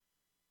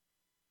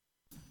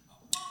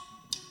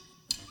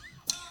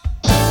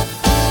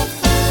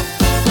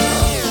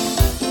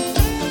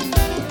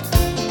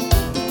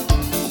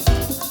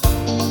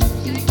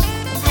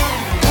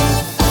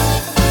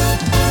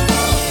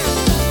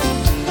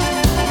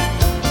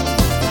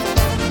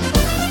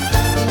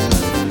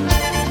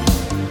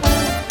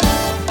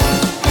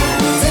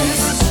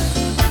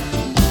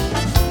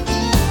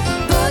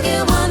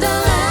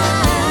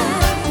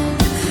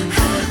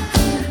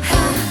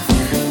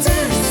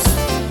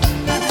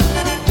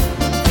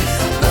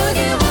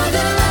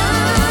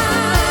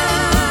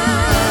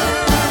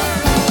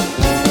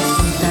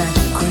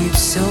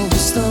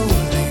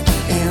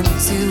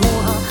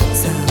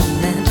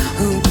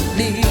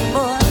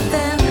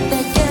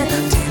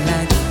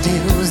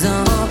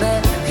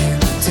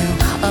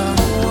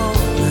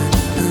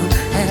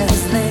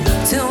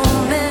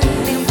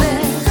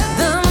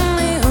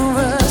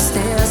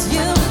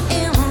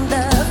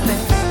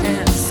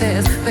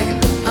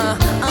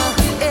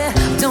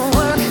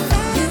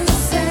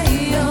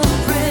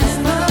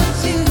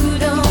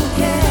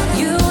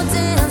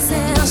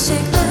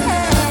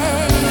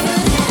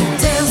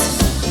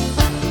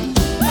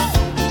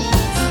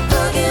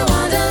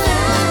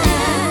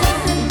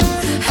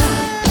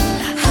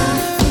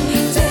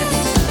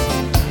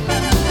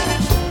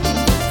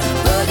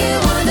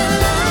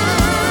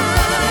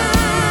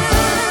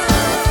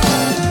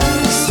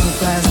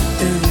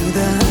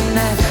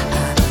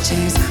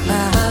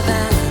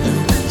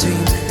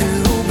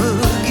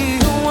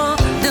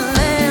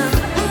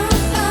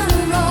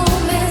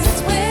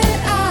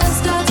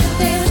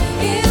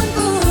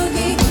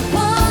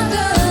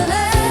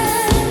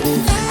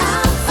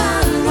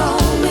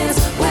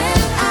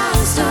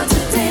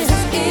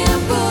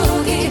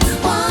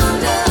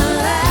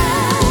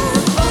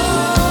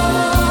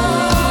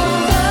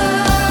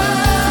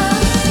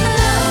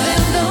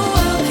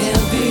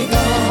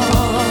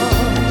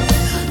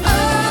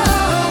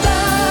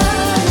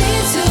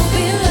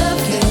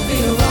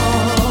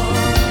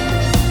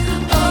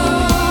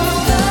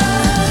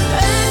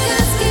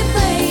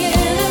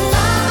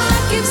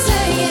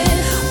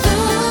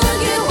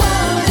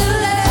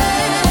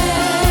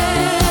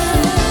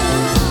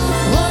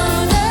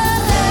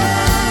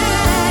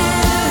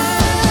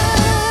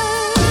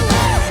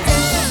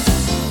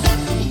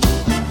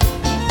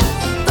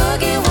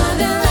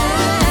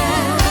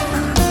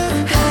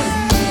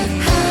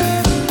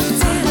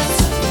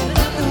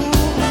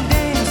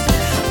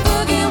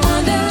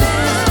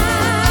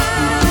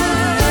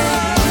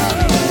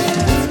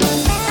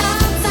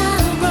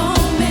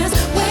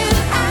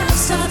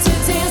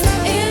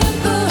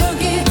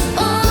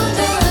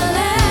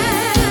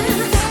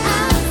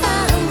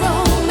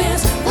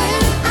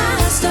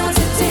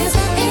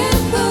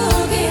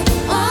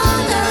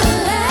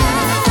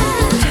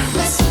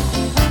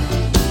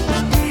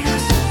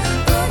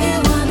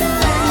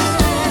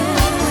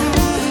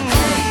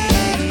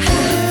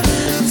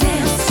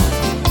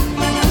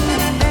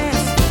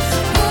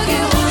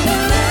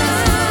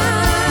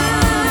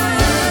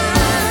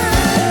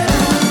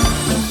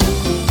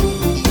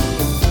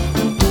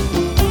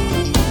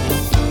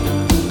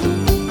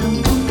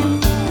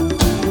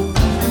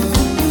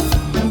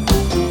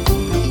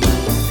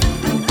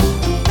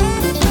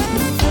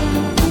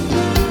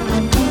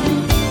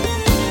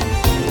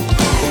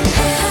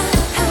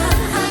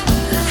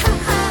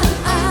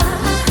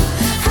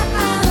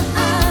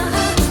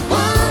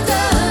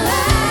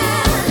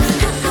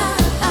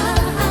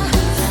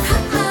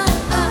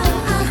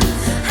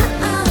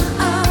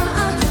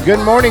Good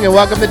morning and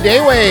welcome to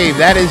Daywave.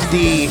 That is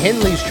the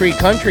Hindley Street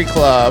Country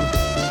Club.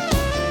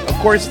 Of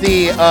course,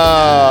 the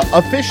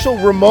official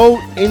remote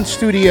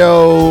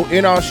in-studio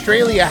in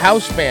Australia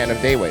house band of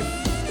Daywave.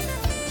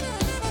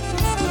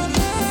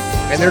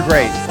 And they're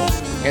great.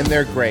 And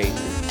they're great.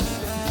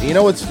 You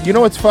know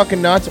what's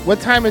fucking nuts? What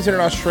time is it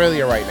in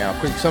Australia right now?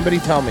 Quick, somebody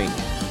tell me.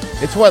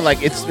 It's what,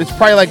 like, it's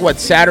probably like,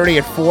 what, Saturday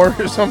at 4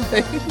 or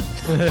something?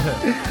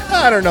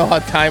 I don't know how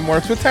time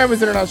works. What time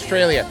is it in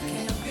Australia?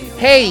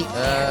 Hey,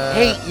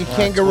 you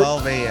kangaroo.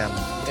 12 a.m.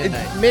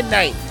 It's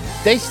midnight.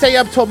 They stay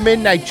up till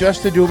midnight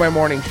just to do my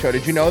morning show.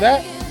 Did you know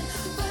that?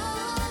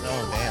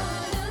 Oh, damn.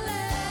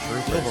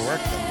 True.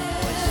 Overworked them,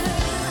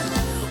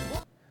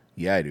 boys.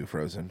 Yeah, I do,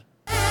 Frozen.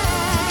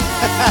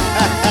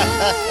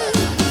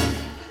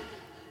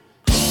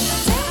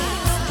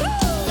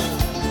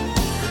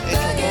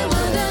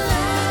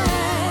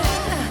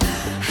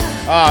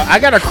 I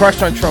got a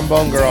crush on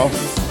Trombone Girl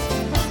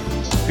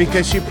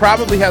because she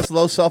probably has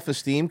low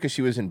self-esteem because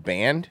she was in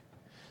band.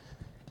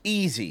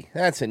 Easy.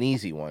 That's an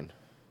easy one.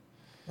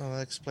 Well,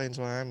 that explains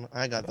why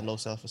I got the low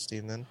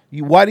self-esteem then.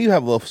 Why do you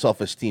have low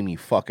self-esteem, you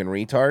fucking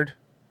retard?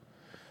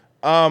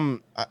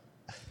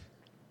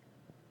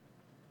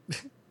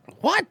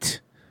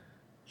 What?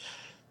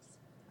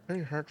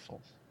 Very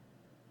hurtful.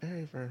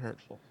 Very, very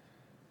hurtful.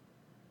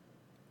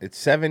 It's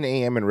 7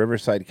 a.m. in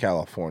Riverside,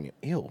 California.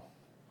 Ew.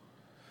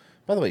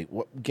 By the way,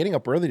 getting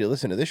up early to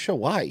listen to this show?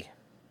 Why?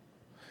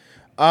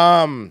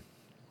 Hi.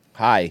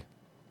 I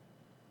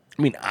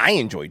mean, I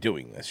enjoy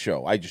doing this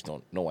show. I just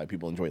don't know why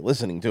people enjoy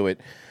listening to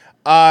it.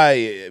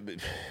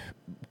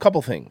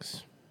 Couple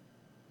things.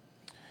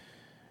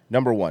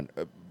 Number one,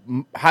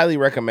 highly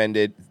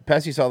recommended.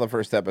 Pessy saw the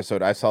first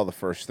episode. I saw the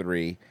first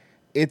 3.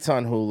 It's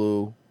on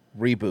Hulu.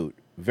 Reboot.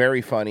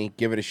 Very funny.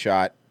 Give it a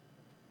shot.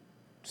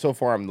 So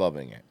far, I'm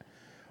loving it.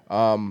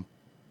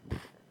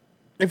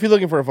 If you're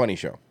looking for a funny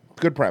show,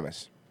 good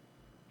premise.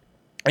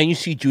 And you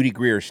see Judy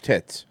Greer's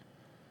tits,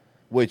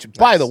 which, nice.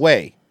 By the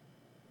way,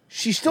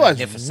 she still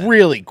has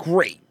really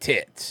great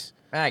tits.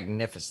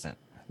 Magnificent.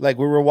 Like,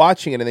 we were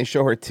watching it, and they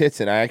show her tits,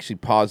 and I actually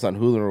paused on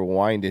Hulu and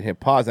rewind and hit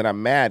pause, and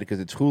I'm mad because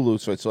it's Hulu,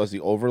 so it still has the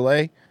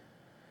overlay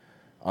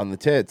on the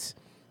tits.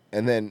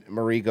 And then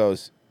Marie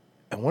goes,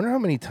 I wonder how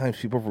many times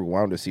people have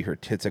rewound to see her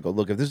tits. I go,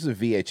 look, if this is a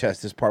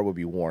VHS, this part would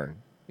be worn,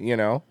 you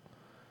know?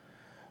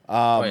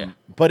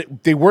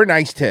 But they were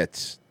nice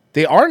tits.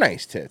 They are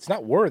nice tits.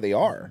 Not were, they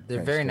are. They're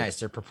nice very tits. Nice.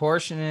 They're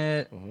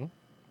proportionate. Mm-hmm.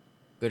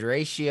 Good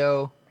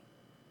ratio.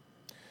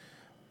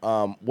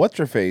 What's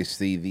her face?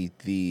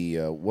 The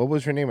what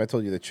was her name? I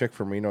told you the chick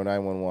from Reno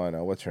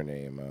 911. What's her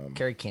name?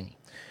 Carrie Kinney.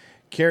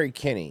 Carrie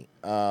Kinney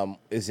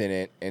is in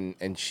it,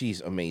 and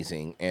she's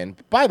amazing.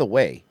 And by the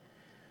way,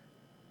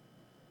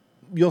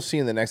 you'll see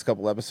in the next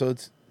couple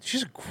episodes,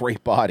 she's a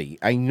great body.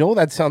 I know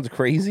that sounds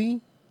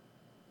crazy.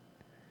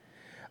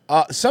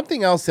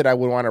 Something else that I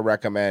would want to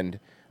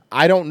recommend.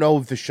 I don't know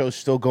if the show's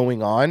still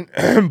going on,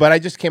 but I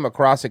just came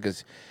across it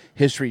because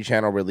History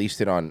Channel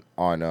released it on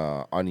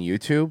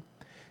YouTube.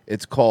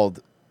 It's called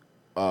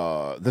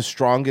The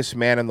Strongest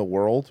Man in the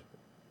World,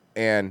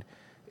 and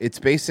it's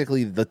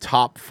basically the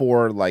top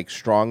 4 like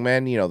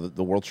strongmen. You know,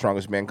 the world's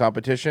strongest man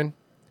competition.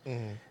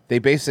 Mm-hmm. They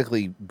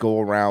basically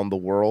go around the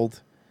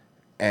world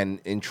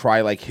and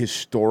try like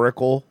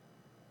historical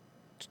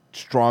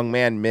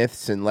strongman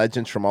myths and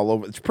legends from all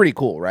over. It's pretty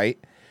cool, right?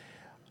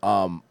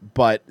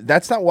 But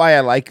that's not why I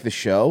like the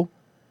show.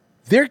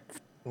 They're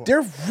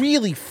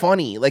really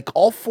funny. Like,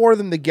 all 4 of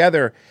them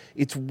together,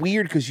 it's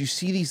weird because you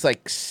see these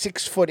like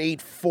 6'8",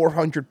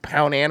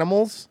 400-pound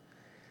animals,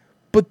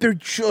 but they're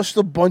just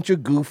a bunch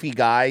of goofy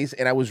guys,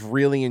 and I was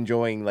really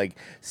enjoying like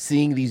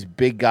seeing these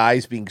big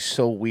guys being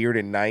so weird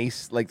and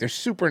nice. Like, they're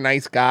super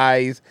nice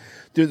guys.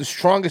 They're the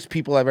strongest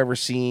people I've ever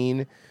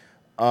seen.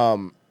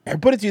 And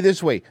put it to you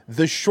this way: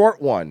 the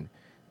short one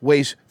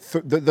weighs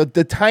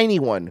the tiny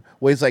one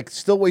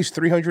still weighs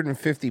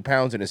 350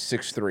 pounds and is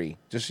 6'3",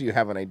 just so you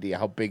have an idea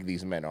how big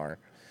these men are.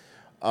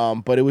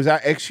 But it was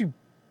actually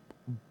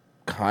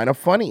kind of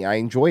funny. I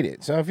enjoyed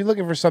it. So if you're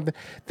looking for something,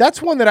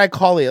 that's one that I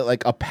call it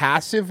like a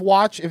passive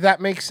watch, if that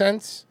makes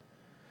sense.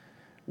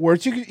 Where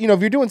it's, if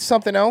you're doing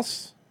something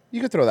else, you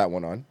could throw that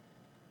one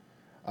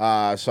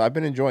on. So I've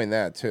been enjoying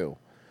that too.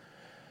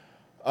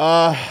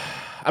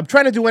 I'm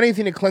trying to do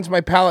anything to cleanse my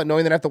palate,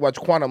 knowing that I have to watch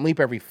Quantum Leap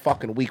every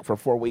fucking week for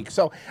 4 weeks.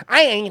 So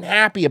I ain't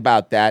happy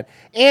about that.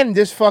 And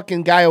this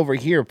fucking guy over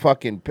here,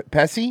 fucking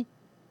Pessy,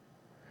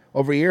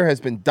 over here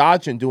has been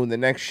dodging doing the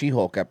next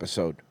She-Hulk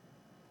episode.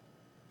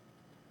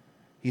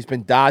 He's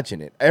been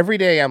dodging it. Every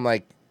day I'm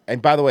like,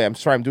 and by the way, I'm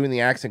sorry I'm doing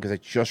the accent because I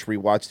just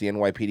rewatched the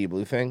NYPD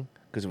Blue thing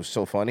because it was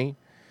so funny.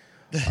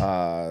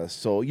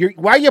 So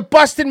why are you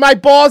busting my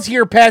balls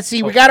here,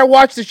 Pessy? We got to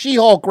watch the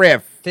She-Hulk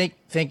riff.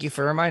 Thank you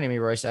for reminding me,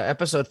 Royce.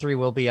 Episode 3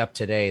 will be up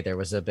today. There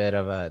was a bit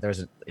of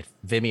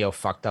Vimeo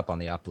fucked up on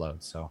the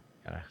upload, so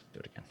gotta do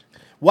it again.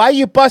 Why are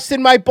you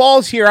busting my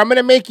balls here? I'm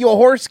gonna make you a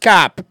horse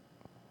cop. Do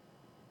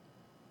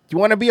you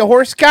want to be a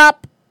horse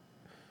cop?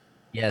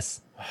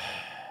 Yes.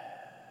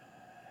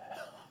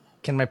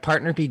 Can my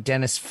partner be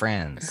Dennis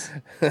Franz?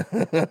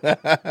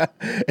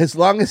 As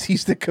long as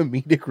he's the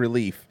comedic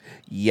relief,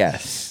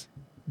 yes.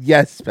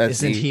 Yes, Bessie.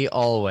 Isn't he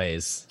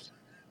always?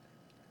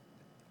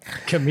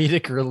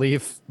 Comedic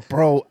relief.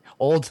 Bro,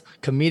 Old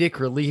comedic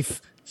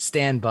relief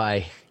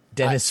standby.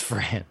 Dennis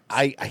Franz.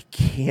 I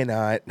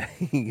cannot.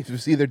 It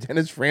was either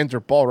Dennis Franz or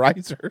Paul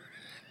Reiser.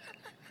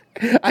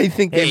 I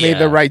think they made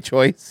the right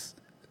choice.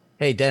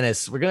 Hey,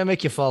 Dennis, we're going to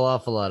make you fall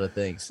off a lot of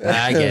things.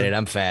 I get it.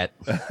 I'm fat.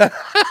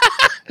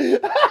 He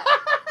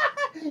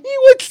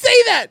would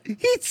say that.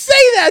 He'd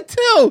say that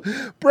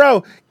too.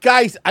 Bro,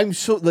 guys,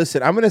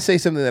 listen, I'm going to say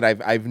something that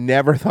I've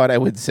never thought I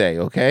would say,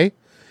 okay?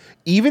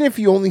 Even if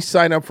you only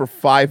sign up for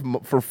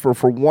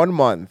 1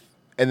 month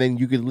and then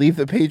you could leave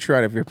the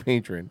Patreon if you're a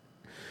patron,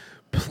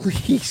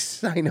 please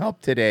sign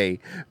up today.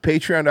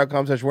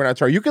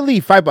 Patreon.com/we're-not-sorry. You can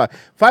leave $5.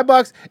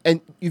 $5,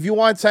 and if you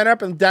want, sign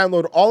up and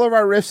download all of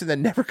our riffs and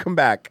then never come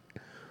back.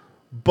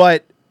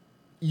 But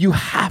you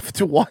have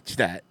to watch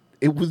that.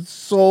 It's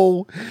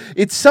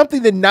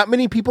something that not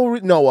many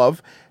people know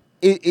of.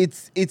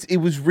 It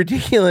was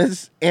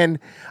ridiculous, and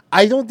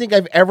I don't think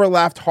I've ever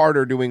laughed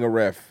harder doing a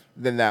riff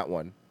than that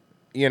one.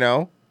 You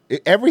know?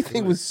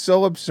 Everything was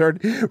so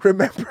absurd.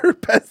 Remember,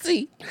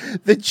 Bessie,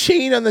 the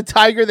chain on the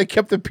tiger that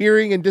kept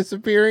appearing and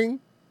disappearing?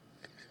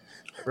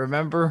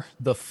 Remember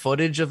the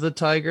footage of the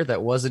tiger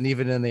that wasn't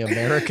even in the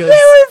Americas? They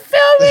were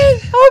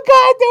filming. Oh,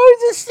 God, there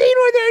was a scene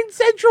where they're in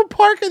Central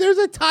Park and there's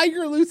a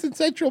tiger loose in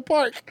Central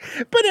Park.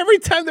 But every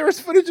time there was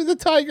footage of the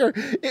tiger,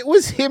 it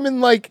was him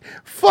in, like,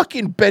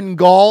 fucking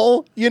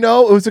Bengal, you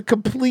know? It was a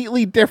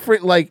completely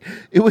different,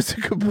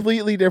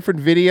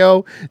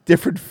 video,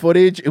 different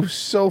footage. It was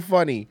so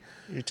funny.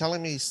 You're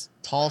telling me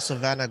tall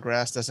savanna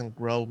grass doesn't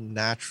grow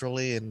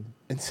naturally in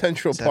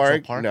Central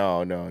Park?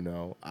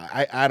 No.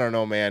 I don't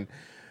know, man.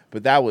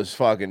 But that was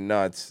fucking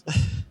nuts.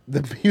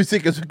 The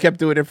music is what kept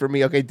doing it for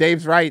me. Okay,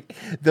 Dave's right.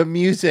 The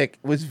music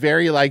was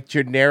very like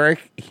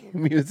generic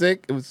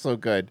music. It was so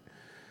good.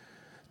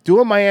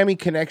 Do a Miami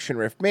Connection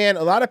riff. Man,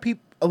 a lot of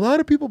people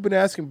have been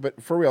asking,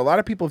 but for real, a lot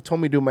of people have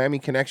told me to do Miami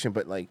Connection,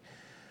 but like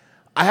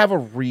I have a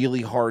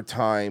really hard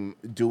time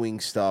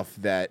doing stuff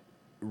that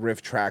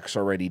Riff Tracks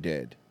already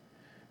did.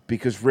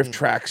 Because Riff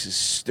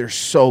Tracks they're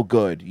so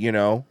good, you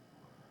know?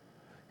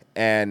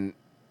 And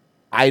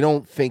I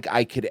don't think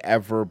I could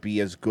ever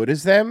be as good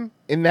as them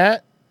in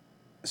that.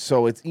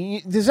 So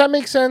does that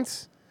make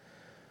sense?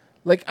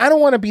 Like, I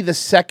don't want to be the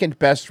second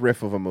best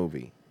riff of a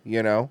movie,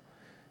 you know?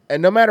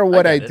 And no matter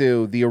what I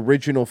do, the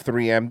original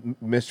 3M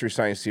Mystery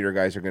Science Theater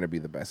guys are going to be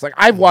the best. Like,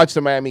 I've watched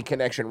the Miami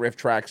Connection Riff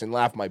Tracks and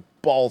laughed my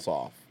balls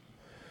off.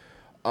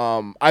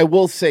 I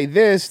will say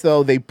this,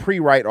 though, they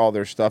pre-write all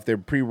their stuff. They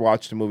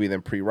pre-watch the movie,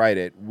 then pre-write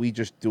it. We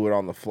just do it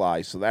on the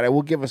fly, so that I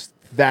will give us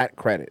that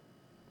credit.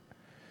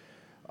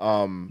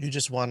 You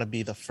just want to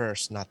be the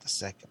first, not the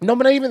second. No,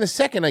 but not even the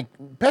second. Like,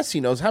 Bessie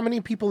knows how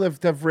many people have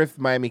riffed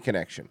Miami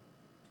Connection.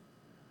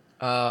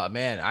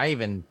 Man, I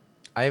even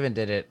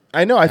did it.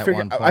 I know. I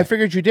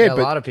figured you did. Yeah, but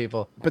a lot of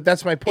people. But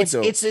that's my point,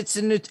 though. It's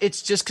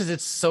just because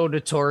it's so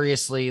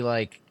notoriously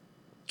like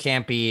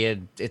campy,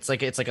 and it's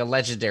like a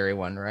legendary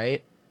one,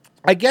 right?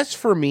 I guess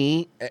for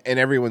me, and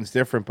everyone's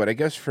different, but I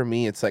guess for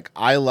me, it's like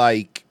I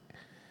like.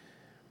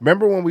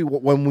 Remember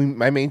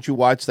when I made you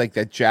watch like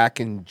that Jack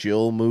and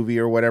Jill movie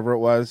or whatever it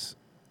was?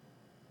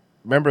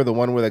 Remember the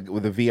one with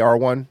the VR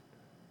one?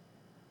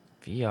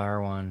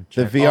 VR one.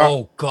 The VR.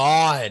 Oh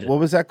God! What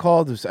was that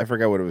called? I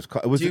forgot what it was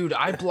called. Dude,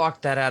 I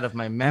blocked that out of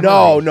my memory.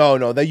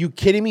 No. Are you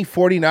kidding me?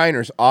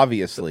 49ers,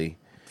 obviously.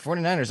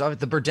 49ers,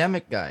 the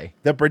Birdemic guy.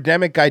 The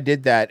Birdemic guy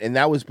did that, and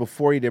that was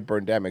before he did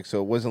Birdemic,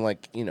 so it wasn't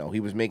like, he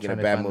was making a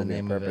bad movie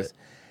on purpose.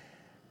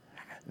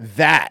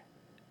 That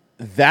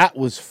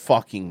was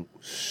fucking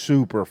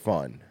super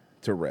fun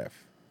to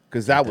riff,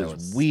 because that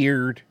was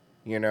weird,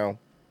 you know?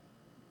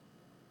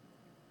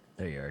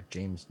 There you are,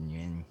 James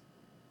Nguyen.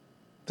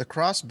 The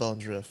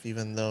Crossbones riff,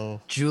 even though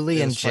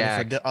Julie and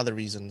Jack for other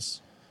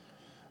reasons.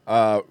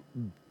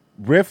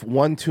 Riff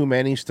One Too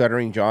Many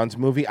Stuttering John's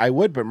movie, I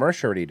would, but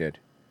Mersh already did.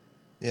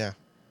 Yeah.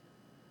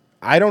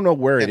 I don't know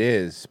where it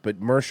is,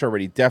 but Mersh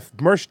already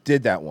Mersh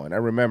did that one. I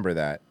remember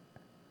that.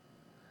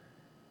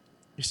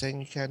 You're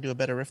saying you can't do a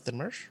better riff than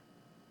Mersh?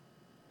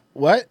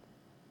 What?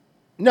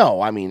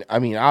 No, I mean,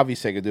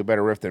 obviously I could do a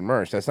better riff than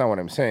Mersh. That's not what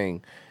I'm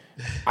saying.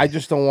 I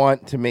just don't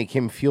want to make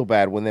him feel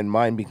bad when then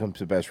mine becomes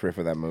the best riff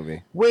of that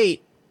movie.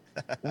 Wait,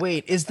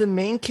 is the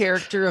main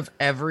character of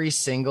every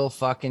single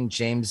fucking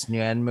James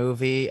Nguyen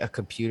movie a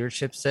computer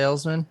chip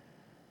salesman?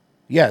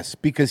 Yes,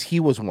 because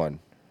he was one.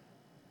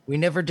 We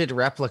never did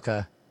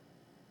Replica.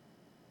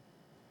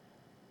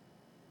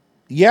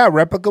 Yeah,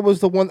 Replica was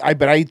the one.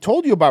 But I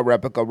told you about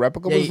Replica.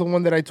 Replica was the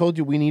one that I told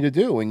you we need to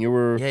do, and you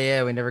were.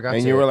 Yeah, we never got.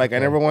 And to you were it. like, I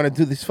never want to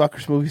do these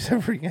fuckers movies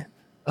ever again.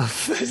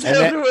 Was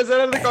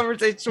that the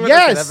conversation?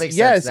 Yes, that makes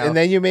yes. sense now. And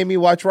then you made me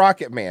watch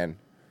Rocket Man.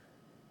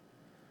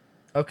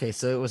 Okay,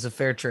 so it was a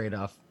fair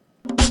trade-off.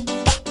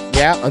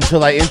 Yeah,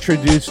 until I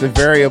introduced the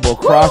variable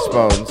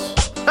Crossbones.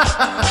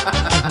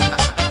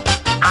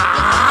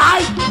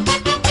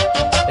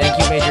 Thank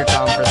you, Major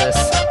Tom, for this.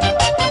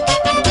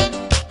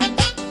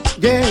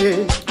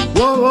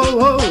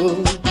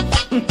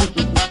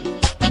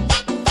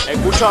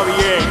 escucha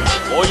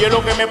bien, oye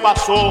lo que me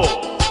pasó.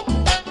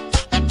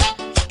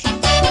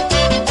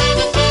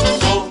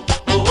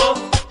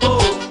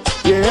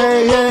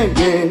 Yeah, yeah,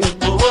 yeah.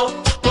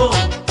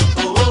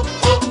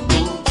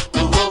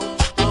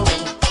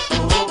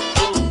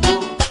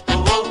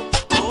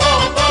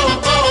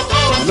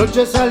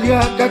 Anoche salí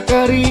a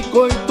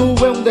Cacarico y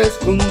tuve un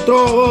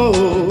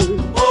descontrol.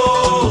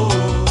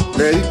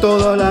 Le di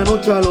toda la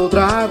noche a los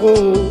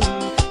tragos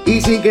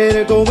y sin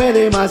querer tomé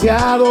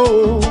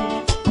demasiado.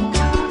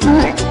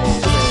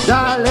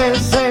 Dale,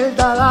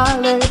 Zelda,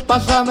 dale,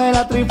 pásame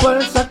la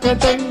trifuerza que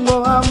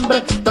tengo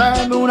hambre.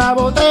 Tráeme una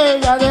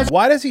botella de...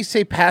 Why does he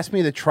say, pass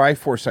me the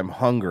Triforce, I'm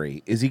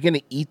hungry? Is he going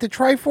to eat the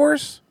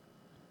Triforce?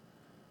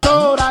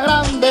 Soda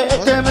grande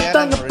que me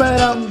están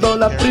esperando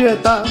la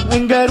prieta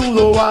en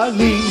Gerudo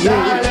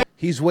Valley.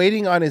 He's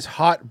waiting on his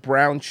hot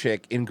brown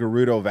chick in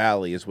Gerudo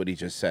Valley, is what he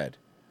just said.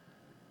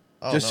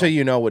 Oh, Just no. so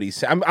you know what he's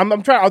saying.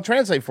 I'm trying. I'll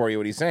translate for you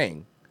what he's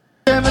saying.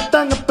 Que me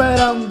están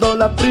esperando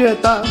la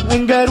prieta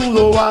en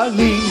Gerudo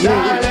Valley.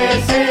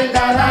 Dale,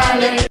 Zelda,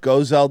 dale.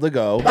 Go Zelda,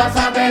 go.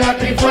 Pásame la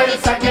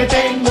trifuerza que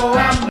tengo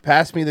hambre.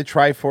 Pass me the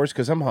Triforce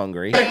because I'm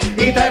hungry.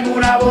 Y tráeme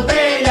una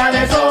botella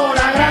de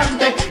soda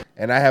grande.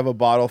 And I have a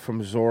bottle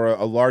from Zora,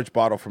 a large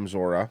bottle from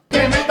Zora.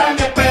 Que me están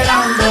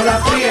esperando la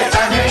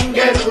prieta en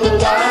Gerudo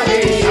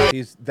Valley.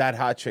 He's that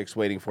hot chick's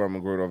waiting for him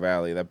in Gerudo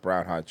Valley. That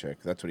brown hot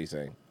chick. That's what he's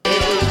saying.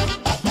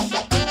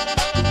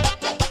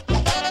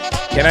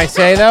 Can I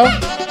say though?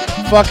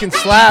 Fucking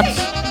slaps.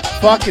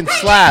 Fucking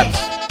slaps.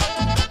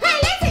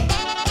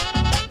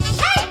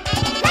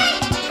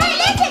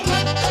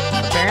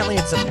 Apparently,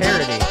 it's a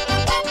parody.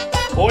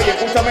 Oye,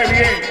 escúchame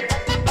bien.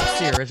 It's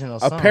the original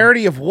A song.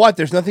 parody of what?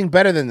 There's nothing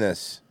better than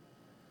this.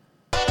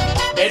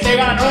 Este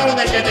ganón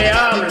de que te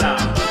habla.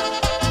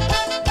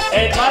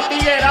 El más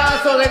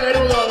tiguerazo de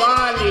Gerudo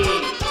Valley.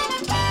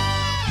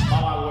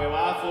 Mamá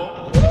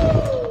huevazo.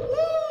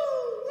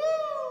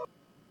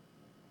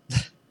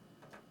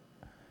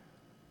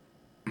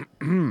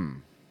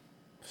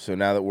 So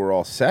now that we're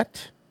all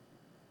set,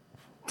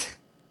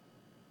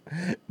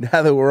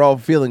 now that we're all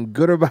feeling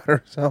good about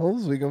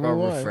ourselves, we can Or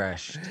move on.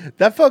 refreshed.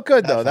 That felt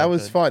good though. That That felt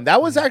was good. fun.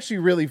 That was actually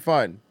really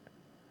fun.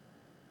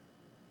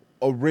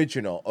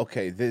 Original.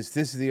 Okay, this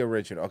is the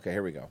original. Okay,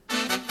 here we go.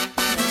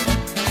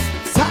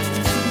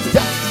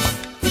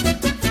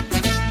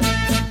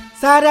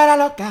 Sarara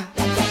loca,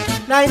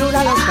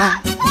 Nairura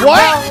loca.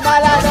 What?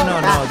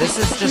 No. This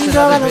is just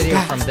another video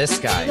from this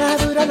guy.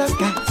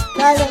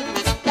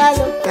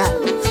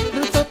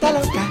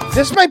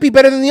 This might be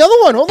better than the other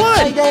one. Hold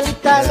on.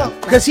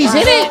 Because he's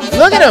in it.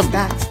 Look at him.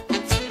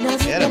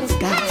 Get him.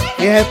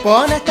 Y se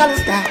pone esta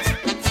loca,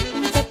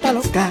 esta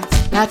loca,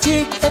 la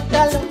chica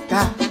está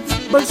loca,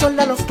 bolso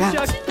la loca,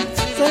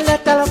 se le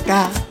está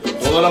loca.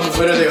 Todas las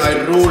mujeres de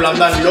Hyrule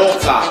andan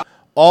locas.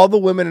 All the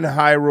women in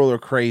Hyrule are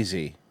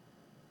crazy.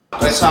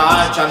 Esa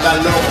hacha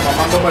andan locas,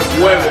 mamándome el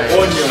huevo,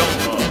 coño.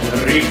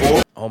 Qué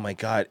rico. Oh my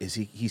God,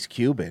 he's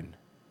Cuban?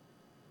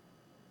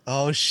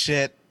 Oh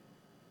shit.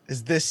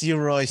 Is this you,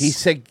 Royce? He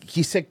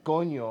said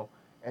coño,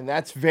 and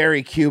that's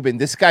very Cuban.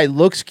 This guy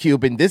looks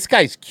Cuban. This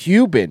guy's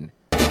Cuban.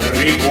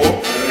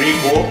 Rico,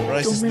 rico,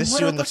 Royce, is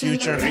this you in the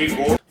future?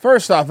 rico.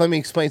 First off, let me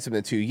explain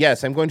something to you.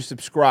 Yes, I'm going to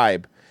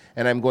subscribe,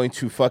 and I'm going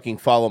to fucking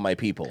follow my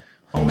people.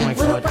 Oh my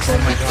god. Oh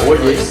my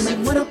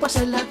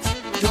god.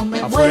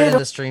 I'll put it in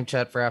the stream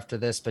chat for after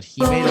this, but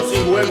he made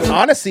a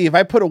Honestly, if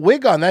I put a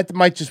wig on, that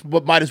might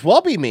as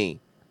well be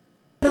me.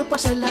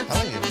 Telling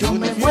you, you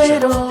in the future.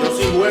 Yo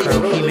sí juego,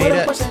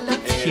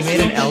 bro. he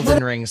made an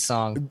Elden Ring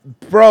song.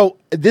 Bro,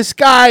 this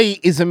guy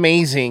is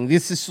amazing.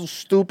 This is so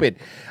stupid.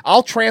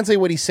 I'll translate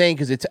what he's saying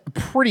because it's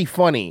pretty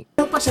funny.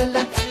 I'll die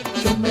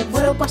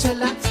for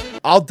Zelda.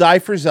 I'll die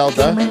for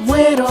Zelda. Me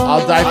muero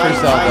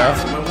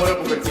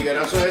porque el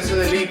tiguerazo ese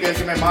de Link es el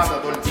que me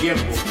mata todo el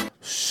tiempo.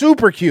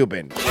 Super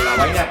Cuban. Con la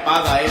vaina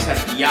espada esa,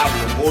 el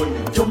diablo,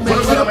 coño.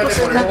 ¿Por qué no metes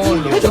por el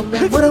culo?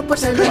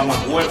 Mamá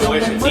huevo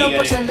ese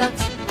tigre.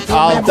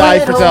 I'll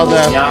die for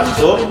Zelda.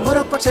 Diablo.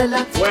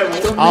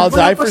 Huevo. I'll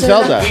die for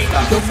Zelda.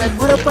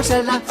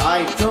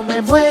 Ay,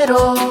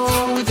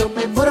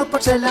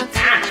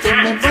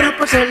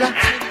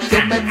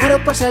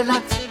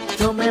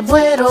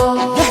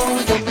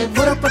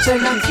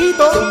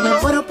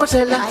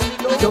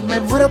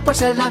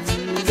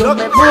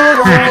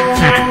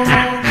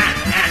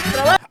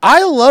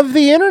 I love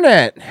the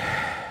internet.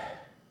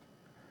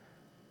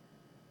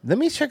 Let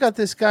me check out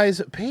this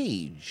guy's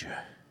page.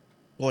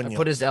 I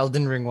put his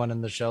Elden Ring one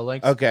in the show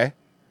links. Okay.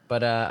 But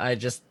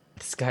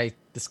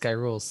this guy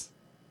rules.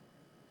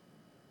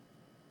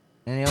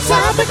 And he only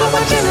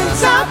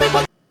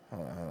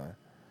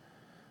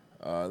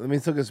Let me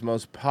look. His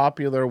most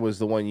popular was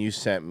the one you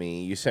sent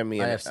me. You sent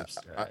me. I have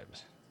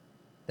subscribed.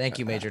 Thank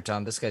you, Major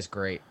Tom. This guy's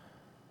great.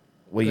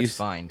 Well, Good you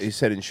find. You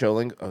said in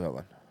Showling. Oh, hold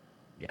on.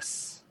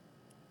 Yes.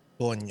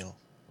 Coño.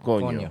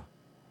 Coño.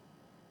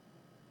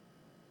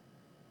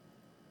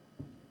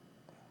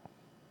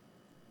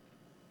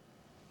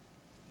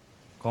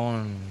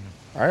 Con.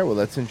 All right. Well,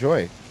 let's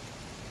enjoy.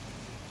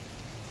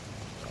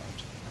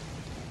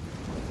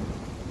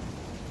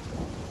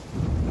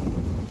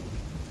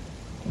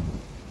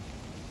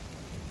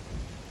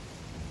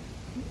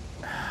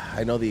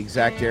 I know the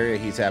exact area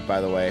he's at,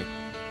 by the way.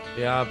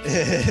 Yeah.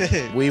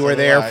 We were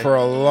there for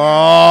a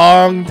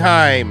long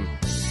time.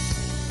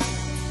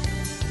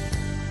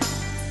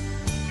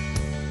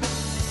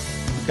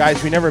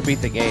 Guys, we never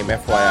beat the game,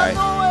 FYI.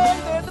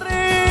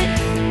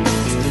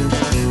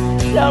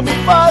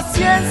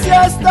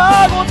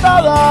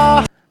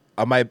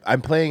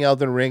 I'm playing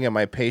Elden Ring and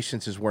my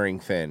patience is wearing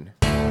thin.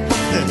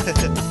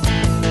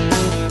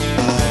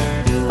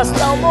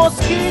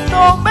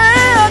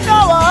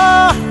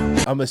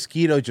 A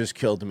mosquito just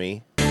killed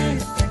me.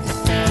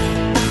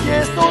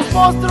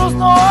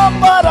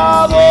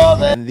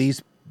 And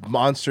these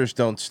monsters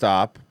don't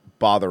stop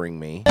bothering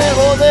me.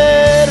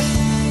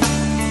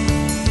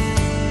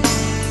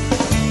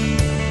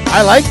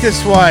 I like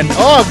this one.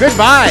 Oh, good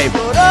vibe.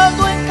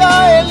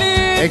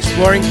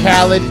 Exploring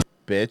Khaled,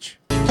 bitch.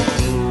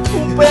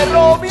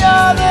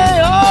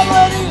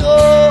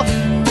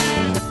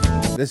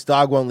 This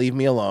dog won't leave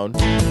me alone.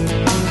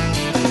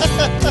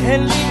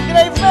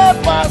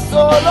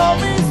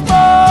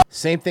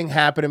 Same thing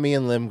happened to me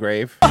in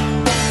Limgrave.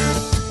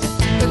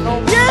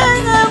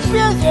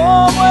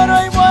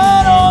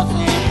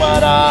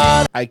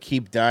 I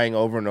keep dying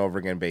over and over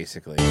again,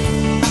 basically.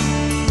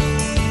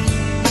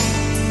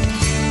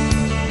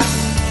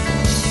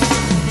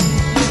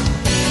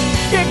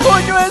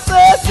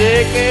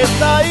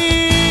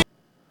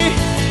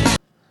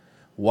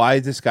 Why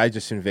did this guy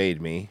just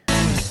invade me?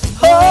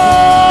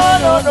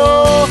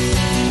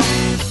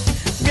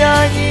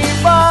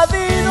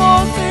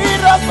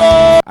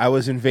 I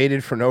was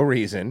invaded for no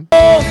reason.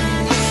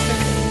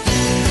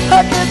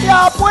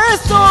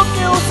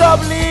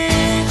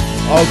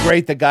 Oh,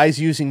 great, the guy's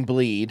using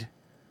bleed.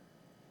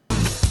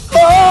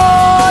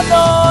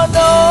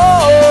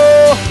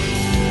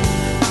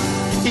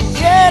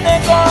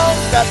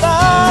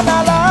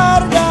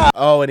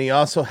 Oh, and he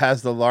also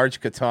has the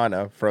large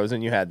katana.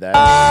 Frozen, you had that.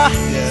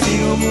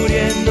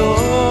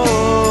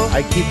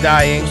 I keep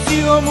dying.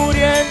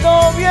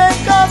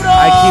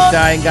 I keep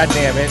dying, god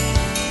damn it.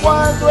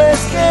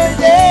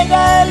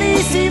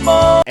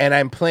 And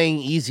I'm playing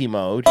easy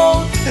mode.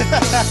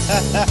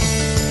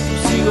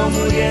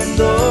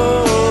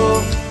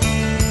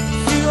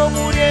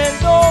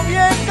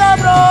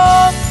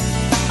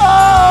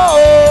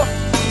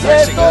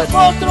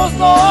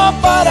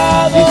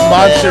 These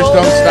monsters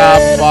don't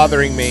stop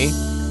bothering me.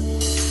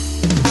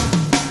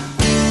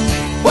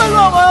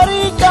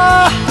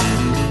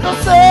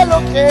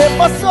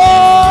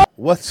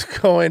 What's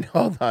going?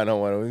 Hold on.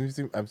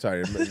 I'm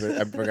sorry.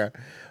 I forgot.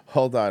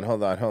 Hold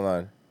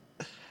on.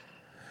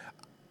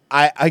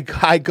 I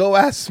go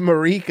ask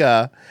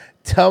Marika.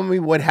 Tell me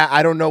what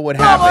I don't know what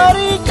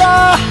happened.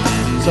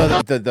 So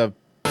the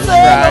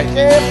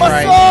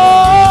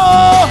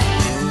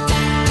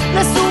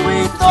Le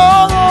subí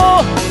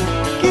todo,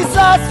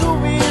 quizás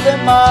subí de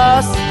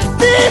más.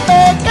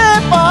 Dime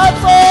qué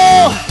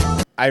pasó.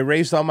 I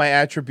raised all my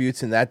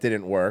attributes and that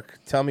didn't work.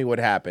 Tell me what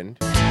happened.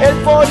 El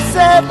boy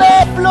se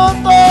me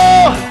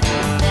explotó.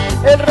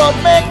 El rod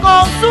me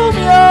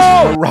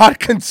consumió. The rod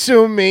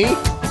consumed me.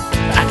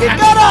 ¿Qué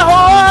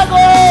carajo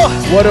hago?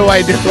 What do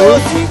I do? Yo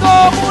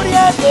sigo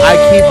muriendo. I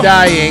keep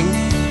dying.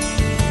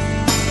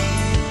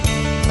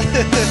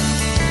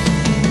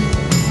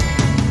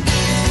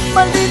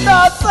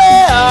 Maldita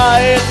sea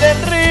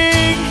Elden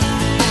Ring.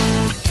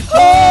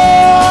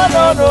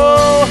 Oh,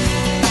 no.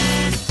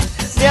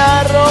 Me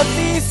ha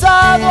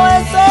rotizado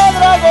ese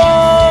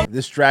dragón.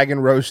 This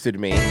dragon roasted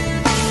me.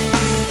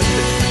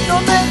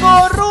 No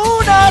tengo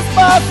runas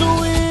para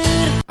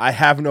subir. I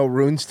have no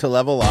runes to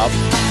level up.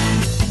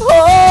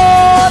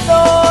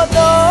 Oh,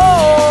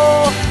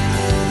 no.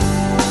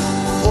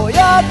 Voy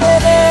a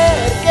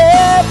tener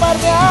que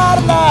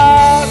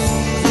farmearlas.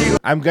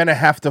 I'm gonna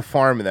have to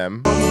farm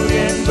them.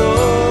 Sigo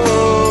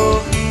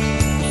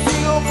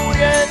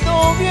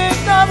muriendo bien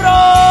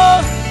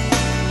cabrón.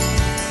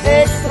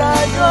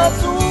 Extraño a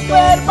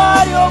Super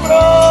Mario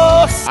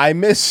Bros. I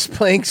miss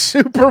playing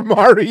Super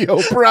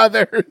Mario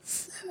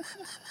Brothers.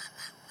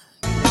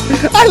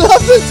 I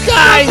love this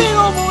guy.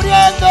 Sigo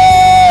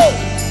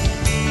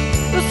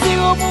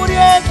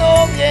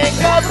muriendo bien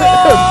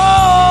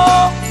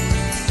cabrón.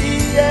 Y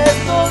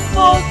estos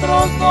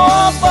monstruos no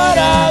han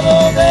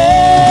parado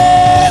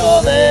de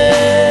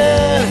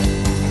joder.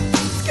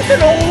 Es que te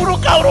lo juro,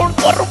 cabrón,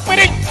 voy a romper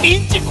el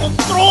pinche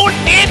control,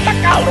 neta,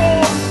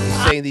 cabrón.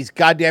 Saying these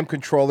goddamn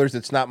controllers,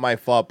 it's not my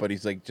fault, but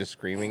he's like just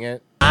screaming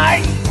it.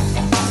 Ay,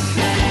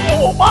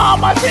 no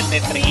mamas el de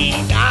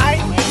Trin, ay,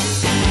 güey.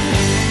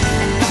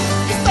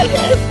 Está el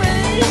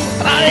jefe,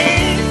 otra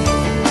vez.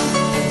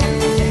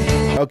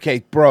 Okay,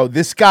 bro,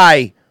 this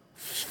guy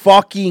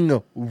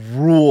fucking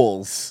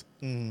rules.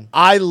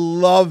 I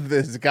love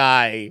this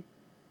guy.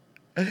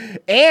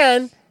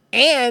 And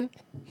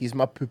he's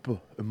my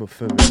people and my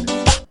family.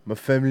 My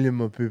family and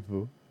my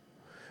people.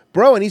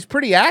 Bro, and he's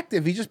pretty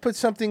active. He just put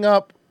something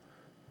up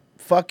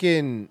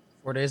fucking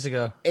 4 days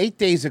ago. 8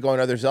 days ago,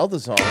 another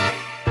Zelda song.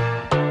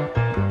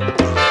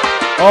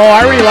 Oh,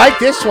 I really like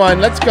this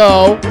one. Let's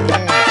go.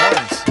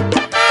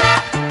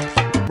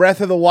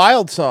 Breath of the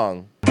Wild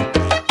song.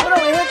 Bueno,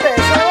 mi gente,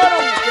 esa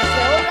hora que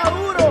se oiga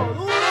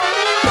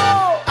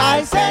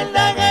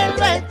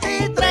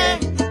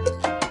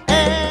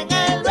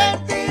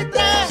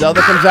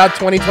Zelda comes out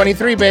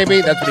 2023,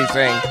 baby. That's what he's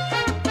saying.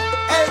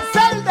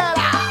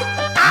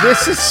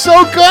 This is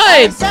so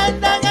good.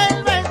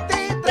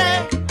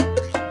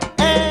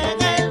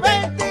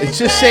 It's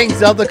just saying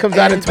Zelda comes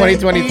out in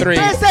 2023.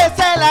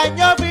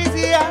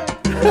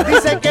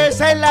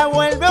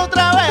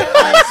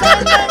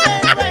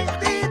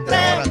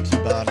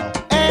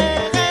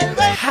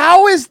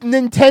 How is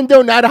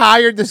Nintendo not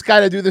hired this guy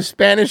to do the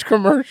Spanish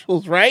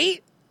commercials,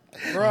 right?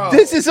 Bro.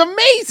 This is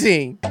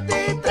amazing.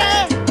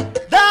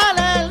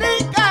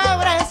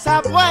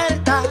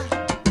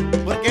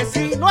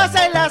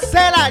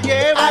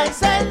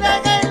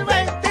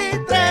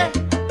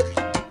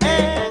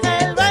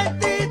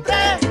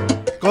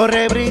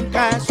 Corre,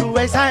 brinca, sube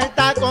y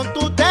salta con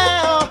tu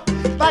dedo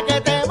pa' que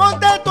te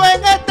montes tú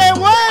en este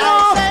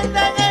vuelo.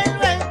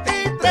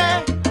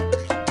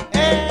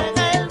 En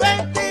el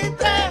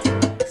 23,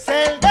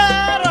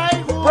 Celdero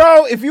hay jugo.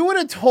 Bro, if you would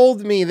have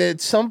told me that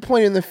at some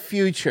point in the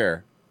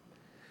future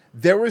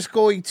there was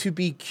going to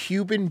be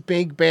Cuban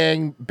big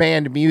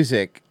band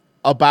music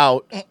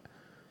about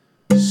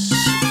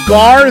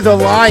Scar the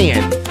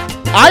Lion,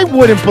 I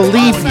wouldn't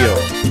believe you.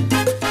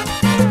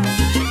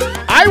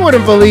 I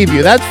wouldn't believe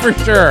you, that's for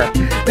sure.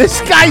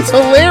 This guy's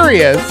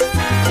hilarious.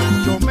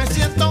 Yo me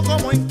siento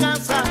como en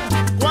casa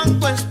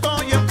cuando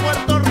estoy en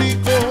Puerto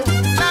Rico,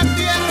 la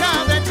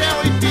tierra de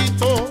Cheo y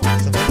Tito.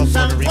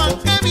 San Juan,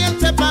 que bien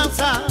se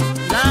pasa,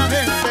 la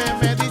gente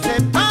me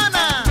dice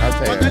pana.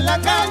 Cuando en la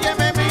calle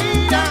me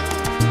miran,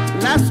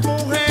 las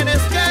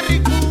mujeres que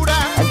ricura,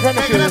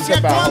 que gracia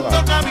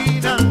cuando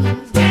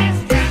caminan.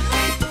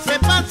 Se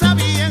pasa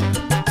bien,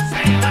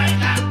 se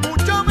baila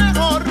mucho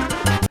mejor.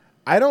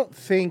 I don't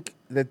think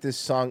that this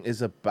song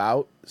is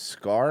about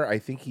Scar. I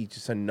think he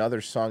just another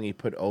song he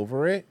put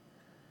over it.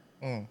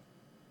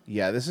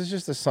 Yeah, this is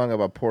just a song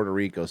about Puerto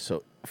Rico.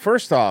 So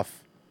first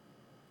off,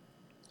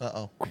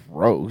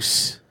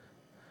 gross.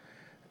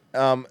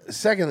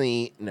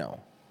 Secondly, no,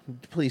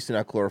 please do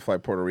not glorify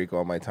Puerto Rico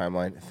on my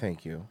timeline.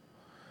 Thank you.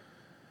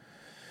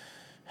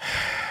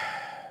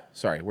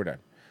 Sorry, we're done.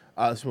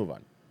 Let's move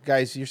on,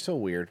 guys. You're so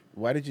weird.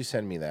 Why did you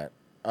send me that?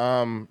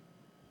 I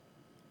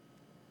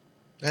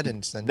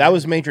didn't send that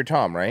was Major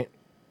Tom, right?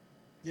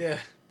 Yeah.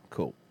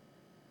 Cool.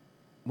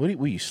 Were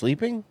you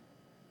sleeping?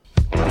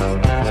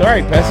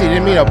 Sorry, Pessy.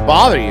 Didn't mean to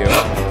bother you.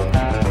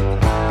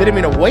 Didn't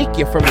mean to wake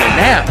you from your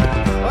nap.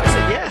 Oh, I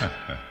said yeah.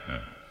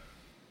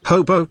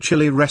 Hobo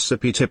Chili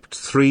Recipe tipped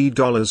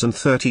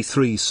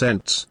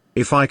 $3.33.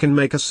 If I can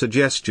make a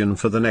suggestion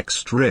for the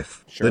next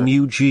riff, Sure. the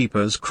new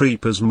Jeepers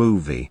Creepers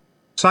movie.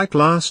 Sight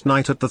last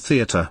night at the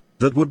theater,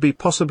 that would be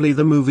possibly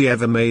the movie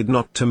ever made,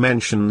 not to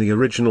mention the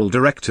original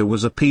director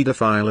was a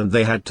pedophile and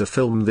they had to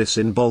film this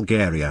in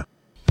Bulgaria.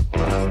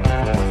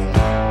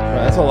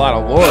 That's a lot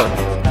of lore.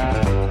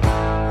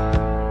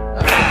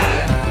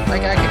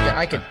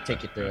 I could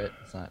take you through it.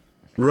 It's not.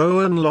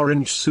 Rowan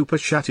Lorange super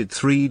chatted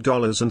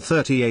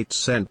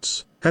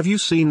 $3.38. Have you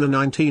seen the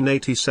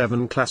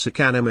 1987 classic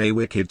anime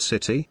Wicked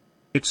City?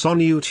 It's on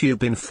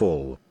YouTube in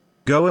full.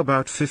 Go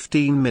about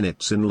 15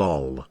 minutes in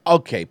LOL.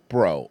 Okay,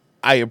 bro.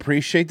 I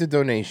appreciate the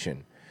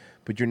donation,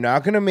 but you're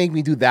not going to make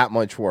me do that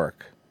much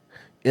work.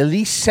 At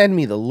least send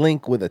me the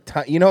link with a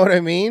time. You know what I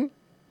mean?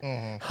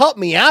 Help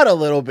me out a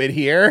little bit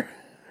here.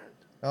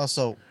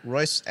 Also,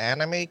 Royce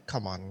anime?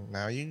 Come on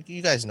now. You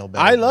guys know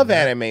better. I than love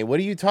that. anime.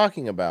 What are you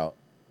talking about?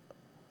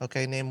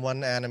 Okay, name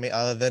one anime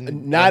other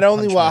than Not One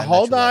only Punch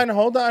well, Man that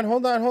hold you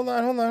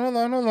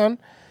on.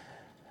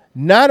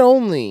 Not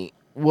only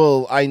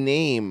will I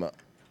name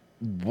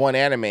one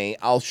anime,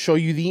 I'll show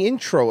you the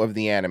intro of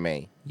the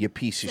anime, you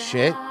piece of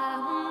shit. Okay,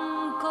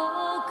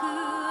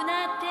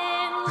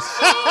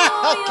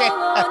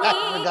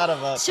 I forgot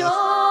about this.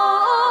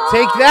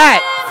 Take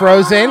that,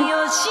 Frozen.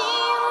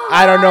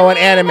 I don't know an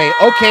anime.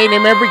 Okay,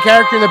 name every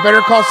character in the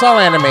Better Call Saul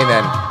anime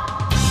then.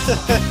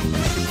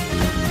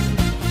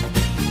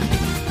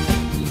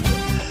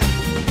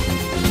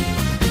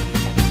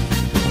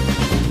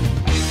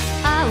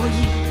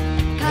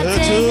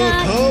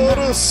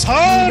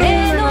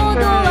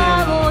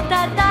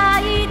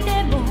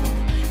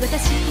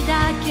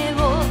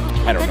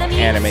 I don't know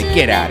anime.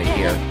 Get out of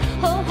here.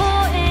 Oh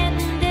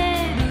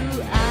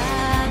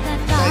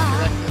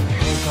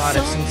god,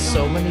 I've seen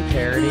so many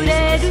parodies of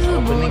this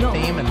opening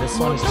theme, and this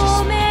one is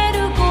just...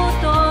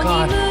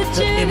 God,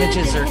 the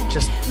images are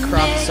just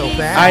cropped so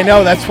bad. I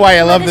know, that's why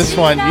I love this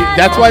one.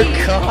 That's why.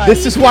 God.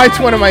 This is why it's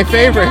one of my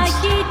favorites.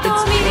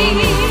 It's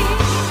Amy.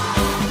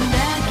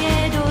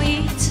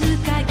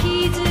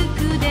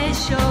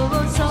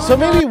 So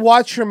maybe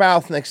watch your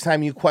mouth next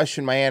time you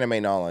question my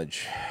anime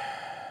knowledge.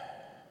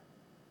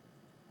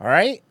 All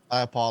right?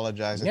 I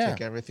apologize. I Yeah.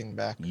 take everything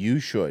back. You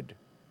should.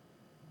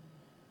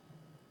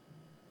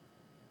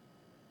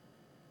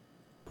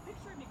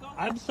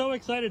 I'm so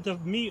excited to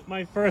meet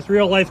my first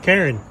real life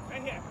Karen.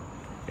 Right here.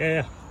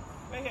 Yeah.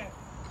 Right here.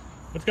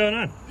 What's going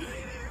on?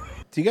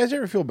 Do you guys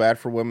ever feel bad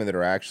for women that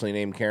are actually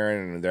named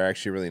Karen and they're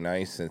actually really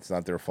nice and it's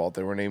not their fault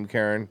they were named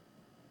Karen?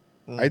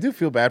 I do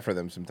feel bad for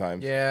them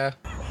sometimes. Yeah.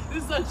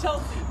 This is on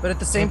Chelsea. But at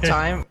the same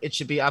time, it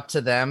should be up to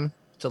them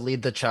to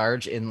lead the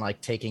charge in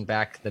like taking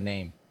back the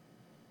name.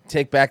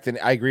 Take back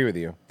the. I agree with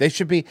you. They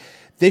should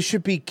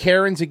be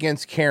Karens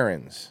against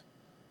Karens.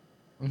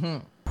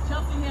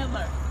 Chelsea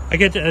Handler. I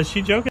get. Is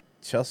she joking?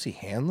 Chelsea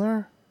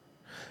Handler?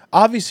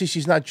 Obviously,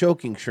 she's not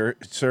joking,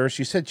 sir.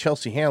 She said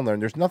Chelsea Handler,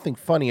 and there's nothing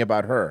funny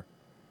about her.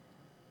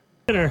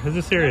 Is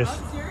this serious?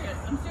 I'm serious.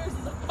 I'm serious.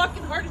 It's a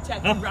fucking heart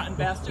attack, you rotten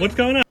bastard. What's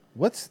going on?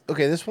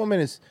 Okay? This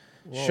woman is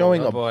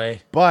showing a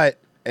boy. butt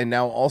and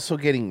now also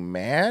getting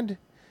mad.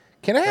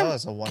 Can I have That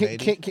was a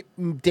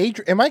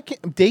 180. am I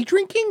day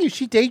drinking? Is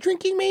she day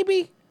drinking?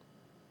 Maybe.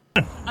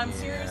 I'm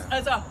serious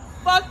as a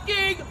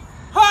fucking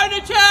heart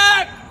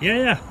attack.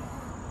 Yeah.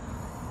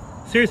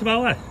 Serious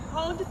about what?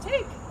 How long to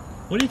take?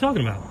 What are you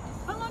talking about?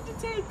 How long to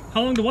take?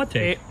 How long to what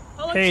take?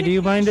 How long Hey, to do you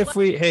take mind to if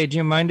we? Hey, do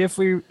you mind if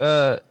we?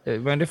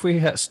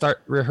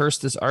 Start rehearse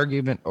this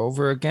argument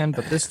over again?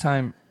 But this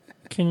time,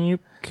 can you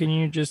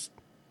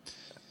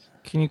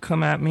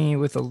come at me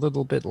with a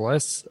little bit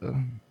less,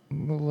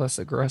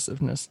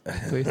 aggressiveness,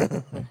 please?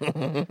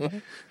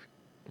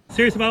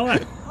 Serious about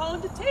what? How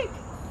long to take?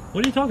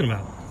 What are you talking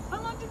about?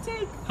 How long to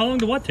take? How long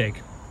to what take?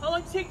 How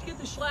long to take to get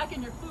the schlack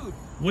in your food?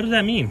 What does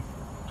that mean?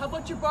 How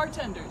about your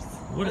bartenders?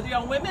 What- Are they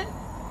all women?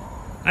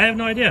 I have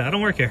no idea. I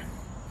don't work here.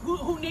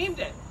 Who named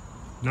it?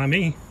 Not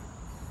me.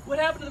 What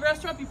happened to the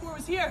restaurant before it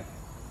was here?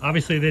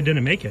 Obviously, they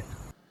didn't make it.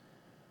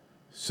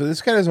 So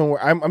this guy doesn't work.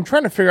 I'm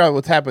trying to figure out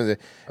what's happening.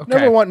 Okay.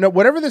 Number one, no,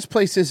 whatever this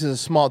place is a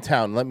small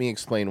town. Let me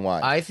explain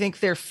why. I think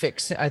they're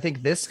fixing. I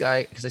think this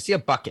guy, because I see a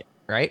bucket,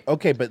 right?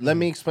 Okay, but let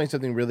me explain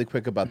something really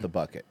quick about the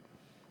bucket.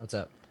 What's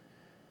up?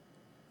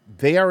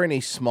 They are in a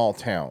small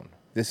town.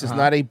 This is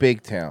not a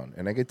big town,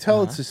 and I can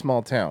tell it's a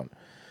small town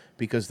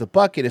because the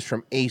bucket is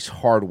from Ace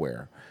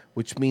Hardware,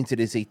 which means it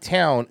is a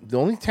town. The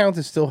only towns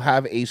that still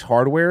have Ace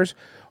Hardwares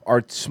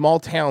are small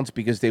towns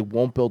because they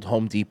won't build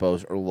Home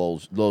Depots or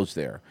Lowe's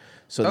there.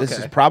 So this is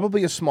Okay.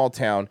 probably a small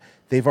town.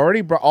 They've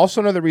already brought. Also,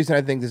 another reason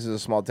I think this is a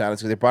small town is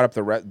because they brought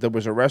up there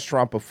was a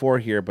restaurant before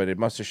here, but it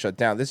must have shut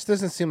down. This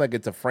doesn't seem like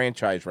it's a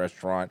franchise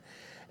restaurant,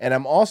 and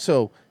I'm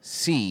also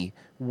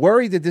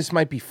worried that this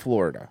might be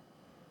Florida.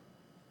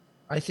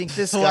 I think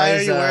this Why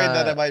guy's. are you worried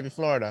that it might be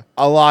Florida?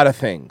 A lot of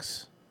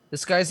things.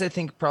 This guy's, I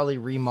think, probably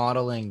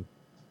remodeling.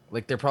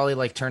 Like they're probably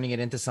like turning it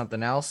into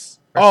something else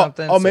or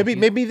something. Oh, So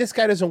maybe this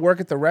guy doesn't work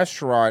at the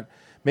restaurant.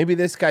 Maybe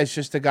this guy's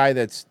just a guy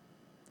that's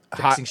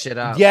fixing shit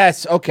up.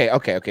 Yes. Okay.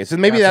 So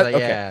maybe That's that.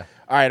 what Okay. yeah.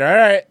 All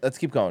right. Let's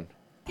keep going.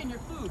 In your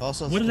food.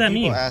 Also, What does that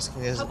people mean?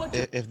 asking How about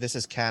you- if this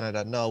is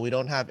Canada. No, we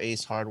don't have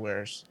Ace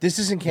Hardwares. This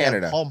isn't We have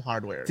Canada. Home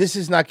Hardware. This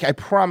is not. I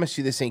promise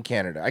you, this ain't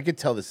Canada. I could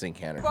tell this ain't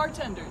Canada.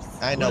 Bartenders.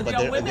 I know, Are but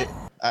they all women?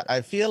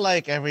 I feel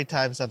like every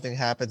time something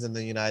happens in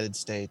the United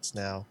States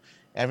now,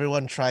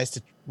 everyone tries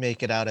to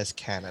make it out as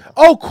Canada.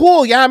 Oh,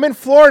 cool. Yeah, I'm in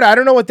Florida. I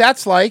don't know what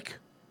that's like.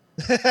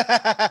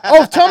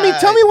 Oh, tell me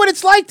what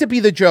it's like to be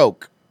the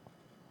joke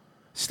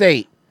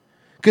state.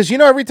 Because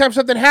every time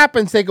something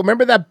happens, they go.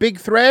 Remember that big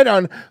thread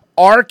on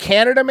our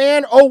Canada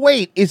man? Oh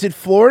wait, is it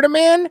Florida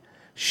man?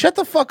 Shut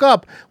the fuck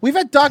up. We've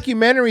had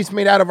documentaries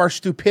made out of our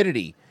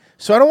stupidity,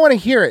 so I don't want to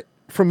hear it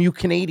from you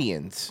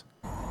Canadians.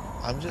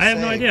 I'm just I have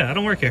no saying, idea. I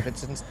don't work here. If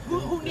it's in,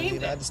 Who in the named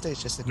it? United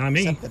States, just Not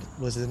me. accept that it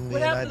was in the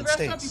What happened to United the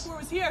restaurant States. before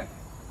it was here?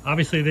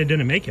 Obviously, they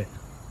didn't make it.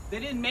 They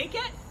didn't make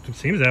it? It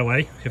seems that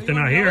way. If Are they're you not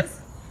going to here.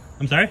 Noah's?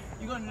 I'm sorry?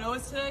 You going to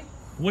Noah's today?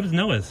 What is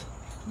Noah's?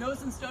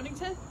 Noah's in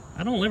Stonington?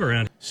 I don't live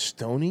around.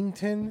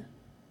 Stonington?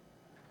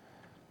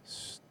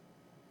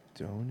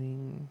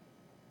 Stonington?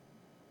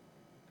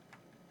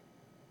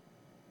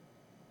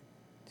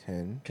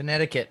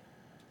 Connecticut.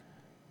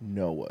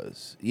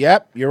 Noah's.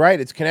 Yep, you're right.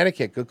 It's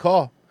Connecticut. Good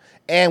call.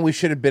 And we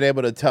should have been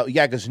able to tell.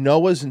 Yeah, because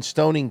Noah's in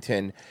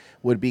Stonington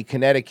would be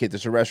Connecticut.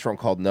 There's a restaurant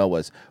called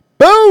Noah's.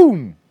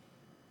 Boom!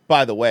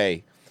 By the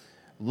way,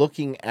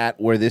 looking at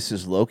where this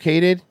is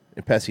located,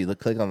 and Pessy,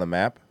 click on the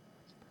map.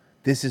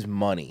 This is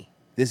money.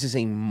 This is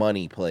a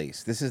money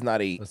place. This is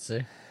not a. Let's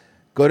see.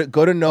 Go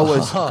to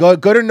Noah's.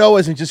 Go to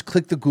Noah's and just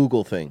click the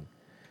Google thing.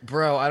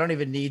 Bro, I don't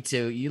even need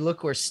to. You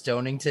look where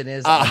Stonington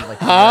is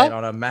right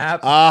on a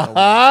map.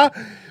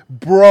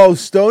 Bro,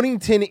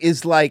 Stonington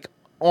is like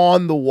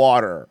on the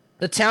water.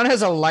 The town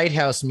has a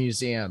lighthouse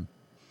museum.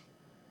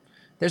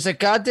 There's a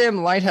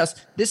goddamn lighthouse.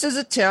 This is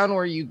a town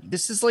where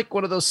this is like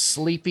one of those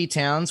sleepy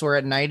towns where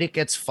at night it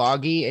gets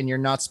foggy and you're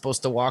not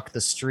supposed to walk the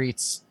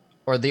streets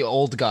or the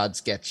old gods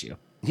get you.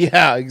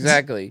 Yeah,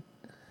 exactly.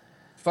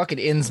 Fucking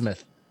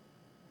Innsmouth.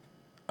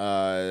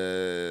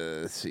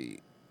 Let's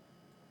see.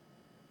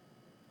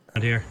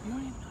 Out here.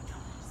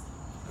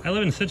 I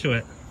live in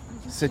Situate.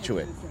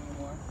 Situate.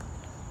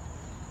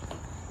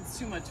 It's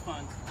too much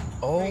fun.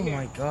 Oh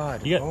my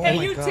god. You got, Oh Hey,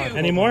 my you god. two.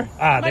 any more?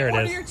 Ah, Am I there it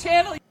part is. of your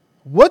channel?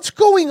 What's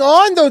going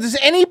on though? Does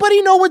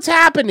anybody know what's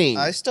happening?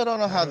 I still don't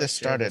know how this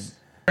started.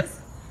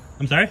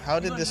 I'm sorry? How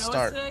You did going this to Noah's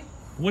start? today?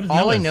 What is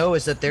All I Noah's? know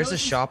is that there's a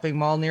shopping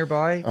mall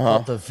nearby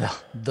called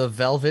the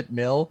Velvet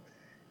Mill,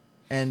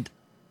 and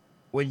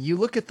when you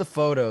look at the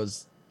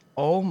photos,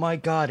 oh my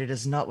god, it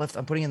is not left.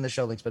 I'm putting in the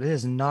show links, but it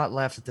is not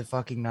left at the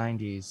fucking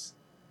 90s.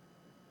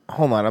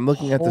 Hold on, I'm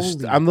looking at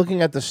Holy- I'm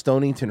looking at the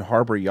Stonington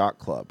Harbor Yacht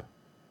Club.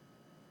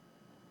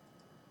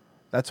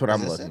 That's what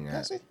I'm Is this looking it, at.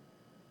 Jesse?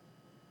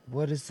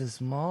 What is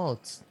this mall?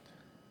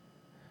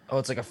 Oh,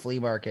 it's like a flea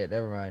market.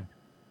 Never mind.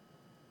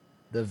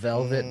 The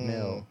Velvet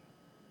Mill.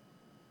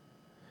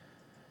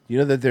 You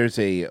know that there's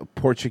a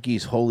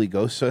Portuguese Holy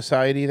Ghost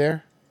Society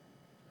there?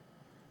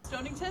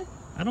 Stonington?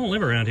 I don't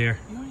live around here.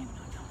 You don't even know.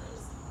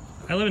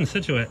 I live in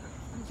Situate.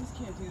 I just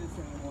can't do this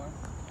anymore.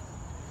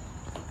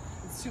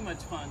 It's too much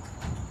fun.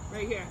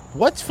 Right here.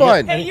 What's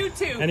fun? Hey, you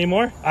two. Any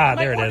more? Ah, I'm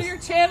there like it one is. of your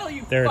channel,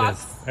 you There it fucks.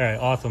 is. All right,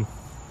 awesome.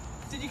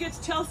 Did you get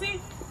to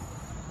Chelsea?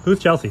 Who's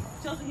Chelsea?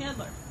 Chelsea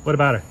Handler. What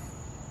about her?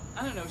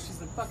 I don't know.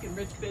 She's a fucking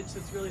rich bitch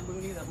that's really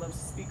loony that loves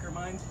to speak her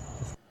mind.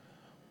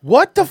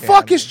 What the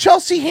fuck is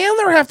Chelsea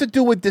Handler have to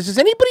do with this? Does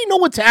anybody know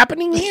what's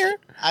happening here?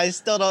 I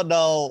still don't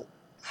know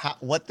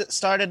what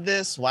started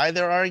this, why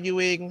they're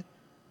arguing,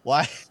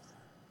 why.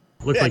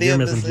 Looks the like you're idea of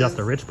missing this just is-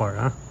 the rich part,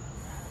 huh?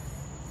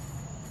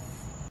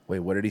 Wait,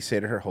 what did he say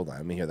to her? Hold on,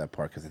 let me hear that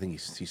part because I think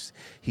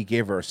he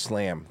gave her a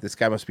slam. This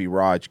guy must be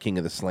Raj, king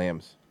of the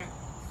slams.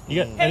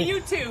 You got Hey,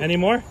 you two. Any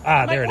more?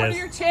 Ah, I'm there like it one is. of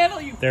your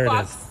channel, you There it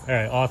fucks. is. All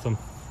right, awesome.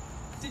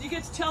 Did you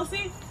get to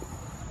Chelsea?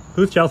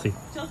 Who's Chelsea?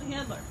 Chelsea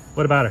Handler.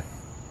 What about her?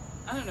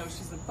 I don't know.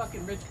 She's a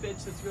fucking rich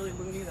bitch that's really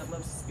loony that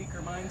loves to speak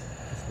her mind.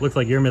 Looks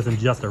like you're missing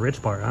just the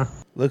rich part, huh?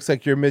 Looks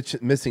like you're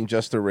missing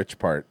just the rich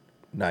part.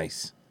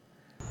 Nice.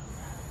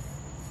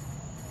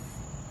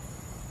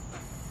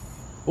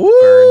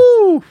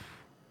 Ooh!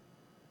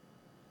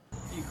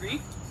 Are you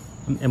Greek?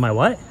 Am I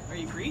what? Are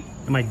you Greek?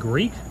 Am I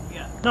Greek?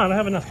 Yeah. No, I don't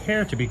have enough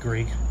hair to be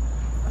Greek.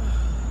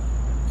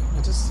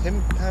 Just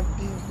him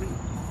being Greek.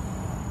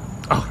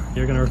 Oh,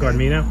 you're gonna record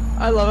me now?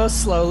 I love how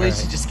slowly All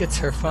she right. just gets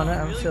her fun out.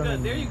 I'm Really feeling.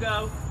 good. There you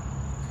go.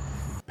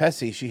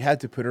 Pessy, she had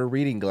to put her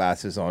reading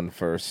glasses on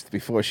first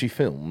before she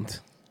filmed.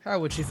 How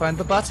would she find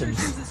the Sure, buttons?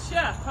 she's a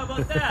chef. How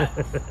about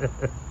that?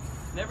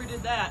 Never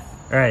did that.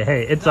 All right,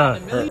 hey, it's Not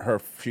in a million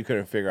She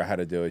couldn't figure out how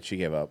to do it. She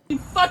gave up.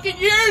 fucking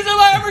years have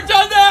I ever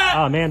done that?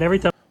 Oh man, every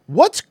time.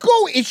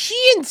 Is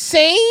she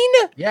insane?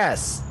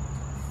 Yes.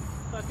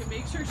 Fucking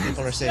make sure she's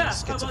People a are saying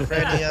chef. How about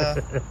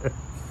that? schizophrenia.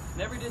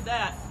 Never did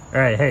that. All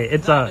right, hey,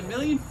 it's Not in a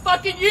million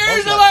fucking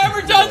years have I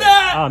ever done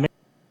that? Oh man,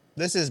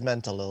 This is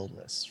mental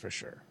illness for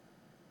sure.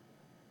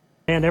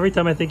 every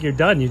time I think you're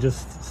done, you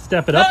just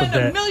step it up Not a in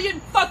a bit. million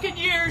fucking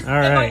years All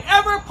have right. I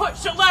ever put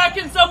shellac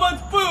in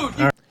someone's food.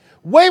 You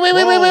Wait. Is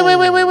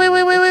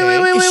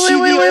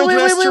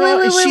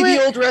she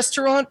the old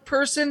restaurant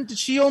person? Did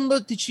she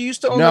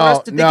used to own the No,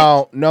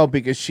 restaurant? no,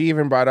 because she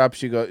even brought up.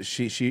 She goes,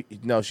 she's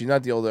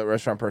not the old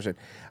restaurant person.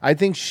 I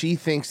think she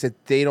thinks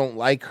that they don't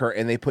like her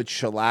and they put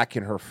shellac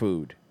in her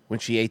food when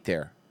she ate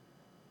there.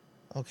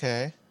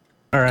 Okay.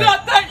 All right.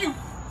 got that, you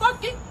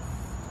fucking.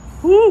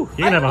 Woo, you're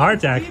gonna have a I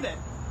heart don't attack. believe it.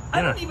 I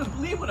Yeah. don't even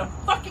believe what I'm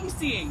fucking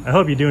seeing. I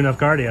hope you do enough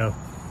cardio.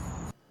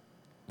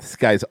 This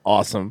guy's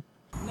awesome.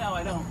 No,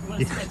 I don't. You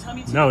want to see my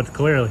tummy? No, it's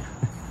clearly.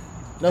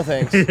 No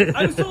thanks.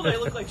 I was told I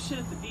look like shit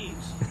at the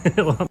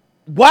beach.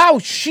 Wow,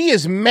 she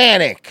is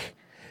manic.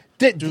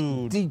 Dude,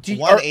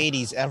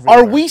 180s everywhere.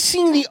 Are we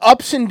seeing the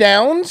ups and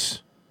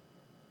downs?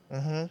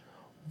 Mm-hmm.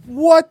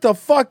 What the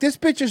fuck? This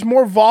bitch is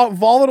more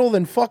volatile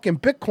than fucking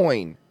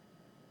Bitcoin.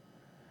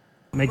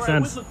 Makes Or I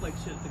would sense. look like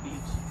shit at the beach.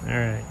 All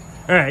right.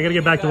 All right, I gotta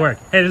get back to work.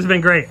 Hey, this has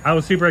been great. I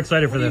was super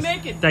excited for What are you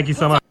this. making? Thank you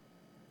so much.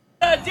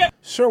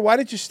 Sir, why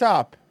did you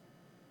stop?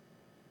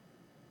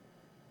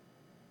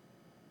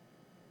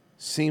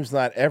 Seems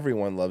not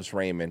everyone loves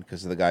Raymond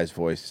because of the guy's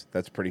voice.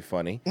 That's pretty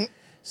funny.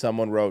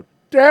 Someone wrote,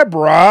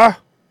 Deborah,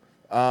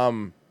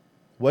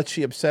 what's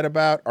she upset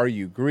about? Are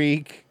you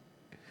Greek?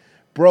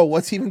 Bro,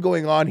 what's even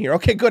going on here?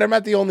 Okay, good. I'm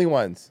not the only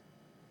ones.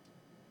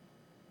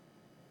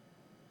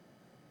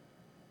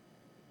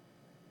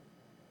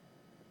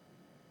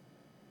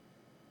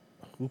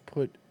 Who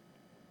put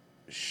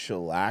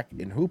shellac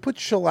in? Who put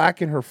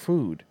shellac in her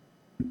food?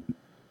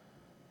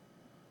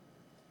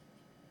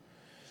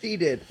 She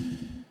did. She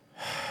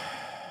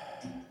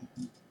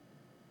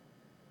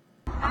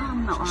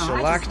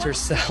shellacked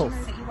herself.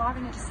 That you are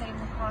in a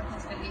disabled parking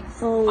space.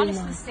 Oh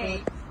Honestly, my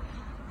Steve.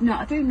 No,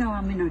 I do know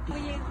I'm in a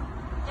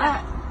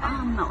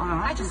I'm not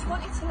alright. I just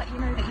wanted to let you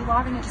know that you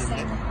are in a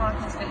disabled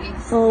parking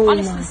space. Oh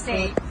Honestly, my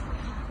Steve.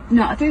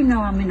 No, I do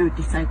know I'm in a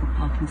disabled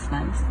parking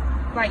space.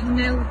 Right, you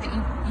know that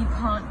you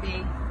can't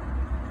be.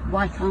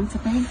 Why can't I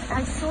be?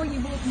 I saw you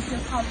walking to your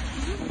car.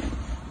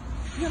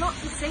 You're not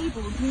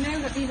disabled. You know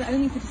that these are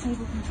only for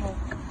disabled people.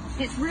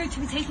 It's rude to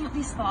be taking up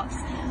these spots,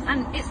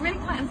 and it's really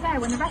quite unfair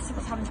when the rest of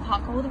us having to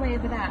park all the way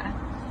over there,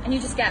 and you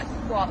just get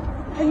what?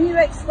 Can you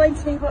explain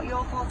to me what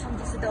your thought on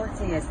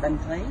disability is then,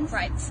 please?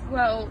 Right.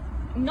 Well,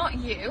 not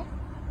you.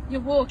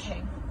 You're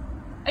walking.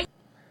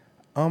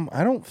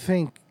 I don't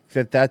think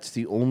that that's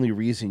the only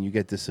reason you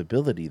get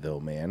disability, though,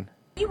 man.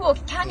 You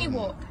walk? Can you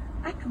walk?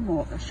 I can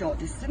walk a short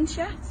distance,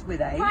 yes, with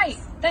aids. Right.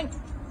 Then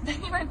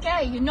you're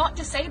okay. You're not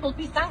disabled.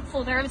 Be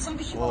thankful. There are some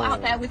people Whoa.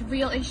 out there with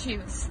real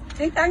issues.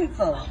 Be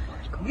thankful.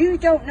 You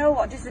don't know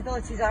what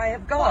disabilities I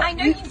have got. Well, I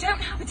know you don't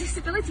have a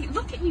disability.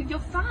 Look at you. You're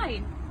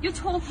fine. You're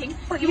talking.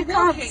 But you're you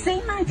can't walking.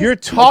 see my You're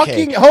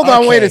talking. Hold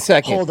on, wait a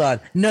second. Hold on.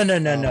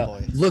 No.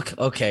 Look,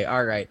 okay,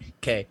 all right.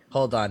 Okay,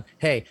 hold on.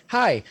 Hey,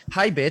 hi,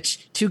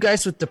 bitch. Two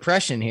guys with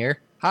depression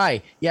here.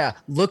 Hi, yeah.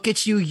 Look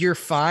at you. You're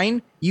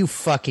fine. You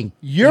fucking.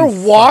 You're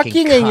you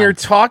walking fucking and you're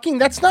cunt. talking.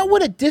 That's not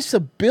what a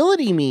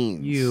disability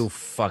means. You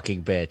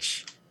fucking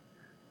bitch.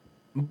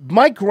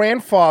 My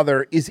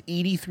grandfather is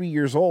 83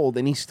 years old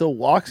and he still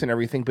walks and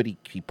everything, but he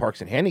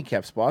parks in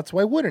handicap spots.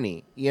 Why wouldn't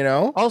he? You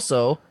know?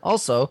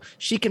 Also,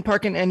 she can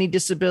park in any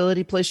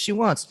disability place she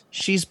wants.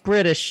 She's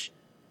British.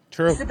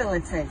 True.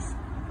 disabilities.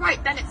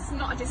 Right, then it's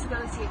not a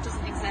disability. It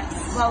doesn't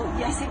exist. Well,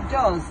 yes, it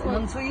does. Well,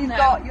 and until you've no.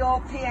 got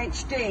your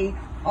PhD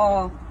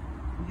or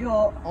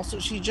your Also,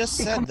 she just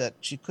said that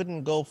she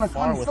couldn't go a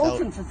far without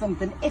consultant or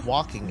something, if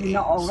walking you're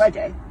not aids.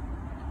 already,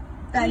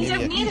 then You don't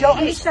Yeah. need you a don't PhD.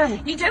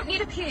 understand. You don't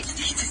need a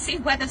PhD to see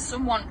whether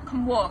someone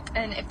can walk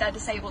and if they're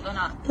disabled or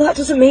not. That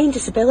doesn't mean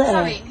disability.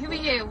 Sorry, who are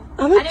you?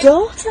 I'm a I don't-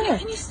 daughter.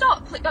 Can you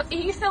stop? Are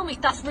you filming?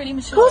 That's really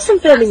mature. Of course I'm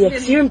filming you That's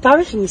because really- you're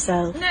embarrassing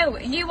yourself. No,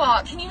 you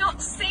are. Can you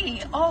not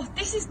see? Oh,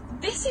 this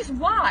is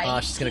why. Oh,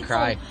 she's gonna people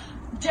cry.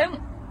 Don't.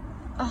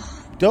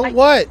 Don't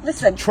what?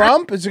 Listen,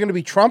 Trump? Is it going to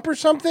be Trump or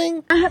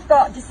something? I have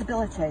got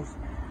disabilities.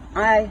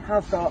 I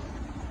have got.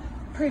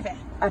 Prove it.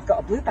 I've got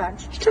a blue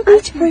badge. You don't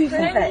need to prove No,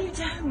 it. you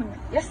don't.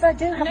 Yes, I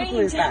do have No, a you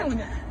blue badge.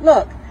 don't.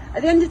 Look,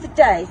 at the end of the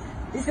day,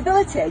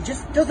 disability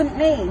just doesn't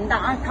mean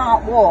that I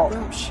can't walk.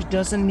 She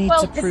doesn't need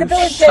Well, to prove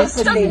disability shit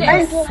could to be me,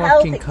 mental you health,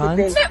 fucking it could cunt.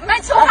 be- No, mental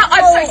That's health.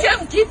 I'm all. sorry.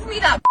 Don't give me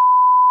that.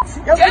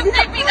 Don't Don't give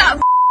give me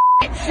that.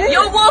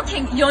 You're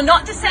walking. You're not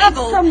Have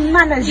disabled. some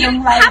manners, You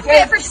young have a lady.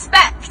 bit of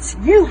respect.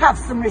 You have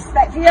some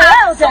respect for your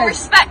Have elders. some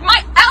respect.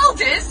 My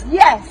elders.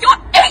 Yes.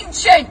 You're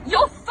ancient.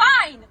 You're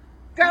fine.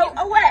 Go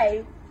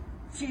away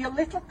to your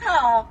little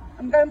car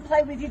and go and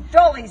play with your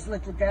dollies,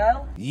 little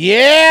girl.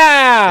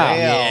 Yeah.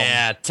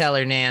 Yeah, tell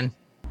her, Nan.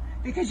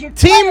 Because you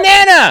Team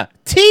Nana.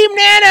 Team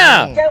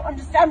Nana. don't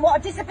understand what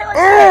a disability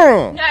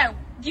Mm. is. No,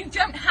 you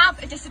don't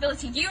have a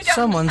disability. You don't.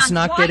 Someone's understand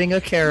not why. getting a I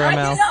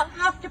caramel. do not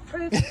have to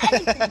prove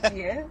anything to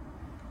you.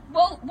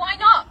 Well, why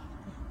not?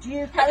 Do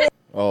you carry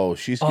Oh,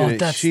 she's Oh, gonna.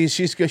 that's-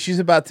 She's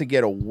about to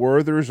get a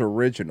Werther's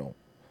original.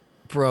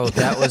 Bro,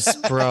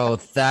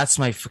 that's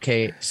my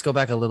okay. Just go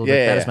back a little Yeah,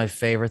 bit. That yeah. is my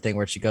favorite thing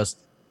where she goes,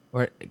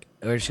 where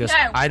she goes.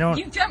 No, I don't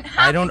you don't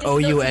have I don't a owe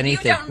you disability. You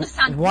anything. don't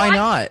understand Why why.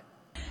 not?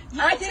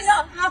 I do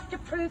not have to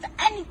prove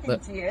anything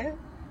Look. to you.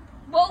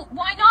 Well,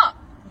 why not?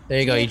 There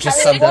you go. You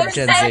just carry summed up a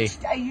Gen badge?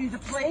 Z. Are you the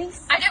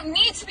police? I don't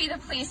need to be the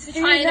police to Do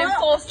try you and not?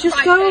 enforce the Just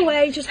right go thing.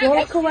 away, just No,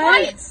 walk be away.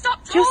 quiet,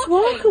 stop talking. Just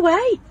walk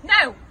away.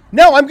 No,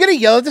 No, I'm gonna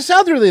yell at this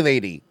elderly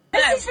lady.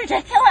 This is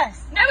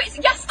ridiculous. no, it's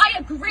yes, I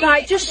agree.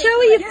 Right, it's just show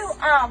ridiculous.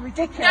 You are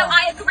ridiculous. No,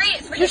 I agree.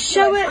 It's ridiculous.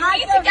 show it. You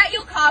need to get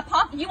your car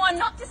parked. You are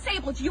not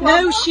disabled. You No, are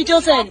she walking, you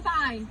doesn't. are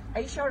fine.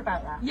 Are you sure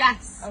about that?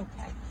 Yes.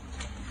 Okay.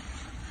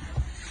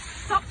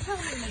 Stop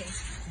telling me.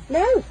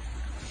 No.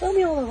 Tell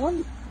me all I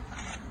want.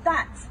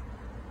 That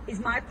is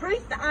my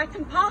proof that I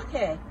can park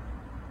here.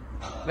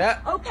 Yeah.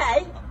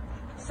 Okay.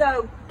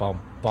 So Bum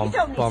you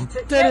don't need bum.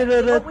 to touch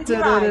it, but with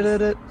your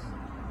eyes.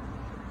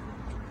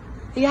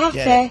 You have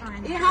Get to.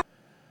 it. You have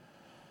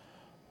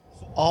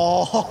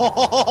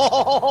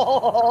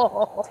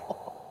Oh.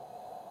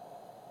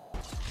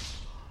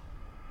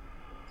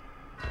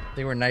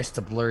 They were nice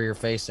to blur your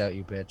face out,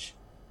 you bitch.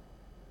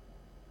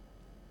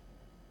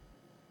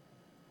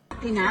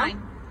 happy now.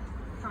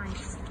 Fine.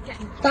 Just get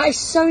in. That is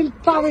so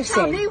Tell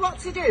embarrassing. me what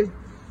to do.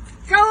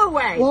 Go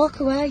away. Walk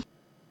away.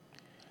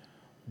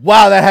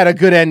 Wow, that had a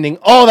good ending.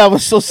 Oh, that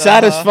was so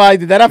satisfying.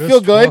 Did that not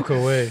feel good? Walk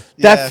away.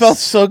 That Yes. felt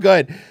so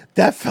good.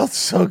 That felt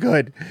so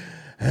good.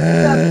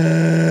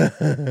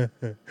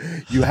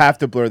 You have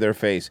to blur their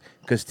face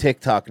because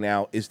TikTok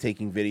now is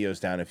taking videos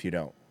down if you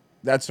don't.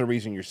 That's the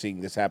reason you're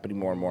seeing this happening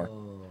more and more.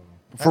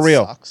 For That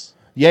real. sucks.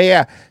 Yeah,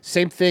 yeah.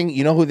 Same thing.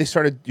 You know who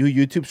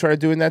YouTube started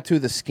doing that to?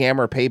 The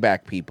scammer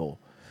payback people.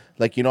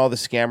 Like, you know, all the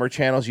scammer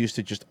channels used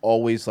to just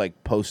always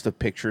like post the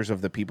pictures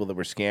of the people that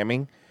were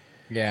scamming.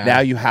 Yeah. Now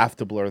you have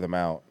to blur them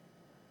out.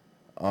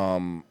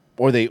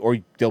 Or they'll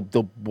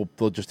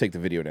just take the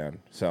video down.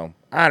 So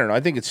I don't know. I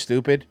think it's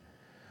stupid.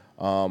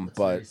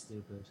 But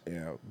stupid.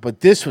 yeah, but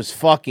this was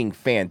fucking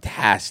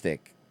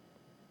fantastic.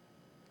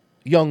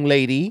 Young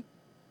lady.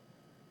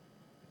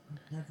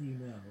 Have you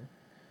know?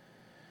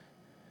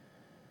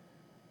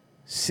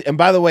 And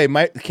by the way,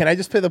 can I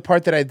just play the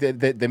part that I did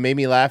that made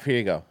me laugh? Here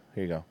you go.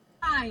 Here you go.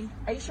 Fine.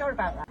 Are you sure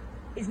about that?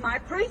 Is my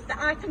proof that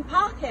I can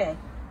park here.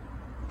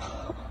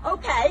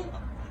 Okay.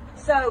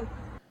 So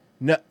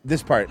No,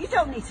 this part. you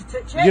don't need to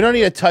touch it. You don't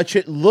need to touch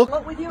it. Look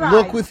Look with your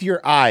look eyes. with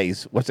your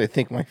eyes. What's I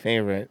think my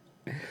favorite.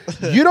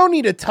 You don't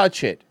need to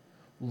touch it.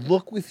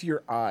 Look with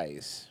your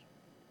eyes.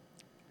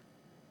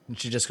 And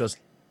she just goes,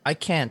 I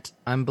can't.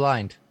 I'm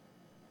blind.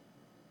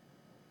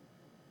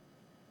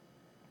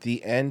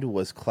 The end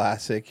was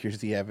classic. Here's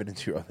the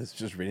evidence. You're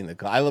just reading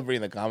I love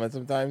reading the comments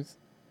sometimes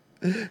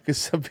because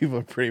some people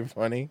are pretty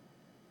funny.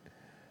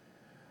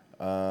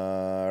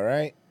 All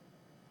right,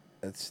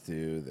 let's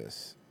do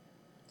this.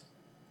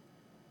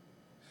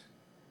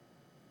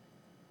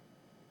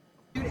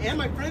 Dude, and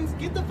my friends,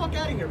 get the fuck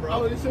out of here,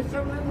 bro. Oh, this is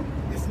 7-Eleven?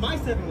 It's my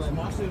 7-Eleven.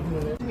 My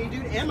 7-Eleven. Me,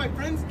 dude, and my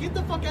friends, get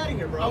the fuck out of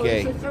here, bro. Oh,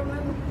 this is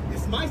 7-Eleven?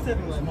 It's my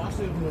 7-Eleven. My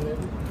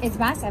 7-Eleven. It's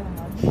my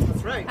 7-Eleven.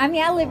 That's right. I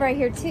mean, I live right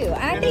here too.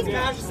 I think.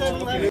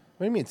 What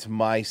do you mean it's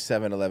my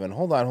 7-Eleven?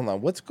 Hold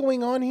on. What's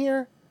going on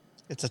here?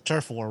 It's a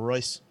turf war,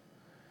 Royce.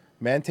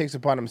 Man takes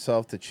upon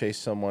himself to chase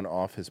someone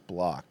off his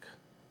block.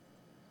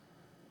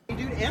 Dude,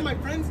 and my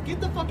friends,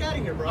 get the fuck out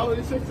of here, bro. Oh,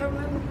 this is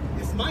 7-Eleven?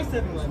 It's my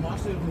 7-Eleven. My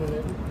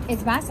 7-Eleven.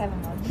 It's my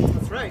 7-Eleven.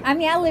 That's right. I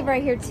mean, I live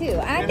right here too.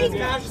 I think.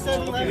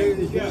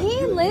 7-Eleven.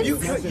 He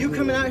lives. You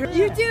coming out here?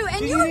 You do,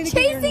 and you were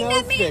chasing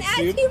that man as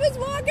he was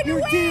walking away.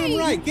 You're damn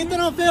right. Get that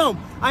on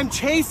film. I'm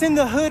chasing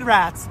the hood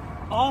rats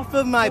off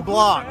of my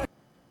block.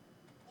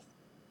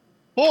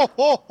 Ho,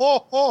 ho,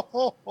 ho, ho,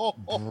 ho, ho,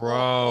 ho.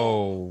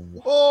 Bro.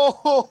 Ho,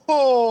 ho,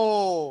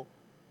 ho.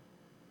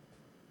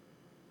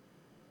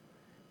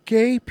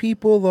 Gay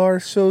people are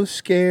so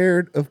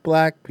scared of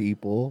black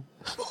people.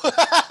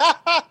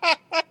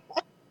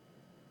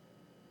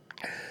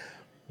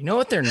 You know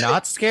what they're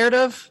not scared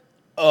of?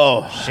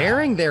 Oh.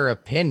 Sharing their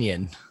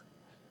opinion.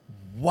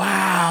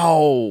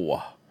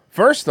 Wow.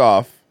 First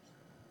off,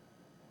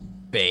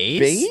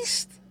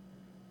 Based?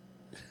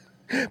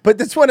 But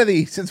that's one of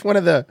these. It's one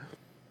of the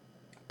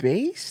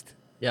based?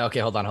 Yeah, okay,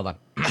 hold on.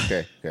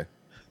 Okay.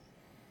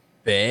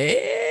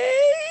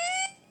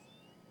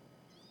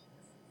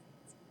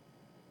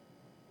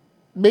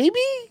 Maybe?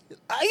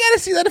 I gotta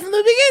see that from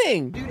the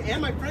beginning. Dude,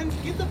 and my friends,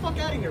 get the fuck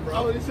out of here,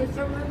 bro. Oh, this is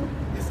 7-Eleven?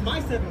 It's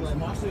my 7-Eleven.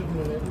 My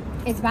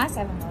 7-Eleven. It's my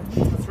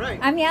 7-Eleven. That's right.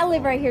 I mean, I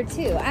live right here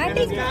too. I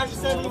think.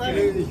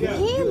 7-Eleven.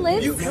 He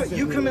lives.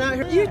 You coming out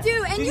here? You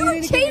do, and you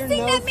were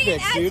chasing that man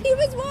as he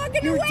was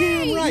walking away.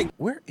 You're damn right.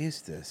 Where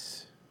is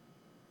this?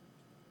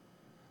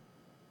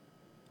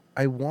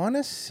 I want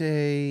to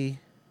say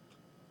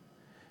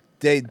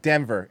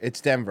Denver.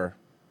 It's Denver.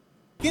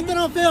 Get that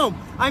on film.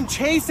 I'm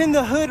chasing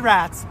the hood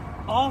rats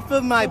off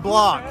of my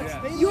block.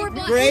 Your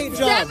block. Great It's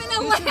job.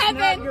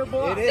 7-Eleven.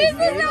 It This is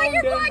not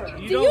your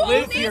block. You Do don't you own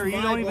live this? here.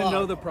 You don't even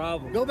know the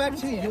problem. Go back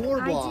to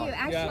your block.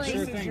 I do actually.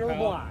 Sure thing,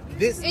 pal.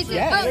 This Is it,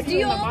 yes. oh, do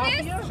you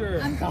own this? Sure.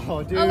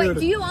 Oh, dude. Oh wait,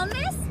 do you own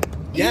this?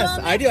 Yes,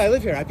 I do. I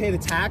live here. I pay the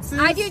taxes.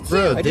 I do too.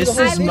 Bro, I this do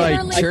the is whole my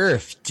thing.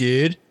 turf,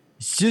 dude.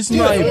 It's just Dude,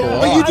 my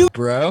what you do- block,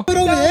 bro. Put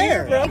over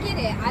there. I get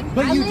it.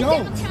 But I you live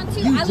don't. downtown too.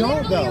 You I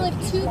don't, literally though.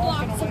 live 2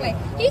 blocks away.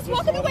 He's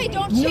walking away.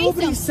 Don't chase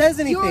Nobody him. says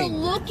You're anything.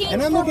 looking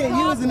And I'm for looking at you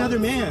as problems. another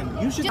man.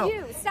 You should know.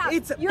 Dude, stop.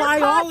 It's You're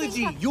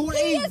biology. causing- You're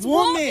he a is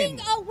woman. walking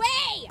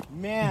away.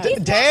 Man.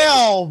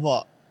 Damn.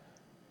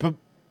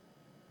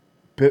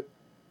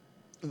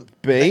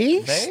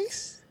 Base?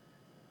 Base?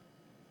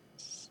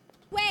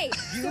 Wait.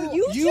 So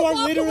you You should are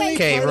walk literally- away.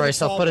 Okay, part of the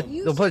Royce, I'll put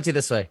it to you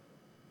this way.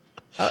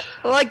 I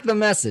like the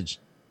message.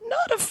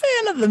 Not a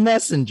fan of the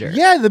messenger.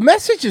 Yeah, the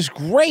message is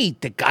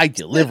great. The guy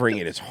delivering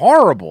it is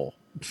horrible.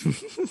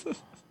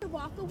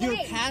 Walk Your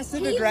away.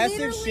 passive He aggressive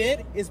literally-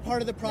 shit is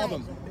part of the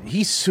problem.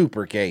 He's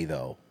super gay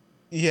though.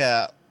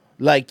 Yeah.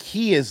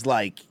 He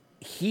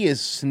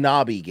is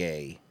snobby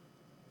gay.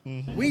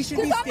 We should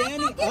be Because I'm a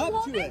standing fucking up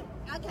woman. to it.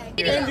 Okay.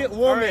 Independent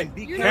woman.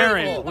 Be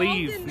Karen, careful.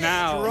 leave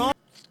now.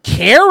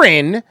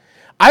 Karen?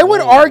 I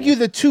would argue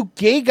the two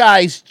gay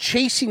guys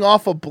chasing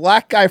off a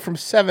black guy from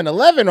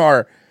 7-Eleven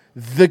are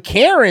the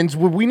Karens.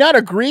 Would we not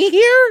agree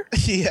here?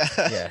 Yeah.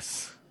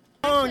 Yes.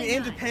 Strong,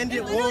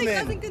 independent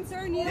woman.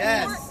 concern you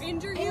Yes. or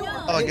injure you.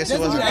 Oh, I guess it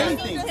Doesn't do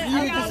wasn't. anything.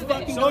 You just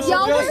fucking Social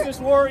Y'all were- justice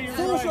warrior.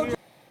 Right here.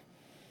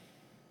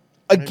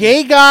 A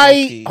gay guy.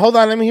 low-key. Hold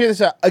on, let me hear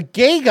this out. A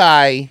gay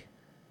guy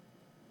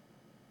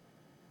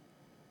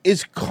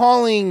is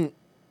calling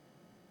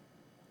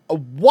a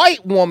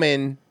white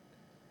woman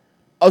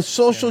a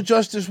social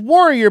justice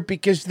warrior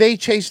because they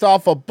chased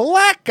off a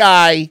black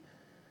guy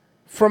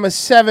from a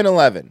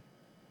 7-Eleven.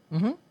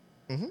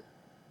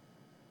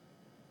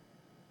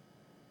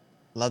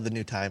 Love the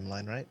new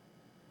timeline, right?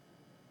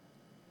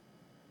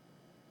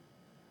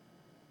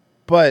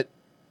 But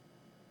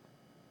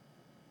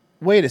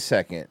wait a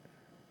second.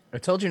 I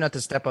told you not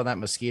to step on that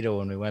mosquito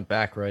when we went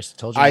back, Royce. I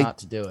told you not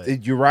to do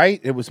it. You're right.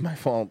 It was my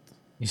fault.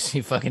 You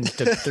see, fucking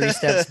took 3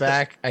 steps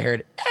back. I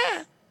heard,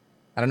 ah!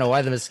 I don't know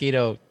why the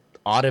mosquito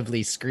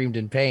audibly screamed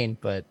in pain,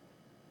 but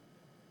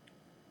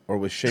Or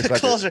was shaped like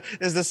a, Closer.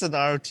 Is this an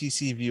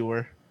ROTC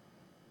viewer?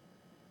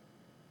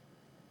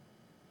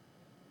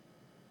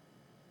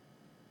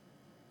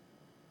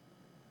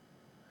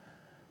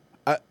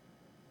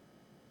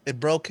 It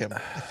broke him.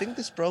 I think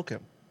this broke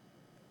him.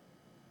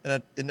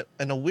 In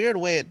a weird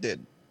way, it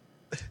did.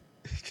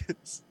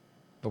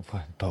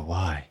 but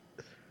why?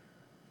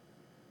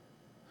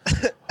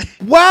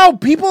 Wow,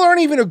 people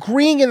aren't even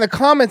agreeing in the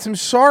comments. I'm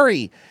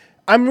sorry.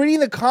 I'm reading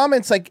the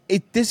comments like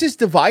this is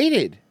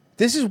divided.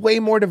 This is way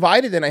more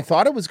divided than I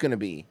thought it was going to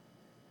be.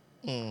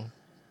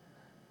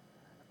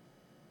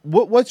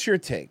 What's your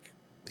take?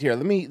 Here,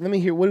 let me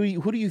hear.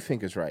 Who do you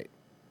think is right?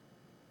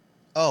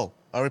 Oh,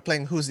 are we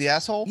playing Who's the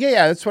Asshole?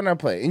 Yeah, that's what I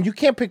play. And you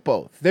can't pick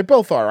both. They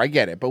both are. I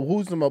get it. But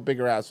who's the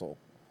bigger asshole?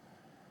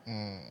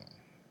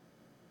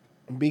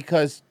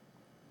 Because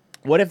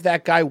what if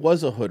that guy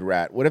was a hood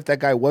rat? What if that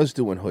guy was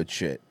doing hood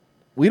shit?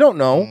 We don't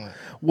know.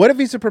 What if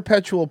he's a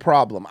perpetual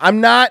problem? I'm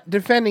not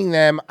defending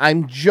them.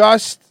 I'm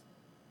just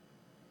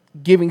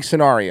giving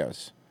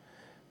scenarios.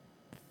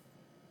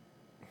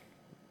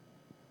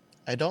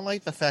 I don't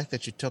like the fact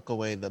that you took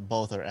away the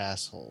both are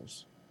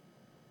assholes.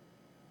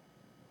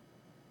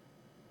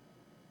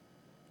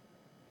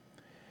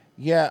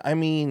 Yeah, I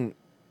mean,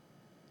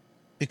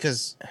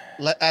 because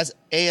as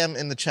AM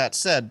in the chat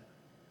said,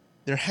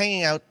 they're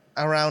hanging out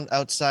around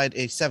outside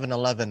a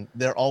 7-Eleven.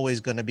 They're always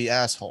going to be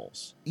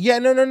assholes. Yeah,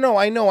 no.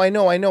 I know.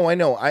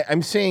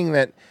 I'm saying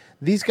that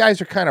these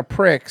guys are kind of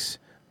pricks,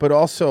 but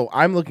also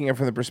I'm looking at it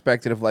from the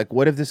perspective of like,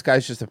 what if this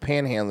guy's just a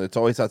panhandler? It's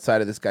always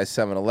outside of this guy's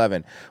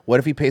 7-Eleven. What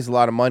if he pays a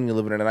lot of money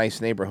living in a nice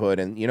neighborhood?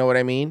 And you know what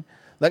I mean?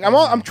 Like,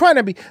 I'm trying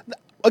to be,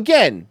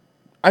 again,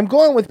 I'm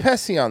going with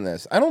Pessy on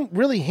this. I don't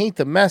really hate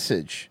the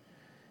message.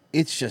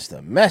 It's just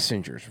the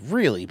messengers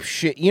really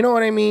shit. You know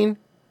what I mean?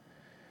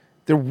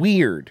 They're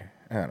weird.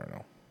 I don't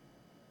know.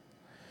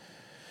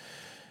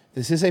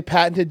 This is a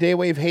patented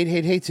Daywave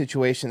hate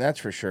situation, that's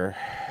for sure.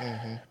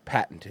 Mm-hmm.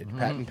 Patented,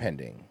 patent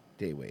pending,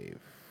 Daywave.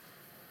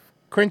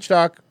 Cringe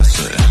Doc.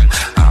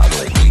 I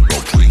don't need no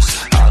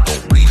priest, I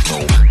don't need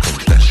no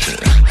confession,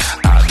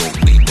 I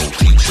don't need no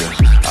teacher,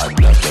 I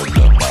never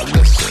learned my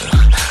lesson,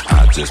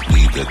 I just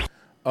need it.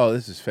 Oh,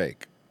 this is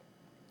fake.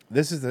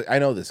 I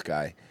know this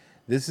guy.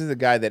 This is the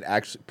guy that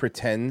actually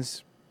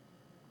pretends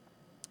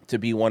to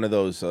be one of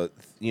those,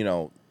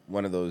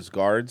 one of those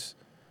guards.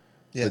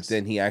 Yes. But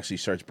then he actually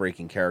starts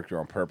breaking character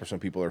on purpose when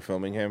people are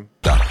filming him.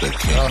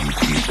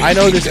 I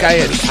know this guy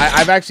is.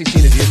 I've actually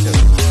seen his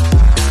YouTube.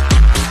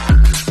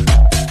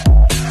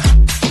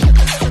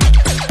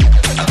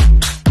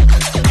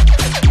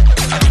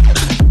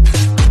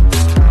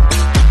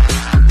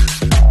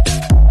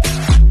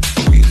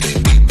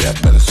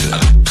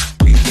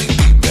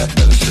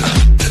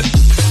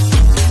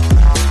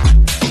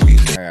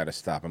 I gotta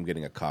stop. I'm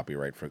getting a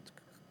copyright for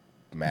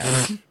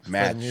match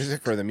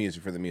for the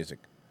music.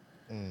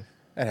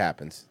 That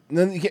happens. And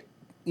then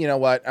you know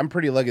what? I'm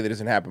pretty lucky that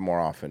doesn't happen more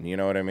often. You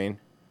know what I mean?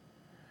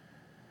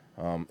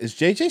 Is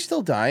JJ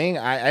still dying?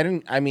 I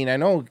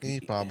know he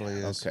probably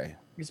is. Okay.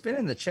 He's been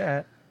in the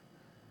chat.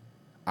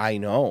 I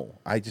know.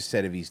 I just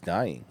said if he's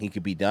dying, he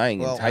could be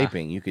dying and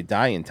typing. You could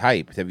die and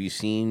type. Have you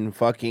seen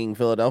fucking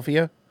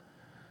Philadelphia?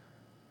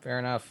 Fair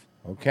enough.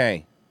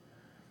 Okay.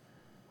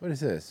 What is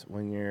this?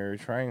 When you're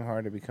trying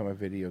hard to become a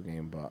video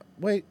game bot.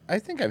 Wait, I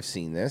think I've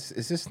seen this.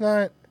 Is this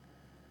not?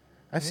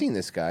 I've seen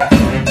this guy.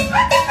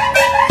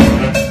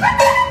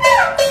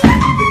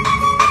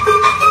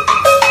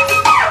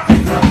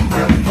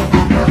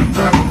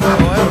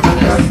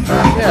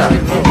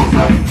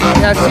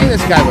 Yeah, I've seen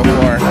this guy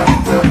before.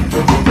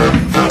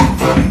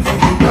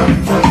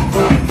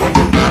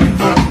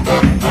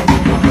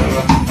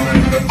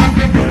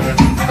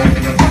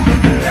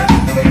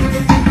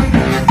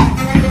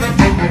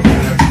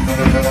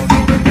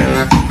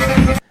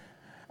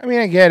 I mean,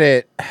 I get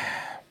it.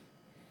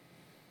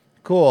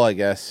 Cool, I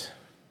guess.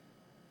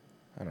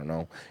 I don't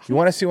know. You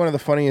want to see one of the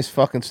funniest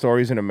fucking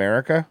stories in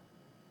America?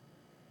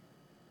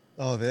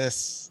 Oh,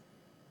 this.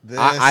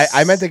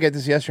 I meant to get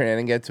this yesterday. I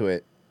didn't get to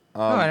it.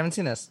 No, I haven't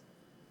seen this.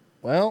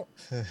 Well,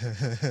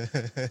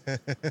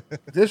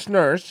 this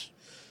nurse.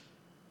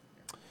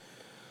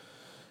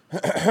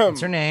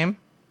 What's her name?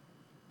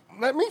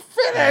 Let me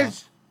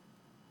finish.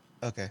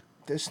 Okay.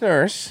 This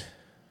nurse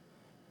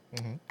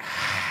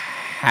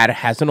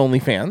has an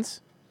OnlyFans.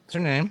 What's her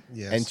name?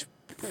 Yes. And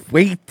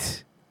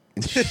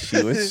and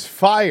she was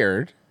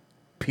fired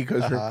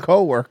because her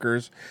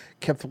coworkers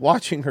kept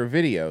watching her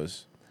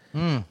videos.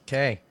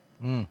 Okay.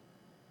 What's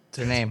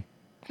her name?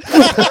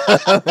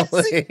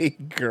 Play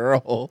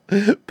girl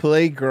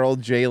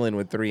Jalen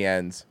with 3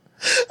 N's.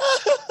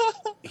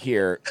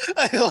 Here.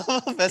 I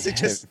love Pessy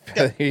just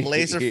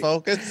laser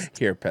focused.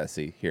 Here,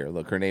 Pessy. Here,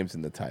 look, her name's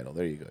in the title.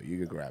 There you go. You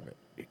can grab it.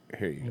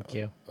 Here you go. Thank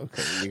you.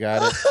 Okay, you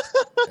got it.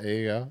 There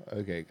you go.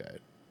 Okay, good.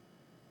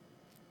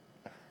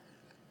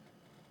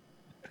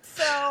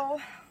 So,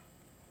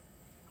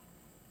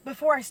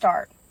 before I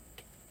start,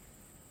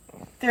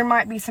 there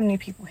might be some new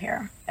people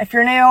here. If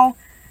you're new,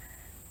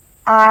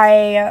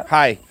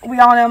 Hi. We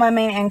all know my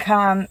main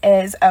income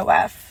is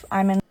OF.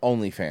 I'm in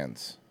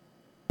OnlyFans.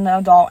 the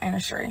adult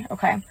industry.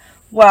 Okay.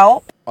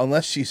 Well,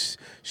 unless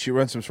she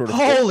runs some sort of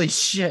holy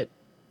shit.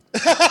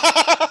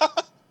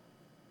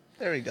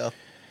 There we go.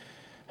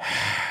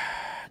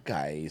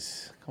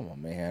 Guys, come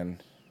on,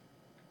 man.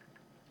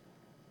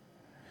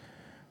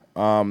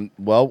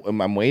 Well,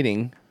 I'm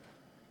waiting.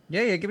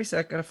 Yeah, give me a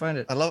sec. Gotta find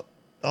it. I love.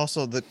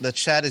 Also, the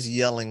chat is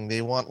yelling.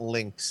 They want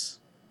links.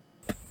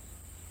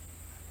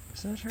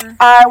 Is that her?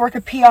 I work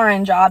a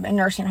PRN job in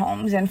nursing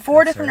homes in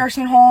 4 different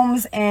nursing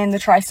homes in the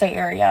tri-state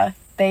area.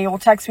 They will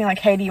text me like,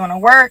 hey, do you want to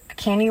work?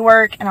 Can you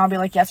work? And I'll be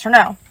like, yes or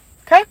no.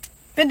 Okay?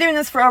 Been doing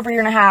this for over a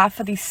year and a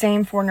half at these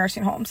same 4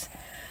 nursing homes.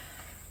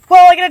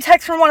 Well, I get a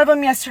text from one of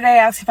them yesterday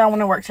asking if I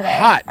want to work today.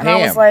 Hot and damn.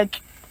 I was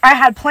like, I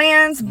had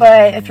plans,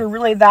 but if you're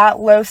really that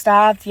low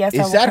staffed, yes, I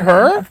will. Is that come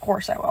her? in. Of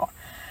course I will.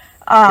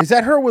 Is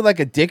that her with like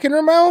a dick in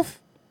her mouth?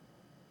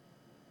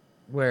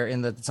 Where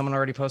in the? Did someone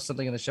already post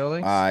something in the show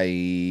links?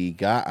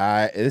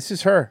 This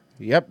is her.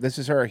 Yep, this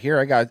is her.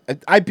 Here,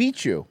 I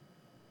beat you.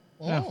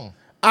 Oh.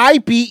 I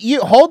beat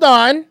you. Hold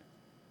on.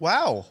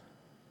 Wow.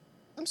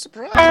 I'm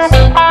surprised. Let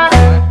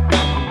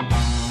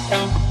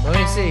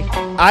me see.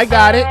 I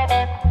got it.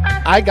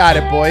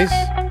 Boys.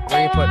 Where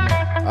are you putting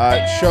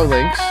it? Show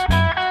links.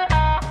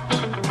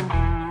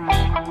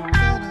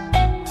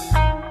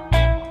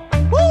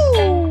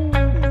 Woo!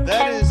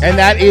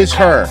 That is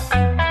her.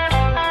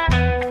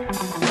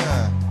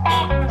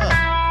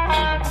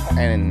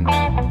 And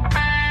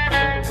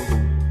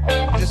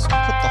just put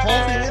the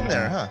whole thing in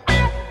there, huh?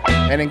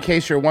 And in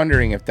case you're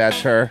wondering if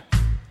that's her,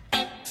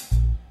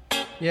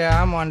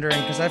 Yeah, I'm wondering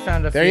because I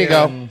found a. there few you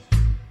go. and-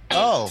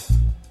 Oh.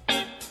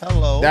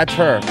 Hello. That's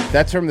her.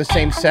 That's from the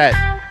same set.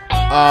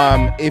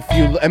 If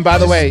you and by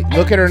the way,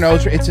 look at her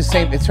nose. It's the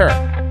same. It's her.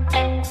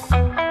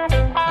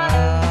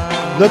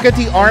 Look at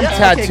the arm yeah, okay,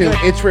 tattoo. good.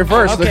 It's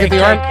reversed. Look Okay, at the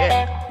good, arm.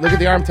 good. Look at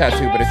the arm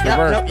tattoo, but it's Yep,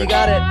 reversed. nope, you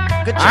got it.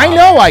 Good job. I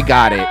know I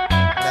got it.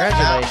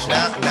 Congratulations.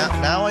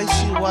 Now I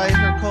see why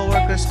her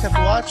coworkers kept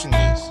watching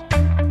these.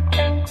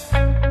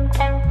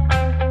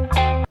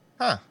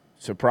 Huh.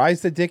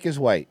 Surprised the dick is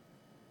white.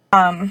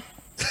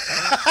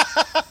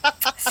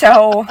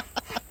 So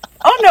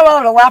I don't know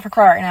whether to laugh or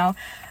cry right now.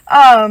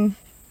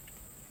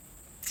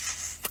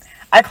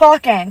 I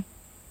clock in.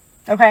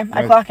 Okay,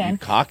 I clock in.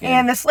 Cock in.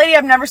 And this lady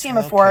I've never seen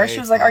before, Okay, she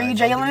was like, "Are you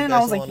fine. Jalen?" And I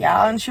was like,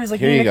 "Yeah." And she was like,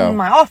 Here "You you need to come go. to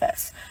my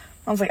office."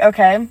 I was like,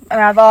 "Okay." And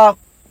I thought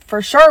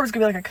for sure it was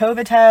gonna be like a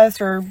COVID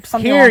test or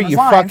something. Here, along those you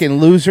lines. fucking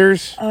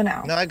losers. Oh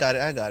no. No, I got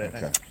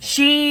it.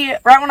 She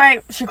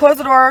she closed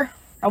the door.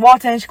 I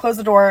walked in, she closed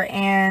the door,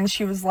 and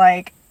she was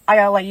like, "I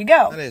gotta let you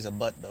go." That is a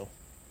butt, though.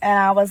 And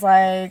I was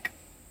like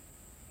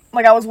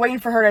I was waiting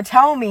for her to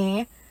tell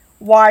me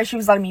why she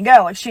was letting me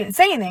go. Like, she didn't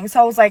say anything. So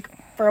I was like,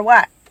 for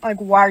what? Like,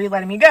 why are you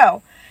letting me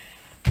go?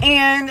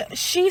 And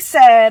she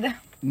said,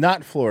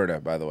 Not Florida,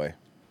 by the way.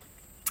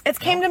 it's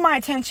came to my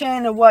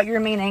attention of what your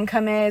main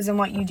income is and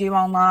what you do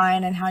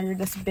online and how you're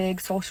this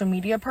big social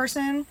media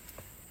person.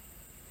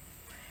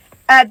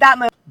 At that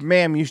moment,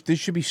 Ma'am, this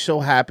should be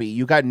so happy.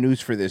 You got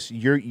news for this.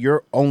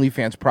 Your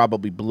OnlyFans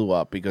probably blew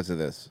up because of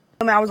this.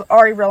 I was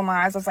already rolling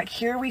my eyes. I was like,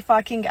 here we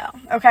fucking go.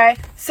 Okay?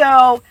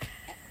 So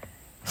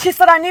she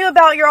said, I knew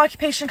about your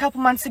occupation a couple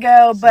months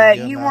ago, but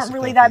you weren't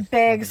really that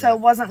big, so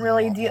it wasn't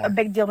really a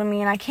big deal to me,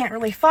 and I can't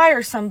really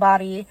fire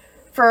somebody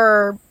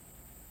for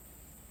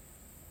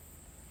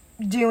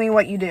doing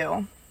what you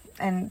do.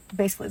 And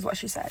basically is what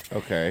she said.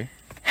 Okay.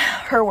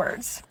 Her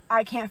words.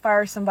 I can't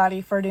fire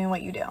somebody for doing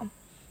what you do.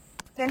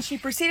 Then she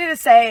proceeded to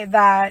say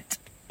that,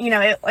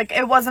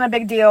 it wasn't a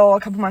big deal a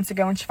couple months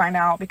ago when she found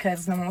out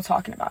because no one was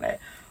talking about it.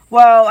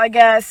 Well, I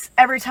guess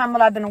every time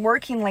that I've been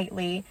working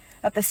lately,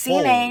 that the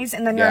CNAs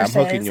and the Yeah, I'm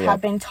hooking nurses you have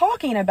up. been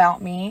talking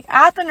about me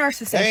at the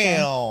nurse's station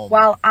Damn.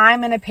 while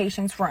I'm in a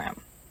patient's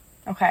room.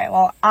 Okay,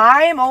 well,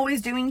 I am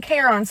always doing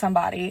care on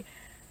somebody.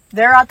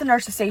 They're at the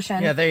nurse's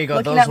station. Yeah, there you go.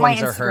 Looking Those at my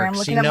ones are her. Instagram, She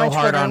looking at no my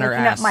hard Twitter, on her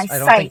looking ass. at my I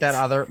don't sites. think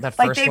that Like,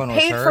 first they one was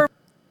paid her. for.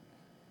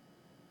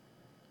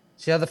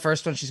 See how the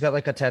first one, she's got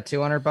like a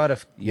tattoo on her butt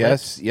of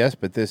Yes,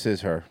 but this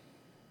is her.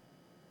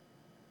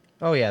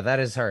 Oh yeah, that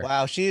is her.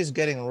 Wow, she is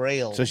getting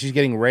railed. So she's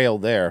getting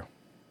railed there.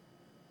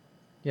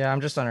 Yeah, I'm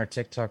just on her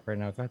TikTok right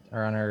now,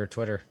 or on her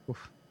Twitter.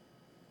 Oof.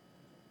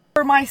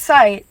 For my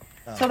site,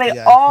 so they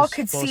yeah, all you're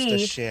could supposed to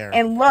see share.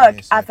 and look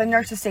at the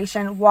nurse's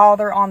station while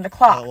they're on the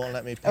clock. Oh, it won't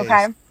let me paste.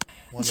 Okay.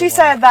 Wonder She why.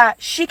 said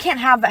that she can't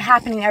have that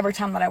happening every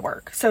time that I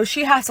work, so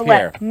she has to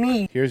let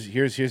me. Here's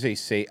a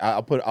safe.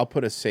 I'll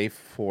put a safe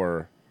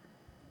for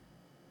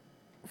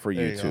There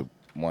you YouTube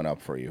one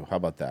up for you. How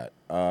about that?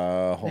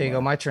 Hold There you go.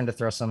 on. My turn to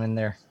throw some in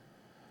there.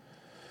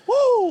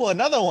 Woo,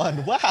 another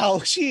one.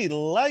 Wow, she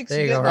likes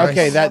There you getting go, Royce.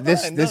 Okay, stuff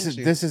this in, this doesn't is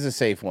she? this is a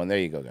safe one. There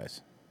you go,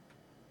 guys.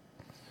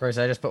 Royce,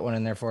 I just put one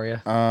in there for you.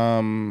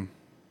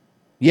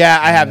 Yeah,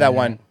 I have that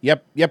one.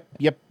 Yep. Yeah,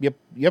 Yep.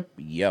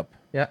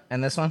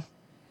 and this one?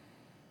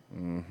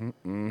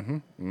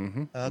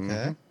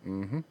 Okay.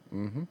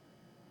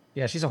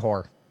 Yeah, she's a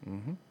whore.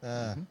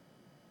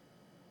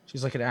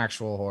 She's like an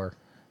actual whore.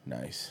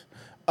 Nice.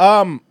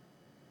 I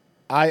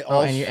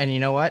also and you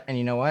know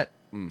what?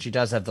 She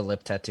does have the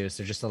lip tattoos.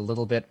 They're just a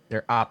little bit.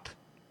 They're up.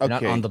 They're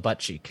not Okay. on the butt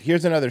cheek.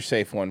 Here's another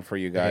safe one for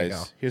you There you guys.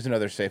 go. Here's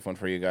another safe one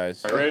for you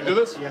guys. Ready to do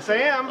this? Yes, I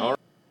am. All right.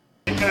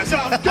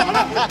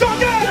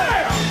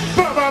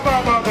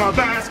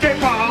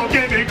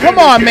 Come Come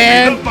on,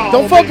 man.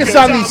 Don't focus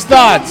on these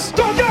thoughts.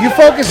 You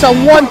focus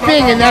on one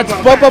thing, and that's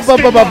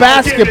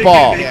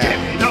basketball.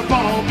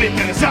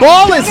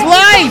 Ball is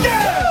life.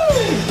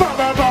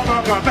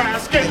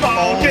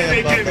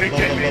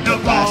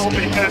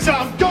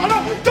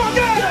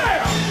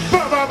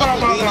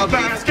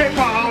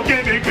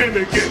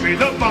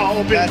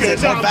 That's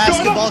it. More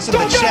basketballs in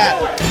the chat.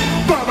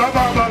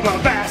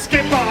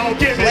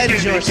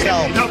 Cleanse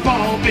yourself.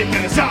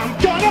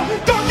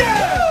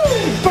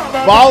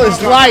 Ball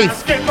is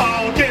life.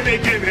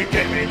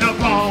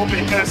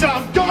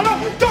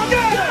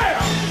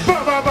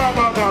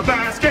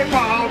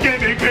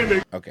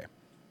 Okay.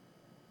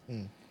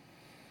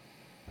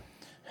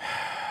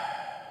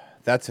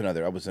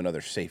 That was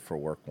another safe for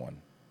work one.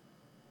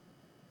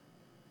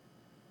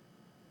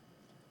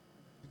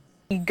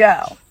 You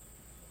go.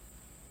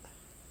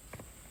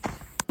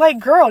 Like,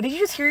 girl, did you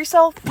just hear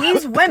yourself?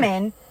 These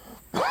women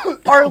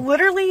are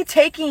literally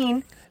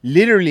taking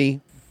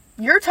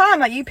your time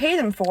that you pay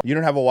them for. You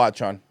don't have a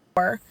watch on.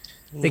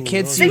 The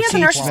kids Sing you as a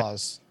teach,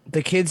 nurse.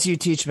 the kids you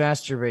teach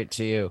masturbate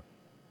to you,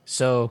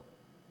 so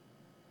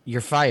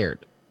you're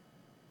fired.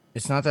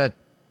 It's not that.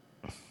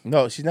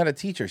 No, she's not a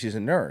teacher. She's a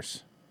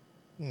nurse.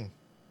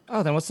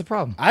 Oh, then what's the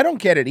problem? I don't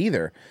get it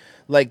either.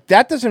 Like,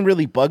 that doesn't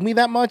really bug me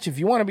that much. If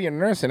you want to be a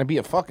nurse and be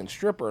a fucking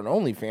stripper and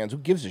OnlyFans, who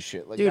gives a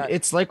shit? Like, Dude, that,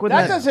 it's like when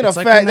that doesn't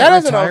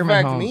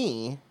affect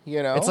me.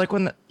 You know, it's like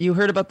when you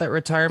heard about that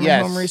retirement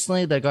home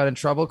recently that got in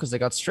trouble because they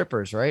got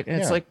strippers, right? And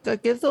it's Yeah.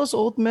 like, give those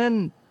old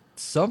men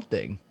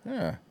something.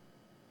 Yeah.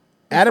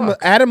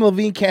 Adam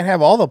Levine can't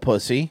have all the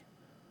pussy.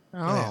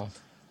 Oh.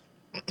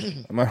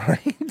 Am I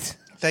right?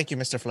 Thank you,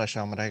 Mr. Flesh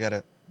Helmet. I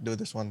gotta do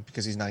this one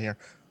because he's not here.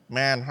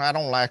 Man, I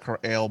don't like her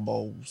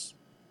elbows.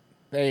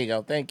 There you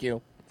go. Thank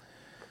you.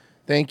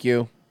 Thank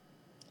you.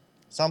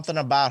 Something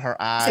about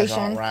her eyes, all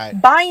Station, right.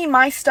 buying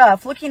my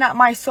stuff, looking at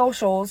my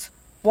socials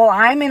while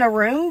I'm in a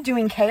room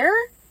doing care,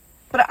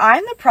 but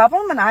I'm the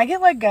problem and I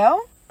get let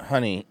go?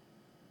 Honey,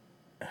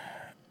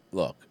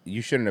 look,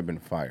 you shouldn't have been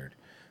fired.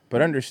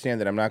 But understand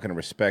that I'm not going to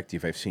respect you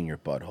if I've seen your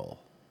butthole.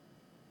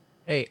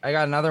 Hey, I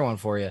got another one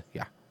for you.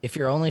 Yeah. If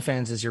your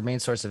OnlyFans is your main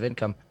source of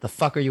income, the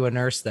fuck are you a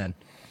nurse then?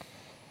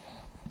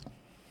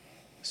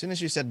 As soon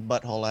as you said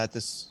butthole, I had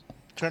to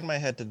turn my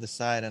head to the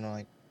side and I'm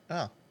like,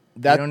 oh.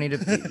 That, you don't need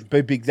to.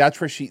 But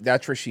that's where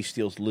she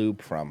steals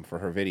lube from for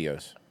her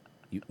videos.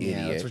 You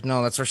idiot.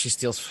 That's where she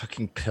steals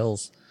fucking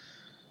pills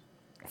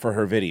for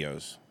her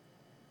videos.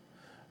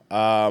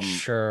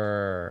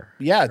 Sure.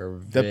 Yeah, Her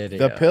the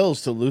video.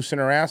 pills to loosen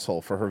her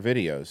asshole for her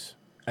videos.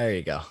 There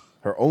you go.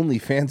 Her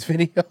OnlyFans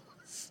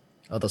videos.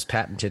 Oh, those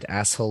patented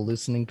asshole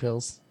loosening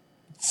pills.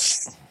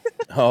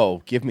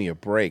 Oh, give me a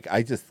break.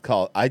 I just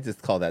call that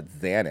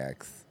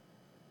Xanax.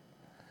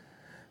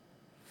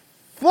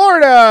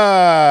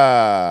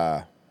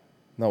 Florida.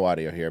 No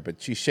audio here,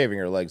 but she's shaving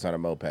her legs on a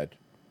moped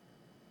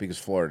because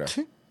Florida.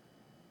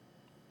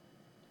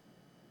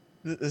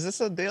 Is this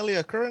a daily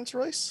occurrence,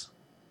 Royce?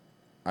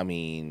 I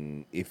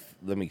mean,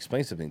 let me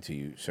explain something to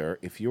you, sir.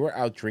 If you were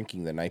out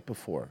drinking the night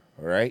before,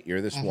 all right,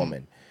 you're this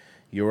woman.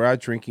 You were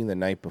out drinking the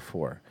night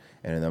before,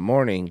 and in the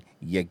morning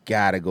you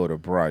gotta go to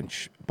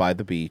brunch by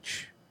the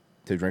beach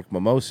to drink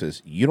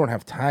mimosas. You don't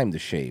have time to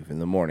shave in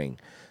the morning,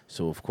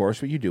 so of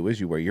course what you do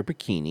is you wear your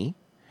bikini.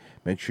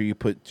 Make sure you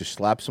just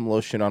slap some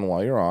lotion on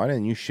while you're on,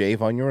 and you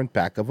shave on your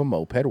back of a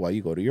moped while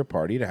you go to your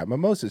party to have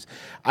mimosas.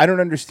 I don't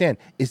understand.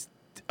 Is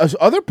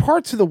other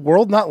parts of the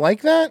world not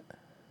like that?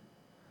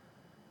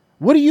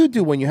 What do you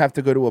do when you have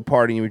to go to a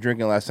party and you were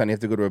drinking last night? You have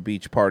to go to a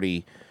beach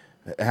party,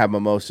 have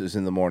mimosas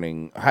in the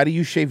morning. How do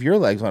you shave your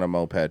legs on a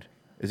moped?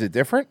 Is it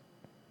different?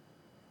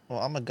 Well,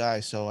 I'm a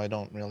guy, so I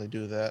don't really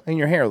do that. And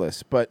you're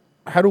hairless, but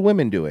how do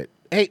women do it?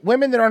 Hey,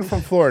 women that aren't from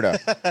Florida,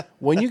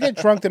 when you get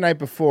drunk the night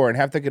before and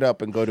have to get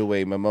up and go to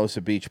a mimosa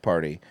beach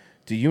party,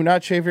 do you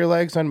not shave your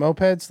legs on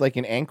mopeds like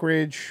in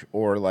Anchorage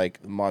or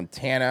like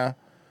Montana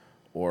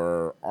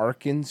or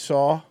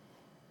Arkansas?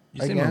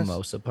 You say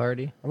mimosa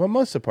party? A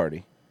mimosa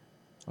party.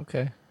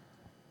 Okay.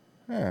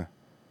 Yeah.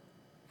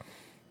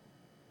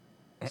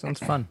 Sounds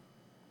fun.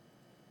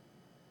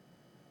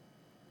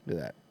 Look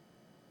at that.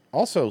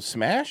 Also,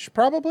 Smash,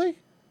 probably?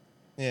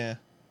 Yeah.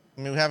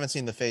 I mean, we haven't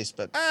seen the face,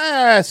 but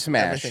Smash.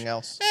 everything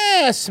else.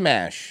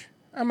 Smash.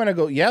 I'm gonna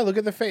go. Yeah, look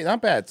at the face.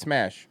 Not bad.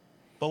 Smash.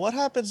 But what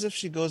happens if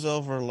he goes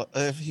over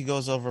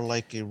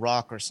like a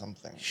rock or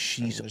something?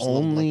 She's and there's a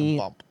little, like, a only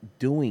bump?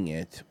 doing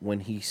it when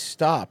he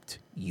stopped.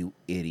 You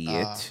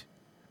idiot.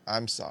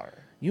 I'm sorry.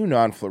 You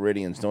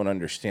non-Floridians don't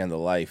understand the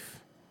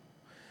life.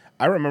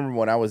 I remember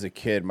when I was a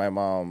kid, my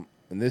mom,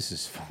 and this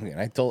is fucking,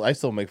 I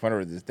still make fun of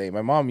her to this day.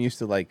 My mom used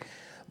to like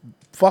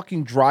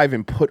fucking drive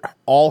and put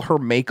all her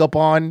makeup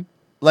on,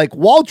 like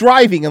while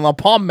driving in La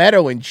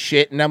Palmetto and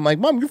shit. And I'm like,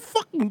 Mom, you're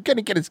fucking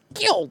gonna get us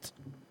killed.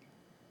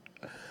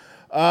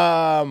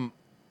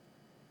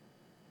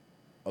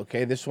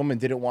 Okay, this woman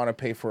didn't want to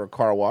pay for a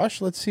car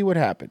wash. Let's see what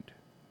happened.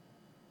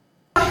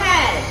 Go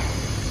ahead.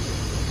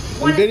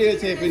 I'm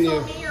videotaping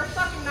you. You're a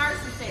fucking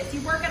narcissist.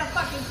 You work at a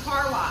fucking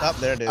car wash. Oh,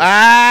 there it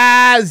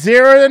is.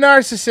 Zero the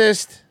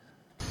narcissist.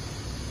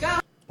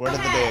 Word of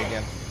the day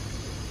again.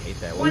 Hate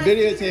that I'm word.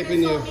 videotaping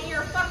you.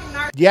 You're a fucking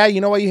narcissist. Yeah,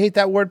 you know why you hate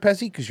that word,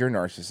 Pessy? Because you're a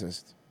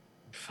narcissist.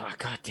 Fuck,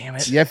 God damn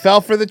it. You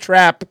fell for the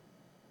trap.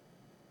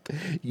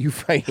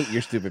 I hate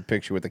your stupid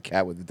picture with the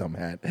cat with the dumb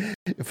hat.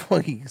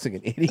 Fucking like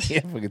an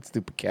idiot, fucking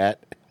stupid cat.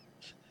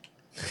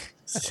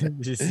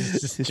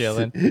 just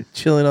chilling.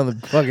 Chilling on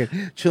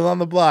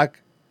the block.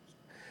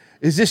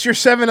 Is this your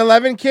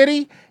 7-Eleven,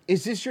 kitty?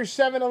 Is this your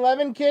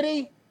 7-Eleven,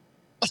 kitty?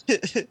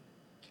 Get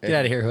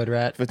out of here, hood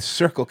rat. If it's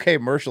Circle K,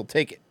 Marshall,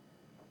 take it.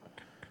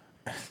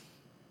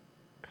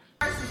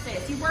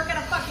 Narcissist. You work at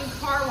a fucking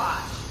car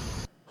wash.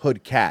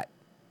 Hood cat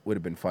would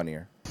have been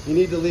funnier. You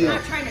need to leave. I'm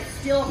not trying to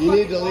steal a You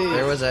need fucking to leave. wash.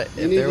 There was a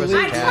You need to leave.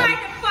 I'm trying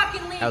to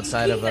fucking leave.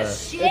 outside of a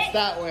It's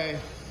that way.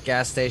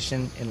 gas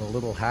station in a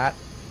little hat,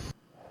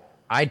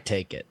 I'd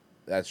take it.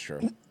 That's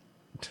true.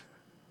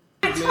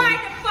 I'm trying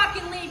to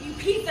fucking leave, you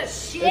piece of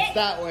shit. It's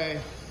that way.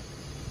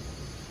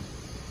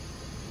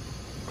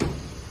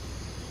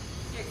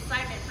 Your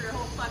excitement for your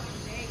whole fucking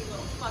day, you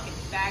little fucking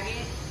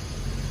faggot.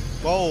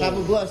 Whoa. Have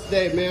a blessed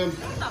day, ma'am.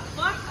 Shut the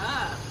fuck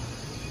up.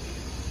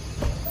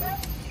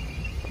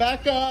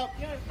 Back up.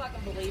 You don't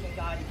fucking believe in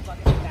God, you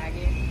fucking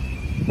faggot.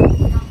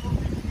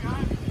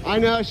 I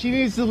know, she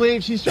needs to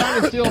leave. She's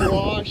trying to steal a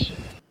wash.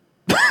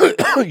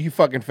 You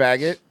fucking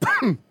faggot.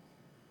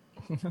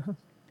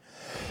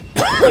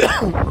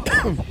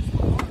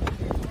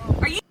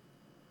 Are you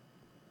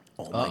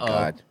Oh my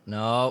god.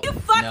 No. you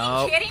fucking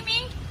No. kidding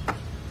me?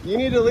 You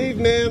need to leave,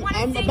 ma'am. Wanna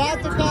I'm sit about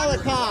here to and call the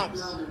talk? cops.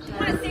 You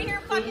wanna sit here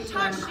and fucking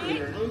talk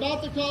shit? I'm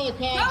about to call the Go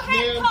cops,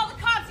 ahead and ma'am. call the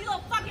cops, you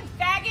little fucking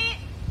faggot.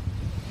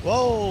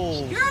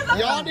 Whoa. You're the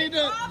Y'all fucking need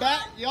to problem.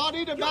 back. Y'all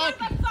need to You're back.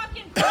 the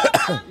fucking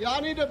problem.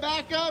 Y'all need to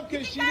back up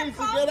because she That needs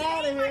to calls get me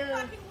out of my here.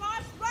 fucking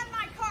wash. Run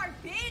my car,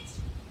 bitch.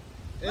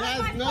 It Run my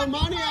has no fucking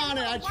money car, on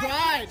it. you I little tried.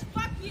 white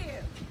bitch. Fuck you.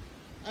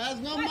 It has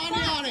no My money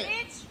fuck, on it.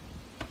 Bitch.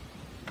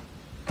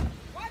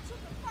 Watch what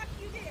the fuck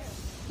you do.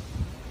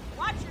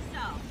 Watch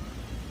yourself.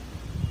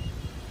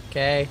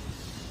 Okay.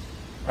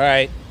 All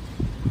right.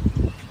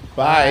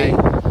 Bye.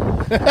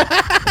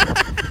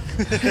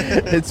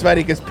 It's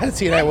funny because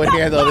Betsy and I would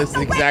handle this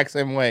the exact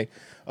same way.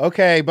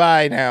 Okay,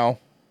 bye now.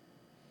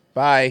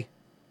 Bye.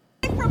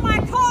 From my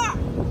car.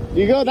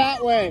 You go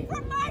that way.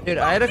 Dude,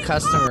 I had a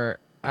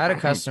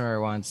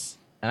customer once,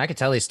 and I could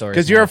tell these stories.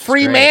 Because you're now. a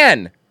free It's great.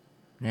 man.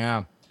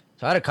 Yeah.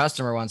 So I had a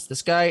customer once.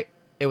 This guy,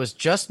 it was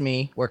just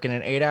me working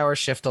an 8-hour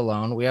shift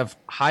alone. We have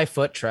high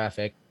foot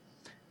traffic.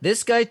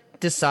 This guy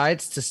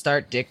decides to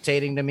start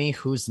dictating to me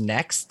who's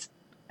next,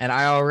 and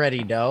I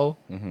already know.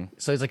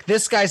 So he's like,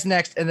 "This guy's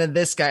next," and then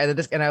this guy, and then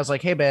this, and I was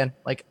like, "Hey man,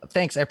 like,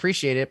 thanks, I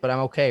appreciate it, but I'm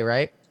okay,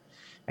 right?"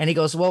 And he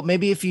goes, "Well,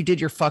 maybe if you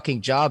did your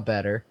fucking job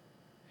better."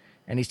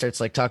 And he starts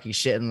like talking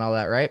shit and all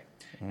that, right?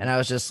 And I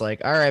was just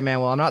like, "All right, man.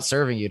 Well, I'm not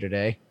serving you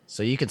today,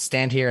 so you can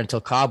stand here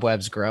until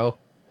cobwebs grow."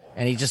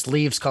 And he just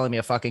leaves, calling me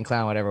a fucking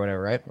clown, whatever,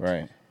 right?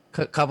 Right.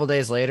 Couple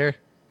days later,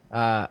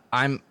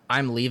 I'm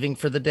leaving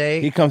for the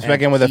day. He comes and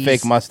back in with a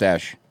he's- fake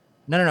mustache.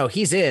 No.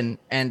 He's in,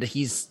 and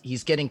he's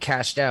getting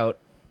cashed out.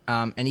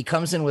 And he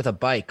comes in with a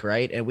bike,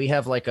 right? And we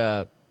have like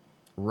a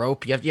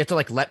rope. You have to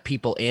like let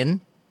people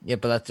in. Yeah,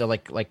 but that's to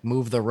like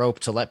move the rope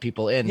to let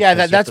people in. Yeah,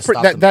 'cause you have to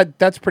stop them.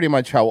 that's pretty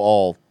much how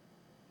all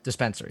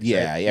dispensaries.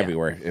 Yeah, right?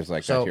 everywhere is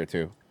like that here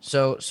too.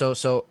 So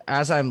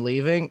as I'm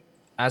leaving,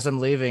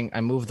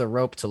 I move the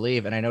rope to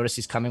leave, and I notice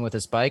he's coming with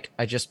his bike.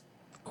 I just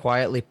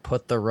quietly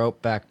put the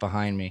rope back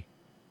behind me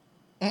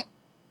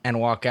and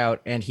walk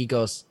out. And he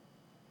goes,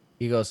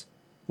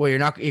 "Well, you're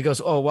not." He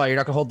goes, "Oh, wow, you're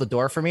not gonna hold the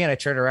door for me?" And I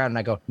turn around and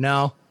I go,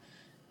 "No."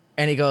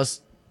 And he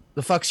goes,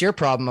 "The fuck's your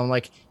problem?" I'm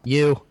like,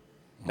 "You,"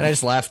 and I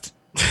just left.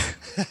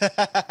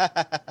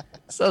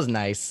 So it was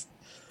nice.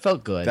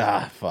 Felt good.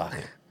 Ah, fuck.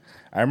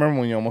 I remember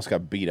when you almost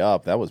got beat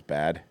up. That was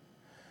bad.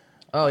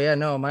 Oh yeah,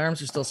 no, my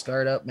arms are still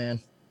scarred up,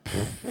 man.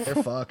 They're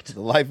fucked.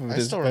 The life of I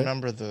this still man.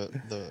 remember the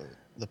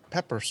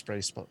pepper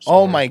spray.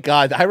 Oh my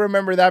god, I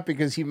remember that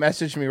because he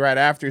messaged me right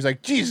after. He's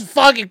like, "Jesus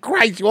fucking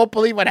Christ, you won't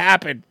believe what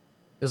happened."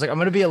 It was like, "I'm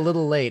gonna be a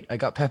little late. I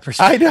got pepper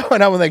spray." I know,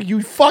 and I was like,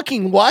 "You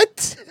fucking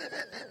what?"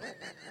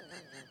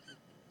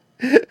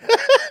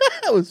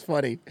 That was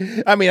funny.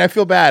 I mean, I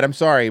feel bad. I'm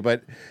sorry,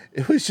 but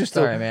it was just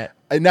Sorry, man.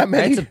 Not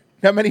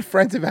many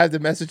friends have had to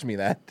message me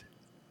that.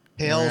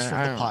 Hails Yeah, from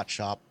I the don't- pot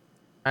shop.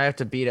 I had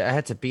to beat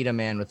a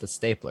man with a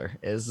stapler.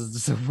 It was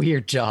just a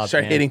weird job.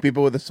 Start man. hitting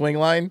people with a swing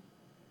line.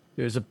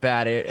 It was a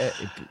bad.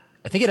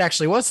 I think it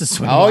actually was the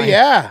swing. Oh line.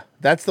 yeah,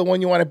 that's the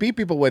one you want to beat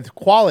people with.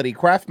 Quality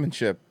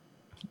craftsmanship.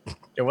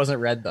 It wasn't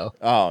red though.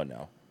 Oh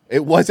no,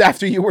 it was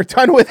after you were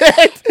done with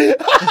it.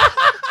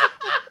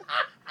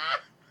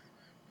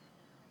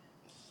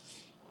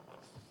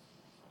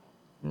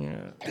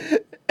 Yeah.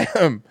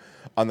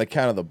 On the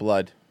count of the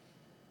blood.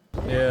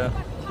 Yeah.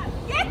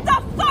 Get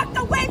the fuck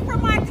away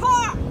from my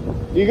car!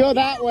 You go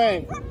that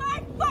way. From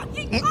my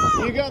fucking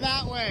car! You go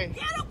that way.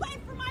 Get away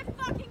from my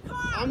fucking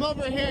car! I'm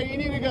over here. You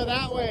need to go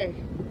that way.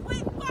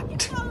 Quit fucking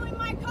following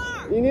my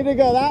car! You need to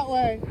go that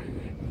way.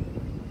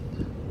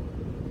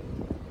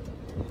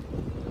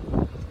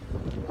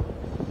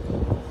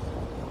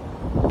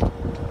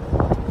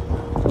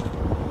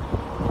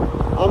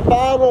 I'm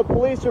filing a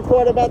police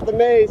report about the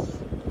mace.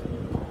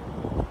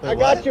 I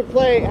got your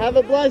plate. Have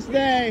a blessed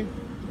day.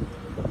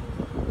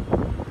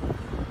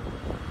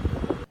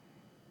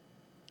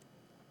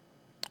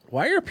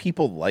 Why are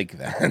people like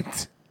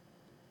that?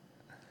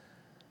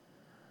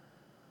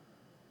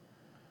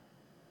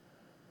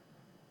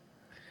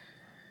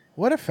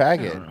 What a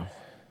faggot.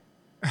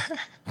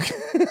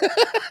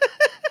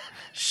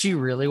 She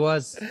really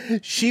was.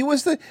 She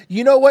was the.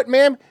 You know what,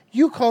 ma'am?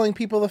 You calling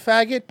people a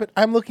faggot, but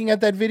I'm looking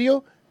at that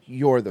video.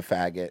 You're the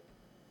faggot.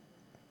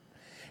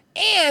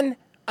 And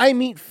I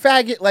mean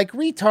faggot like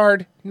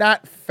retard,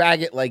 not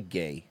faggot like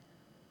gay.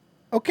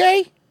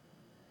 Okay?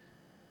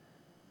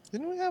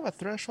 Didn't we have a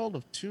threshold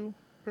of 2?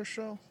 per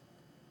show?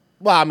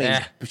 Well, I mean,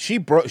 she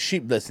broke.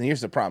 Listen.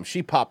 Here's the problem.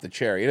 She popped the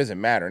cherry. It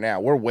doesn't matter now.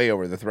 We're way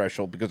over the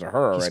threshold because of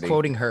her already. He's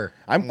quoting her.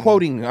 I'm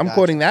quoting. I'm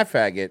quoting that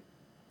faggot.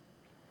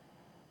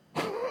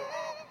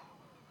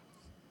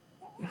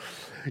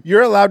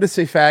 You're allowed to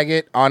say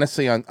faggot.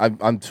 Honestly, on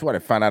what I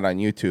found out on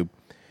YouTube,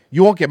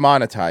 you won't get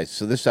monetized.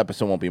 So this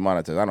episode won't be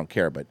monetized. I don't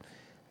care, but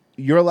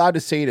you're allowed to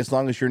say it as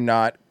long as you're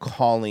not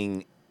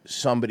calling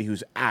somebody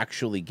who's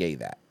actually gay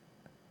that.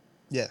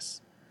 Yes.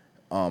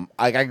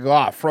 I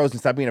go, Frozen,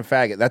 stop being a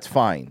faggot. That's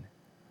fine.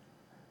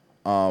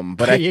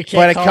 But You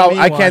can't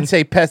I can't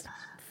say pest.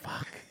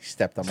 Fuck, you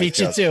stepped on my Beat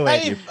you joke. to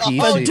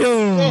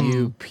it.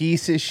 You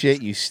piece of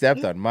shit. You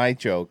stepped on my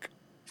joke.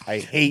 I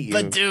hate you.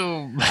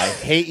 Badoom. I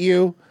hate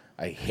you.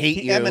 I hate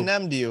He you.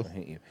 Eminem'd you. I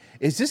hate you.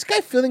 Is this guy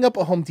filling up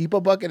a Home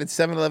Depot bucket at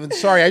 7-Eleven?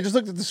 Sorry, I just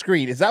looked at the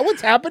screen. Is that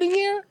what's happening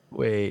here?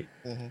 Wait.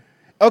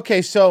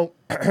 Okay, so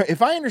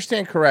if I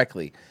understand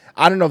correctly,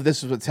 I don't know if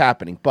this is what's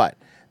happening, but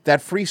that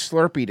free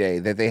Slurpee day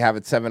that they have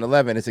at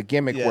 7-Eleven is a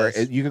gimmick where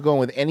you could go in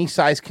with any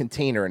size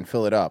container and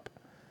fill it up.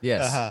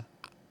 Yes.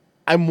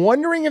 I'm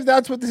wondering if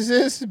that's what this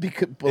is.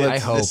 Because I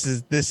hope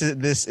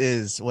this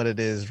is what it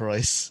is,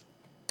 Royce.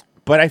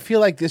 But I feel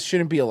like this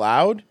shouldn't be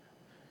allowed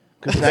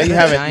because now you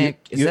have giant,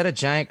 is that a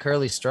giant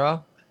curly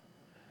straw?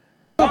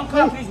 1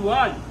 cup is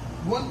 1.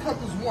 1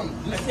 cup is 1.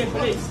 I said,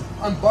 please.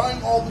 I'm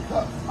buying all the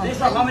cups. This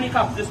one, how many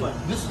cups? This one?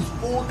 This is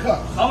 4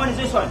 cups. How many is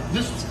this one?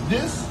 This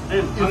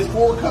is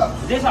 4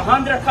 cups. This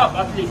 100 cup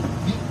at least.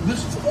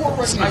 This is 4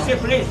 right now. I said,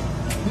 please.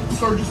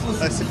 Sir, just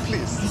listen. I said,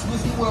 please. Just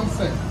listen to what I'm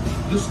saying.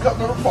 This is cup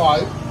number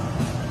 5.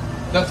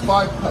 That's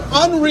 5 cups.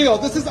 Unreal.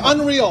 This is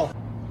unreal.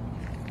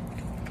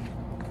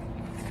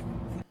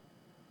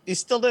 He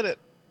still did it.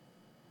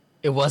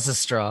 It was a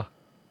straw.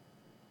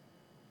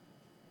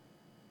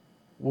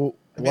 Well,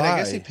 I mean, I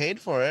guess he paid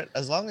for it.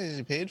 As long as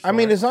he paid for it. I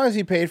mean, as long as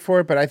he paid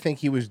for it, but I think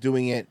he was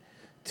doing it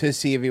to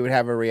see if he would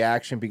have a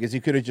reaction because he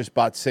could have just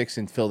bought 6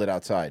 and filled it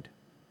outside.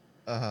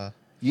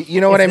 You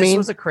know what I mean?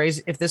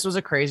 If this was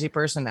a crazy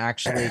person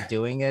actually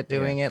doing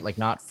it, like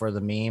not for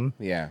the meme,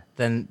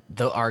 then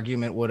the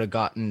argument would have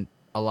gotten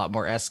a lot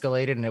more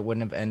escalated, and it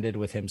wouldn't have ended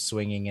with him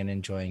swinging and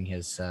enjoying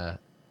his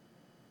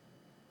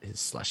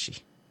slushy.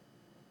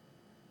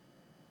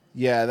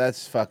 Yeah,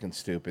 that's fucking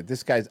stupid.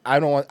 This guy's.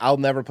 I'll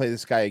never play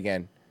this guy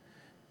again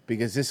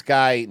because this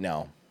guy.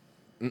 No,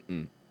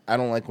 I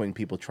don't like when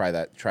people try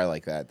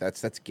like that.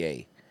 That's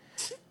gay.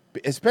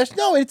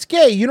 Especially it's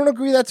gay. You don't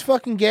agree that's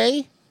fucking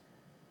gay?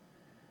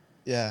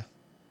 Yeah,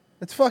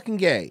 that's fucking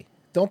gay.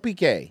 Don't be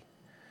gay.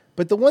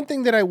 But the one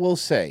thing that I will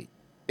say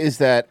is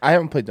that I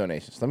haven't played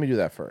donations. Let me do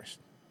that first.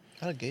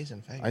 Kind of gays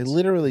and faggots. I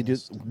literally do.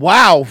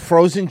 Wow,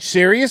 Frozen,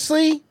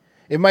 seriously?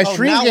 If my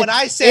stream now when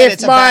I say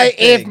it's a bad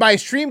thing. If my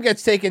stream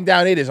gets taken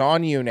down, it is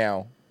on you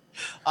now.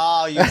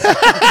 Oh, you.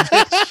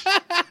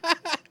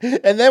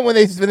 And then when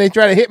they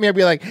try to hit me, I'll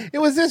be like, "It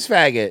was this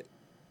faggot."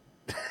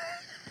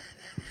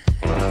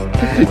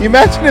 You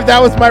imagine if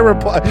that was my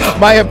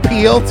my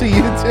appeal to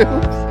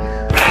YouTube.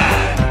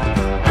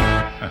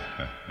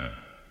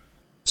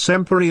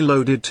 Semperi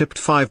Loaded tipped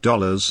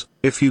 $5.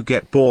 If you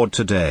get bored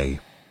today,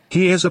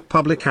 here's a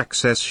public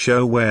access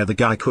show where the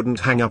guy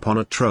couldn't hang up on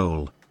a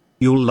troll.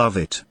 You'll love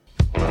it.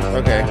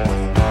 Okay.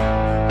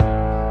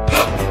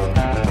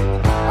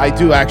 I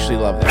do actually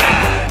love that.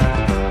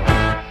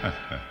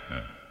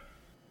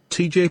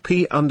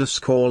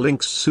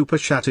 TJP_links super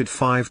chatted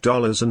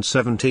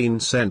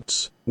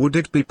 $5.17. Would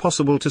it be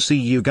possible to see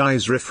you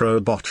guys riff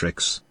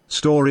Robotrix,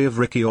 story of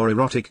Ricky or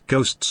erotic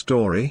ghost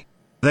story?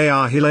 They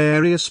are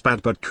hilarious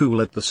bad but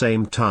cool at the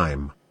same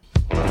time.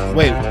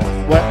 Wait,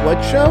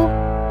 what show?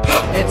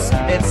 It's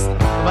a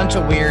bunch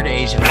of weird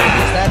Asian movies.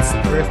 That's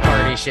riff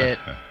party shit.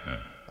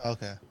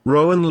 Okay.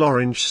 Rowan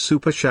Lorange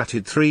super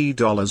chatted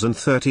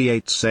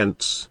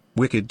 $3.38.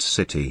 Wicked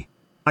City.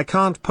 I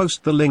can't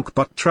post the link,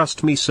 but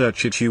trust me,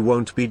 search it, you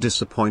won't be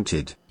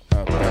disappointed.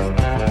 Okay.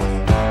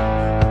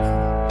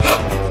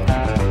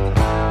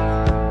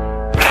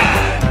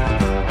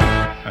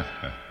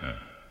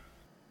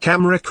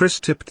 Camera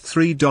Chris tipped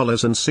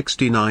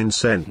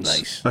 $3.69.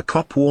 Nice. A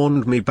cop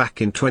warned me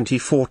back in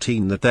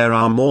 2014 that there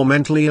are more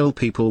mentally ill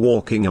people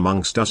walking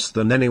amongst us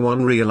than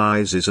anyone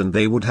realizes, and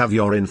they would have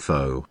your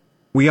info.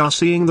 We are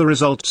seeing the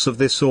results of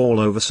this all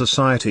over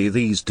society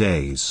these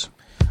days.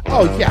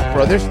 Oh yeah,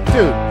 bro. Dude,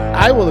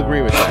 I will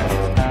agree with that.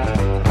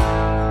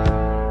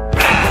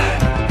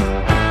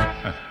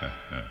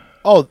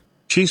 Oh,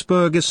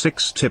 Cheeseburger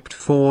 6 tipped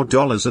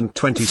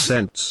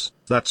 $4.20.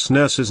 That's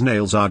nurse's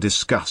nails are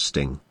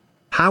disgusting.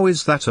 How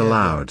is that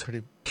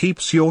allowed?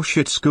 Keeps your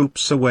shit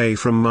scoops away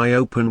from my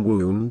open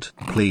wound,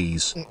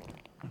 please.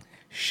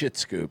 Shit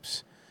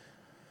scoops.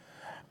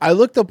 I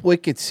looked up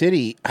Wicked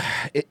City,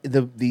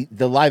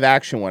 the live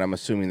action one. I'm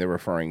assuming they're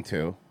referring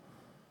to.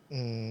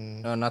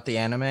 No, not the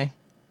anime.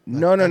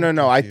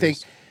 No. I think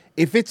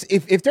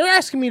if they're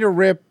asking me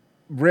to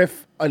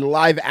riff a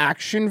live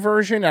action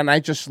version, and I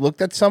just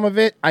looked at some of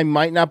it, I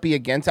might not be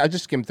against it. I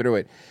just skimmed through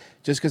it,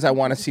 just because I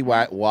want to see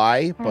why.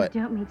 But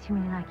don't meet too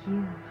many like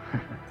you.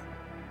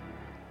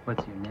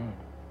 What's your name?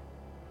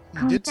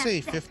 You did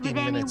say 15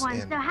 minutes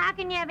anyone, in. so how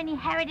can you have any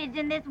heritage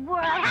in this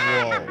world?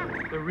 Whoa.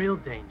 The real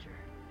danger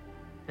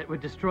that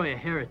would destroy a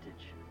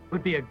heritage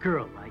would be a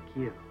girl like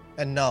you.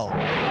 And no.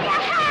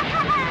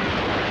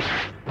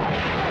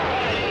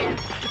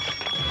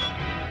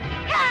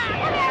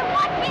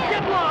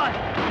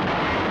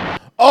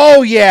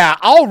 Oh yeah,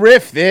 I'll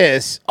riff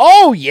this.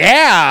 Oh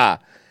yeah.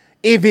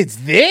 If it's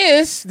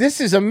this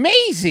is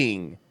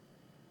amazing.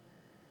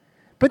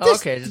 But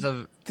this okay, it's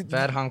a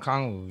bad Hong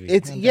Kong movie.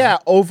 it's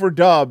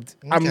overdubbed.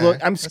 Okay, I'm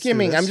let's do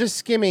skimming. I'm this. just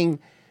skimming.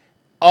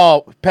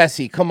 Oh,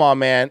 Pessy, come on,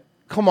 man.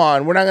 Come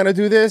on. We're not gonna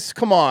do this?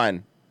 Come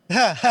on.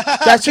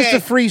 That's just a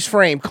freeze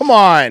frame. Come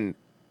on.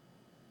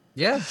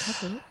 Yeah.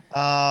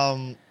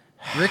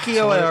 Ricky,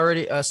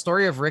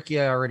 Story of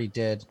Ricky, I already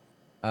did,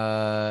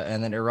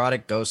 and then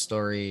Erotic Ghost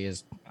Story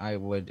it's a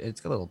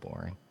little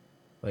boring,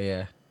 but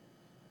yeah.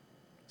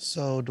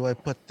 So do I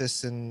put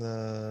this in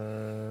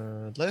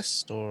the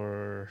list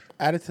or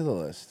add it to the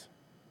list?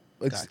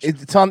 Gotcha.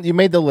 It's on. You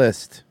made the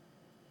list.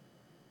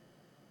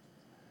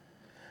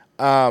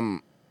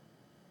 That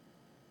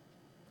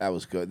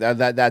was good.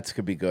 That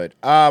could be good.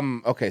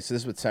 Okay, so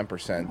this is with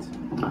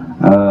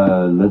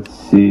 10%. Let's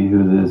see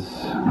who this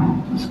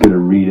is going to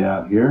read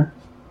out here.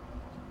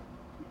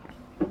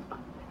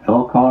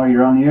 Hello, caller.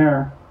 You're on the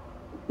air.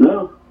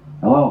 Hello.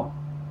 Hello.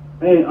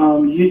 Hey,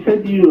 you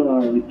said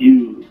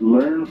you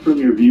learn from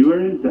your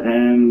viewers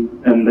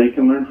and they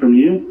can learn from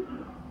you.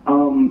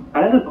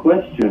 I had a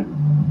question.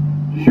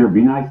 Sure.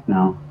 Be nice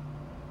now.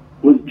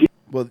 Well,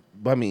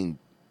 I mean,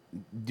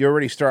 you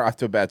already start off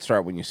to a bad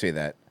start when you say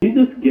that.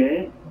 Jesus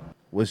gay?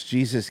 Was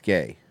Jesus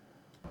gay?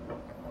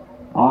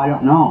 Oh, I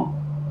don't know.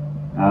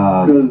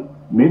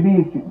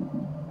 Maybe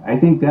I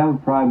think that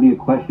would probably be a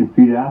question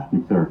for you to ask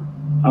me, sir.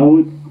 I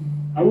would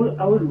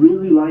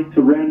really like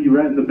to ram you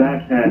right in the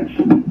back hatch.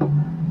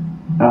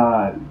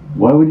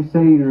 What would you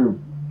say?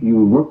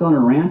 You worked on a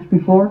ranch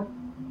before?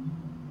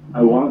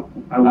 I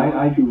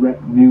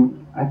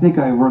think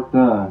I worked.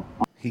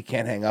 He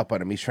can't hang up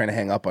on him. He's trying to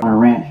hang up on On him. a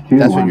ranch, too,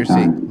 That's what one you're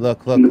time. seeing.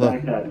 Look. Bag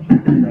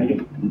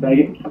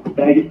it.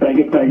 Okay.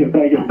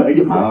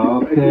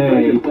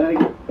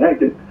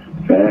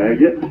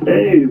 Faggot.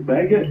 Hey,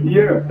 faggot.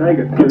 You're a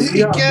faggot.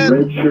 You can't-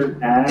 Red shirt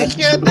ass.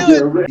 You can't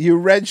do it. You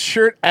red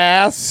shirt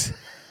ass.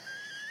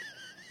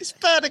 He's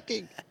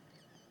panicking.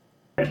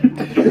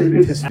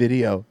 This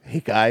video. Hey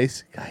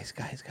guys.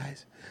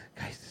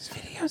 This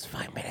video's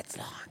 5 minutes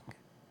long.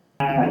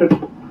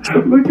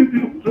 Look at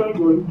you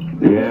struggling.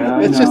 Yeah,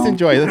 Let's just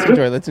enjoy. Let's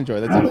enjoy.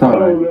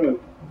 Oh, man.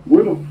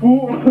 What a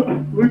fool.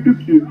 Look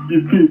at you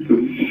piece of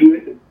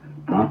shit.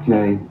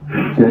 Okay.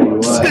 Tell you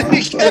what.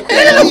 He's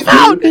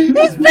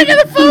picking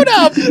the phone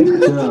up.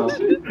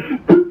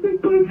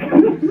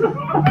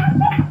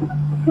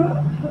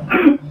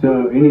 So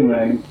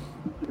anyway,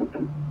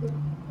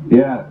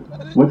 yeah.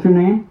 What's your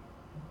name?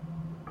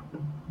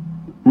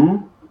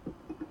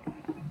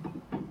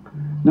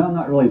 No, I'm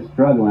not really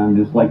struggling. I'm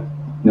just like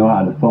know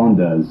how the phone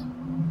does.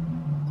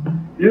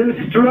 You're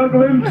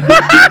struggling.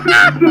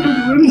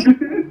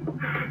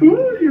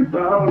 Ooh, you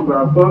found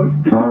about folks.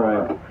 All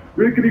right.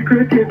 Rickety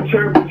cricket,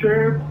 chirp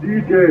chirp,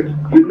 DJ,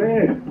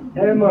 Jeanette,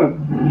 Emma,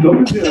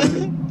 Sophia.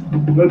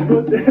 Let's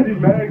put Daddy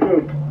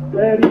Magnum.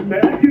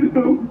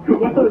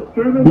 Come on,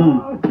 turn it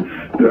on.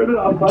 Turn it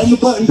on. Find the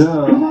button.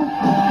 Come on.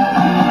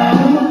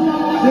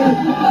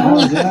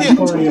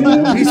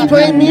 He's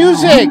playing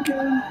music.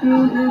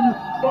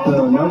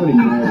 So nobody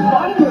can hear it.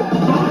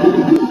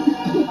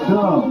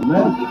 So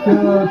let's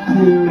go to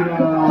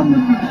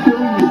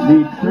the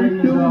 $1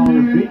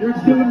 trillion beat.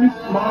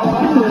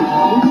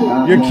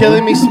 You're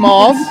killing me,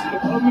 Smalls.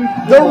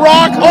 The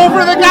Rock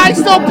over the guy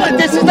still.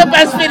 This is the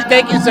best video.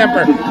 Thank you,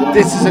 Semper.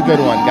 This is a good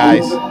one,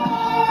 guys.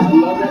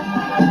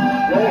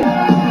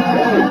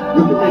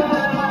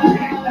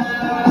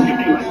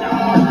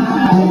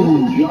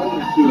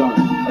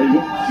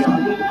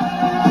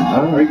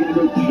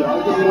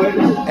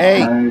 Hey,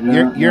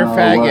 you're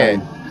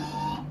faggot.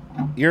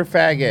 You're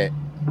faggot.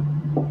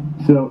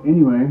 So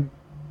anyway,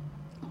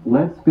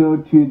 let's go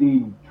to the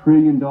 $1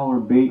 trillion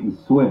bait and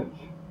switch.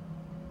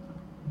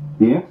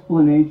 The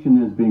explanation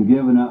has been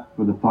given up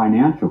for the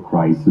financial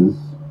crisis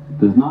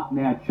does not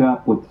match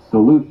up with the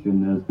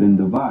solution that has been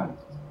devised.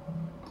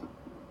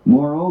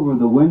 Moreover,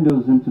 the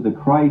windows into the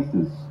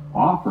crisis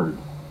offered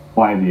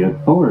by the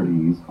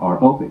authorities are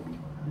opaque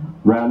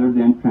rather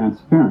than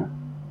transparent.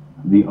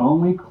 The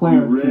only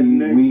clarity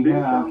we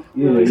have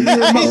is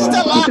that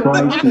the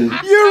crisis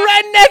You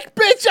redneck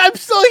bitch, I'm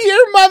still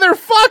here,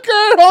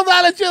 motherfucker. Hold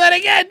on, let's do that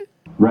again.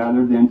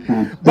 rather than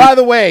transparent. By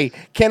the way,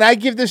 can I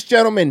give this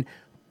gentleman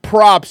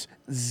props,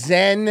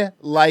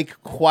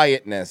 zen-like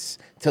quietness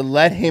to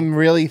let him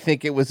really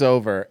think it was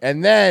over.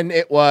 And then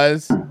it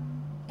was...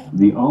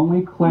 The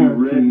only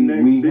clarity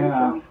we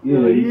have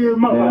is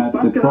that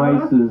the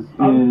crisis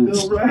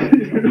is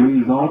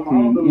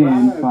resulting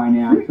in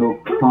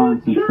financial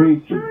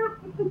concentration.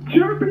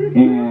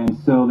 And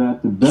so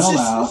that the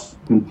bailout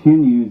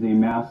continues a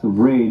massive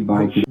raid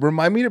by...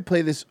 Remind me to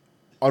play this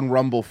on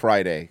Rumble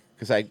Friday,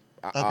 because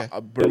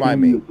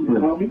remind me.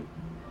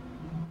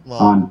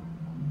 On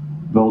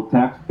though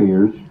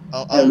taxpayers.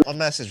 I'll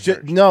message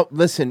her. No,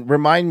 listen.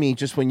 Remind me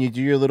just when you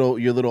do your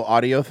little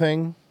audio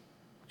thing.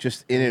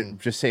 Just in it,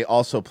 just say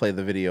also play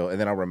the video, and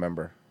then I'll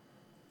remember.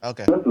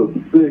 Okay. That's a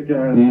sick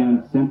ass.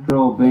 And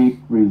central bank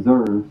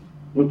reserves.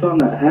 What's on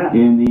that hat?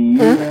 In the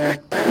U.S.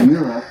 and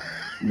Europe,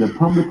 the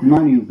public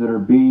monies that are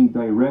being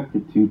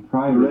directed to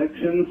private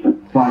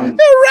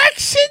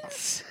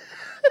Directions.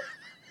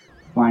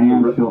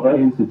 financial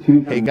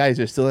institutions. Hey guys,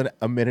 there's still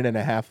a minute and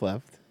a half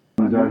left.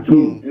 Are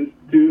huge.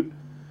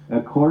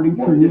 According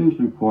to news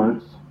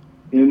reports,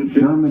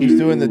 Germany He's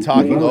doing the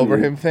talking over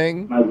him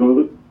thing.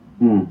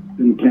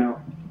 Didn't count.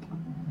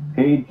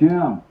 Hey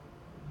Jim,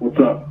 what's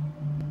up?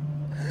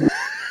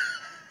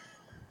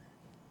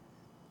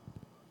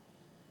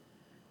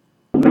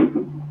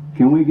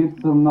 Can we get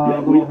some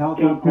little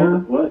help up here?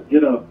 What?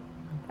 Get up.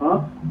 Huh?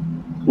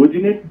 What'd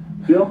you need,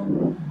 Bill?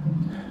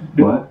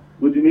 What?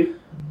 What'd you need?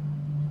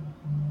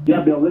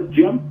 Yeah, Bill, this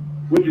Jim.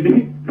 What'd you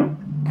need?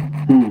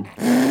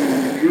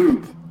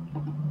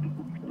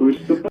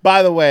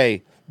 By the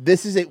way,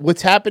 this is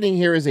what's happening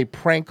here is a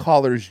prank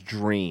caller's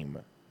dream.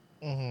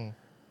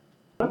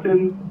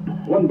 Button,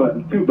 one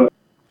button, two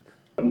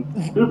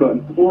buttons, three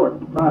buttons, 4,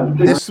 5,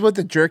 6. This is what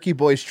the Jerky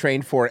Boys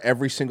train for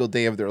every single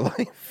day of their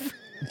life.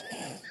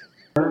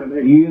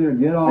 You either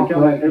get off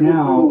right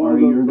now, or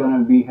you're going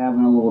to be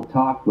having a little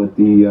talk with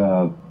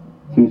the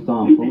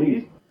Tucson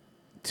police.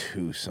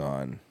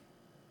 Tucson,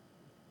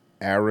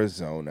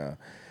 Arizona.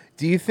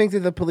 Do you think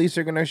that the police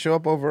are going to show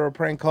up over a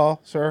prank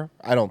call, sir?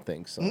 I don't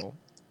think so.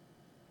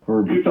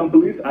 For Tucson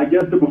police, I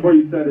guessed it before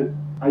you said it.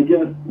 I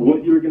guessed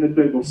what you were going to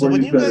say before So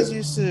when you said guys it.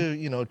 used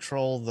to,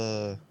 troll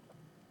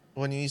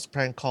when you used to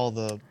prank call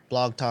the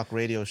blog talk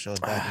radio shows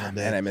back in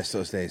the day. And I miss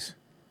those days.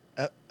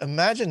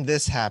 Imagine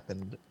this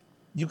happened.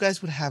 You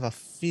guys would have a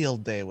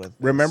field day with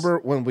this. Remember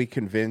when we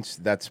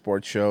convinced that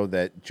sports show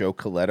that Joe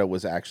Coletta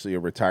was actually a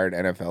retired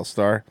NFL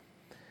star?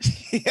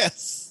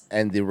 Yes.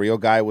 And the real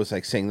guy was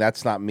like saying,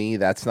 "That's not me,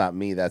 that's not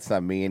me, that's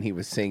not me." And he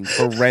was saying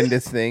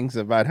horrendous things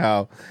about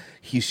how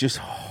he's just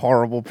a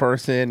horrible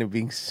person and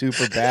being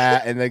super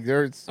bad. And like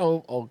they're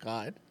so, oh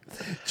God.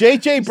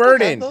 JJ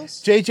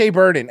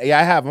Burden. Yeah,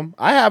 I have him.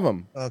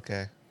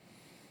 Okay.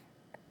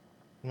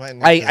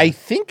 I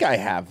think I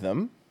have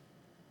them.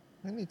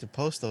 I need to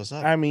post those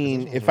up. I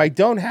mean, if I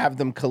don't have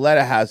them,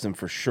 Coletta has them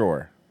for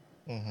sure.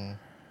 Mm-hmm.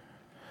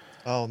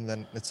 Oh, and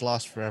then it's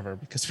lost forever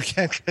because we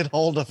can't get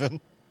hold of him.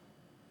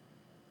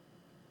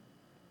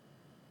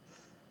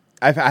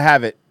 I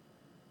have it.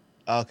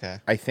 Okay.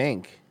 I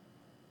think.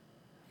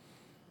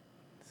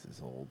 This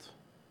is old.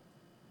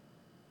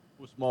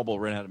 Small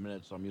Bull ran out of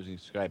minutes, so I'm using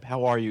Skype.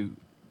 How are you,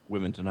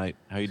 women, tonight?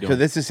 How you doing? So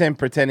this is him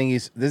pretending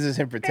he's one of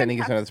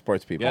the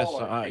sports people. Yes,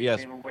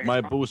 yes.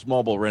 My Boost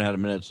Mobile ran out of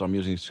minutes, so I'm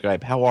using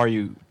Skype. How are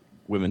you,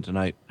 women,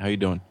 tonight? How you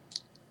doing?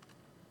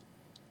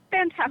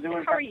 Fantastic.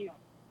 How are you?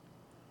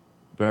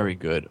 Very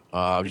good.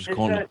 I was just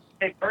calling.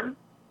 JJ Burton?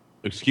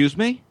 Excuse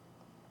me?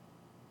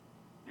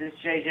 Is this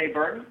JJ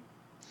Burton?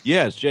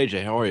 Yeah, it's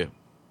JJ. How are you?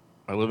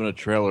 I live in a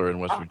trailer in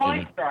West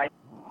Virginia.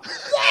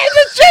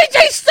 The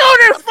JJ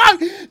Stoner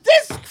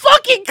this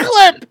fucking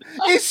clip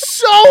is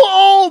so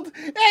old,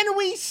 and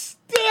we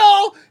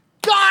still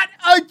got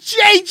a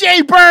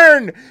JJ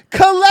burn.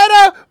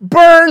 Coletta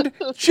burned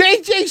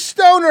JJ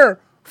Stoner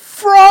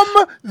from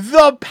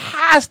the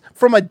past,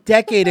 from a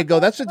decade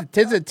ago. That's what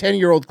this is a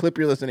 10-year-old clip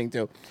you're listening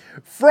to.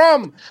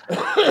 From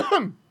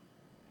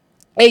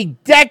a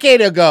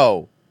decade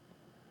ago.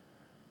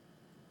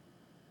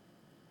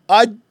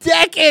 A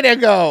decade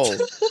ago.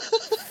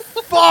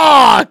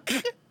 Fuck.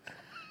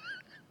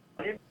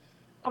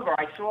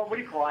 I saw, what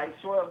do you call it?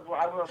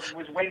 I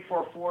was waiting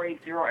for a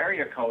 480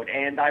 area code,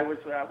 and I was,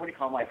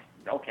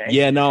 okay.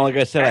 Yeah, no, like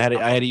I said,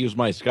 I had to use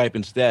my Skype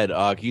instead.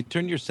 Can you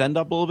turn your send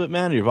up a little bit,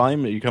 man? Your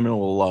volume, you're coming a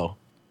little low.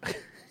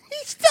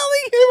 He's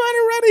telling him how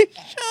to run his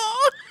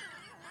show.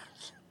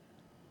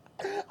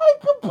 I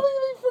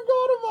completely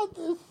forgot about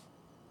this.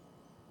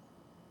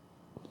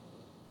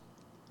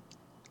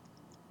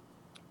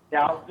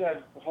 Yeah,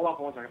 hold on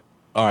for 1 second.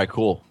 All right,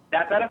 cool.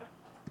 That better?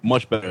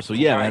 Much better. So,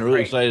 yeah, All right, man, really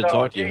great. excited to So,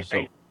 talk to you. JJ,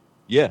 So,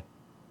 yeah.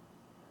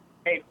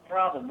 Hey,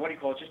 problem. What do you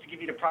call it? Just to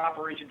give you the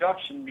proper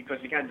introduction, because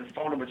again, this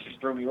phone number just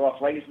threw me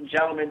off. Ladies and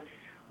gentlemen,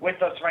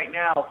 with us right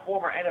now,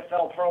 former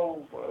NFL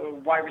pro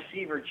wide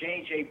receiver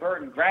J.J.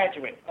 Burton,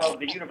 graduate of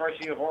the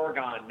University of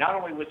Oregon. Not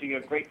only was he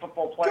a great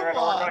football player at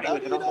Oregon, he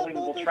was an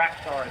unbelievable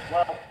track star as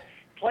well.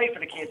 Played for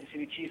the Kansas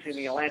City Chiefs and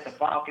the Atlanta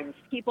Falcons.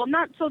 People,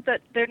 not so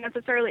that they're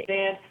necessarily.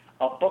 And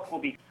a book will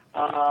be.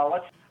 I'm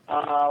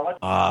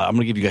going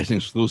to give you guys an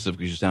exclusive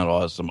because you sound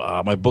awesome.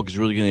 My book is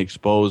really going to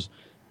expose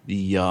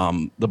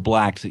the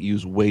blacks that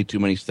use way too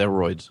many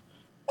steroids.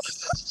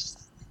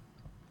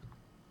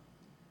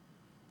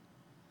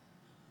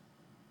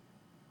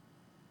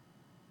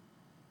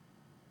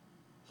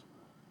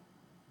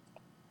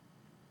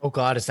 Oh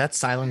God, is that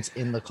silence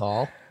in the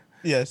call?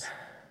 Yes.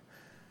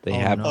 They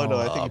have. Oh no,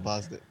 I think you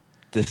paused it.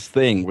 This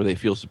thing where they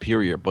feel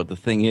superior, but the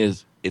thing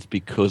is, it's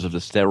because of the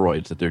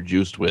steroids that they're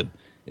juiced with.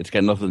 It's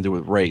got nothing to do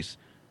with race.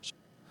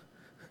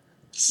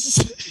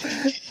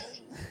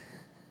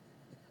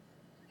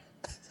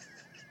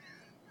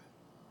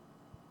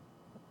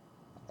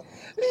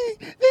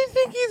 They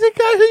think he's a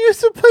guy who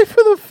used to play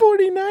for the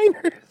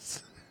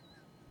 49ers.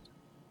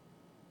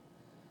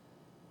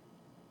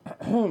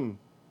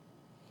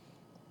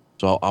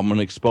 So I'm going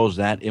to expose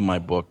that in my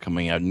book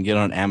coming out. You can get it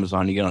on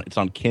Amazon. It's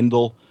on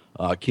Kindle.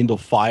 Kindle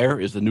Fire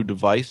is the new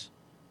device,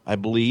 I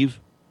believe.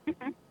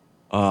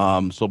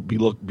 So be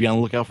on the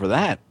lookout for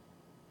that.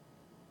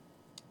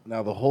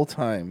 Now, the whole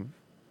time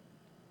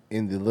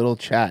in the little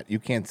chat, you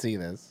can't see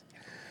this.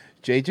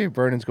 JJ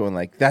Burnen's going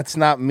like, "That's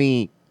not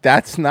me.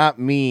 That's not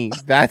me.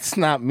 That's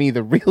not me."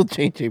 The real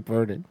JJ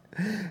Burden.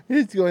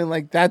 He's going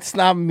like, "That's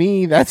not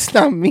me. That's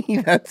not me.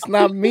 That's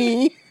not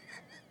me."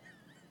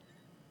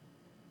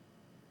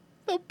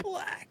 The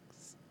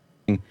blacks.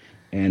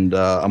 And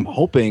I'm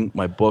hoping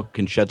my book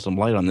can shed some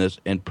light on this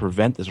and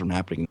prevent this from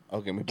happening.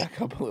 Okay, let me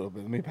back up a little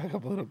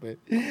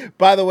bit.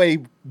 By the way,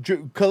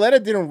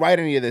 Coletta didn't write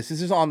any of this.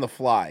 This is on the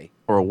fly.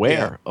 Or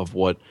aware of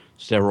what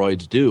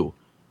steroids do.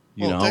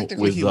 You know,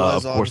 technically with he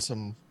was of on course,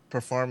 some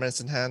performance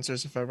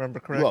enhancers, if I remember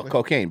correctly. Well,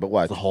 cocaine, but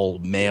what? The whole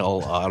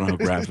male, I don't know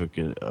graphic,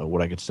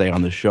 what I could say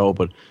on the show,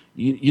 but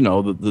you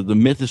know, the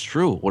myth is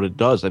true. What it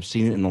does, I've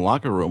seen it in the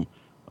locker room.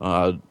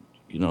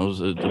 You know,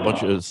 there's a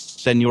bunch of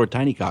senior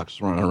tiny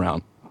cocks running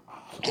around.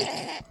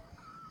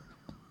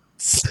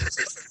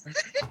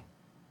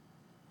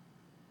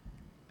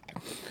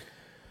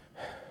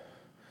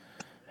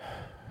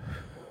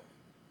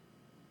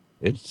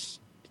 It's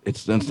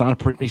not a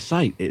pretty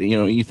sight. You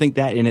know, you think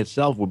that in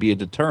itself would be a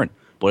deterrent,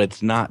 but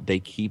it's not. They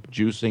keep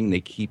juicing,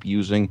 they keep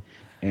using,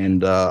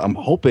 and I'm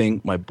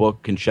hoping my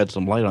book can shed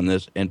some light on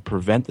this and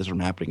prevent this from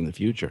happening in the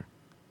future.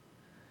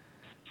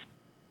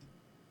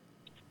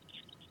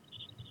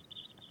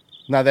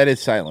 No, that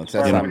is silence.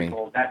 That's not me.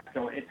 So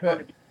it's going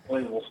to be a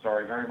believable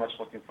story. Very much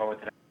looking forward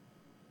to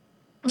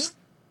that.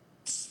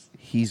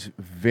 He's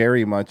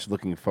very much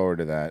looking forward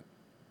to that.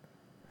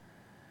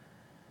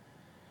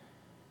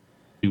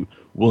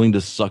 Willing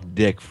to suck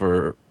dick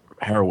for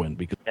heroin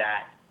because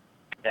That.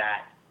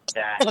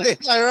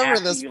 I remember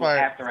after this you- part.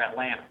 After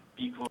Atlanta.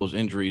 Because those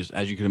injuries,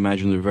 as you can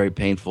imagine, they're very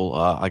painful.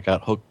 I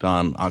got hooked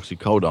on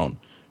oxycodone,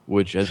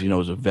 which, as you know,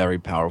 is a very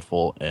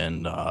powerful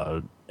and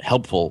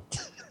helpful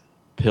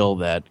pill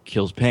that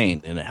kills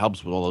pain, and it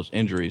helps with all those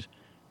injuries.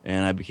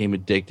 And I became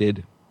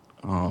addicted.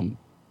 And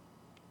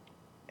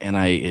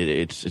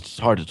it's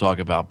hard to talk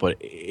about, but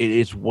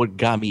it's what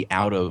got me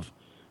out of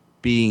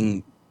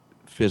being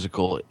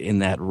physical in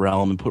that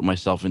realm and put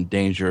myself in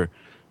danger.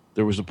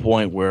 There was a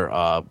point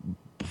where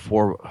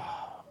before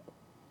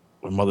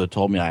my mother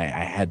told me I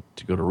had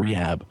to go to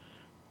rehab,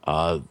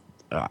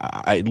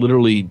 I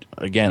literally,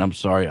 again, I'm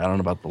sorry, I don't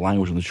know about the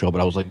language on the show,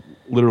 but I was like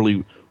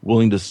literally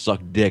willing to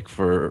suck dick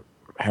for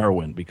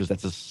heroin because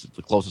that's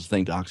the closest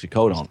thing to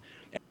oxycodone.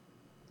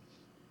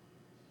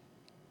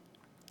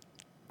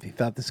 He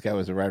thought this guy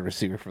was a wide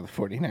receiver for the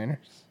 49ers.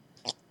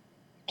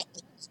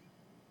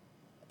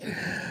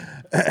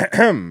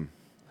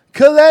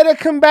 Coletta,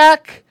 come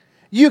back.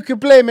 You can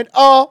blame it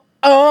all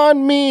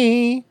on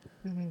me.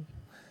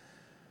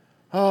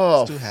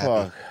 Oh, He's too happy.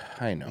 fuck.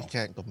 I know. He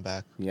can't come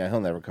back. Yeah,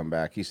 he'll never come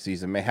back.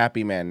 He's a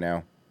happy man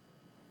now.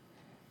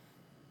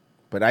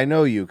 But I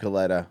know you,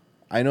 Coletta.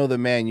 I know the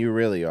man you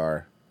really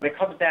are. when it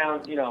comes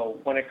down,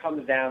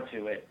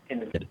 to it, in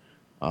the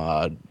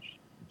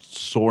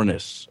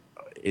Soreness.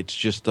 It's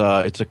just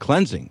it's a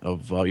cleansing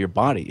of your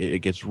body. It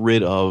gets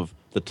rid of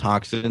the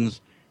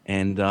toxins,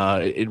 and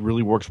it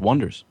really works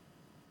wonders.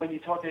 when you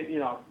talk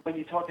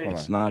to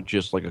It's not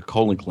just like a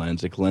colon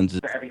cleanse. It cleanses.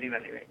 everything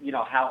that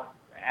how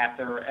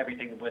after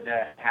everything would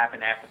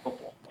happen after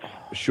football.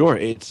 Sure,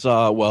 it's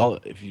well,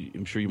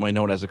 I'm sure you might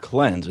know it as a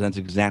cleanse, and that's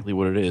exactly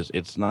what it is.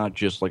 It's not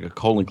just like a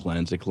colon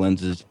cleanse; it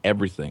cleanses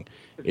everything.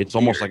 It's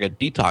almost like a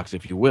detox,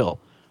 if you will.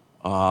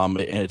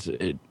 And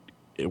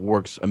it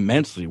works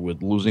immensely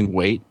with losing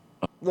weight.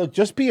 Look,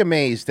 just be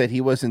amazed that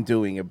he wasn't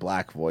doing a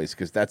black voice,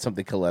 because that's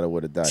something Coletta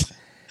would have done.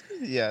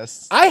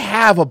 Yes. I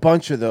have a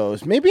bunch of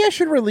those. Maybe I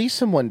should release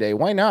them one day.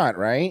 Why not,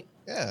 right?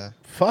 Yeah.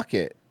 Fuck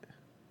it.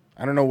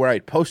 I don't know where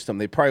I'd post them.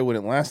 They probably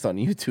wouldn't last on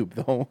YouTube,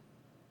 though.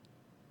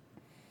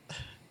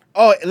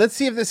 Oh, let's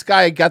see if this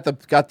guy got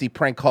the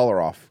prank caller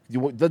off.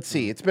 Let's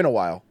see. It's been a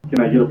while.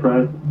 Can I get a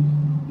prize?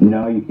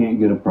 No, you can't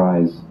get a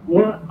prize.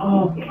 What?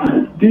 Oh,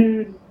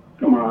 dude.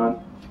 Come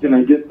on. Can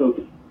I get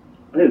those?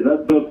 Hey,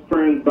 those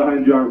friends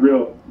behind you aren't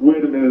real.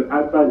 Wait a minute.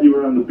 I thought you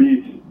were on the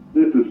beach.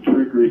 This is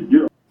trickery.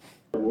 You're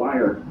a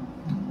liar.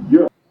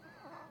 You're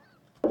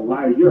a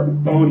liar. You're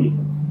a phony.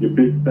 You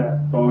big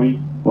fat phony.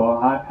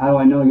 Well, how do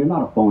I know you're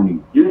not a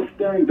phony? You're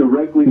staring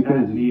directly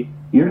at me.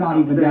 You're not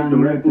even down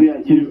here at directly the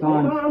at you.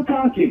 Tucson. Hold on, I'm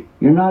talking.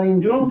 You're not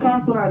even. You don't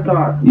talk when I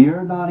talk.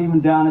 You're not even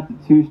down at the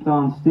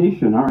Tucson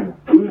station, are you?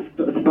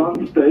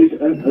 Tucson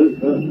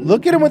station.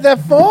 Look at him with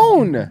that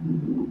phone.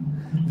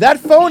 That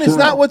phone is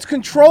not what's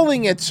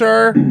controlling it,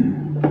 sir.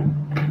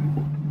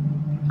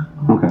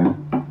 Okay.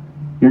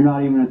 You're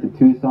not even at the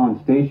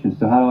Tucson station,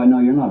 so how do I know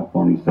you're not a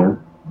phony,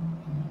 sir?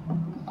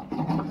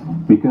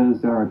 Because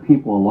there are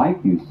people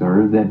like you,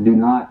 sir, that do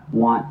not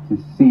want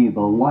to see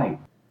the light.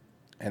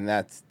 And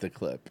that's the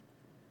clip.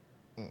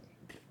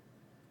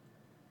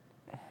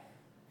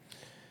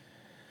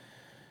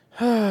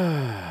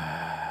 Rowan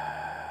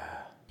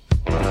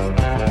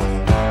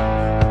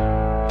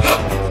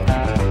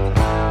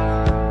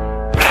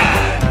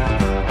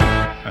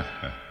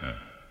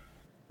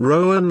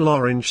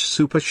Lorange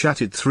super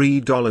chatted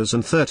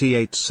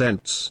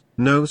 $3.38.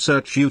 No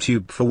search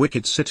YouTube for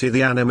Wicked City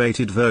the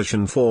animated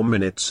version 4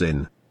 minutes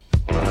in.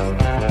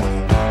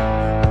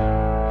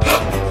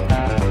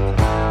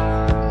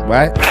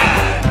 What?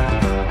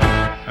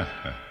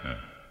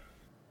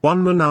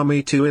 One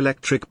Manami 2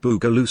 Electric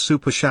Boogaloo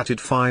super chatted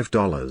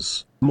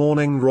 $5.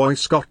 Morning Roy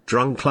Scott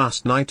drunk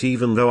last night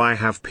even though I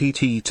have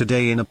PT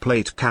today in a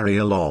plate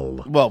carrier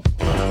lol. Well,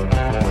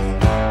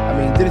 I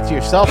mean, did it to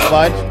yourself,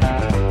 bud.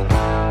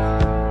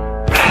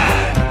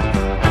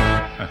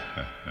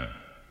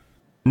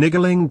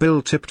 Niggling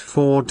Bill tipped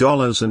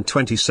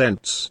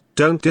 $4.20.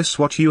 Don't diss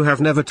what you have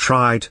never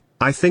tried.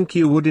 I think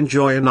you would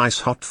enjoy a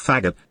nice hot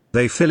faggot.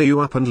 They fill you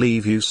up and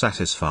leave you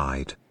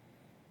satisfied.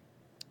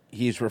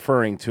 He's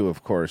referring to,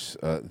 of course,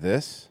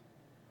 this.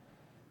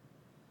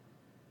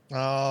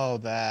 Oh,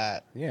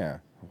 that. Yeah.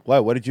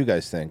 What did you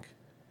guys think?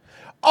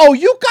 Oh,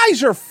 you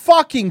guys are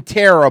fucking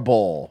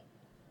terrible.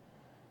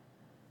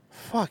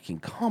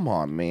 Fucking come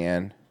on,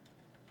 man.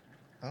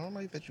 I don't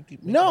like that you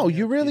keep. No,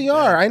 you really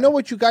are. I know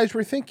what you guys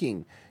were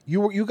thinking.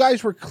 You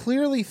guys were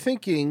clearly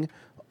thinking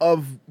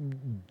of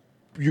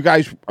you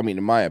guys. I mean,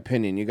 in my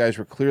opinion, you guys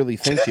were clearly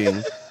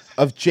thinking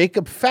of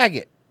Jacob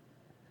Faggot,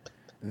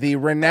 the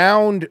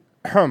renowned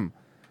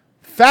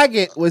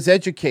Faggot was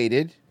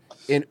educated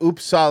in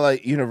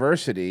Uppsala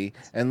University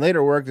and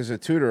later worked as a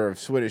tutor of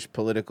Swedish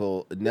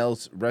political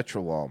Nils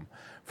Retrolom.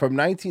 From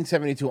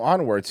 1972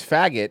 onwards,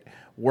 Faggot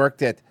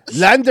worked at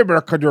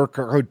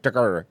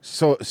Landeberg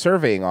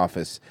Surveying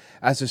Office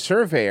as a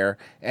surveyor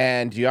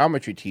and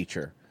geometry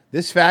teacher.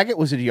 This Faggot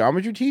was a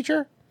geometry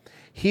teacher?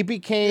 He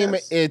became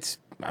its,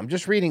 I'm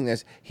just reading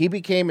this, he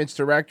became its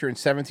director in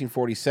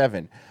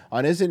 1747.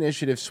 On his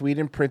initiative,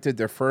 Sweden printed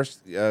their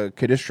first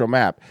cadastral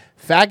map.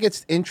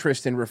 Faggot's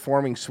interest in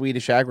reforming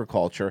Swedish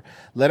agriculture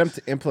led him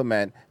to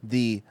implement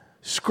the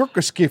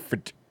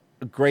Skurkaskiftet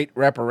Great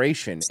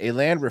Reparation, a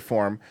land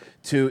reform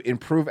to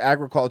improve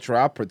agricultural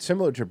output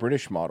similar to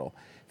British model.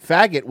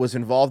 Faggot was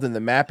involved in the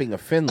mapping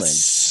of Finland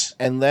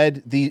and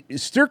led the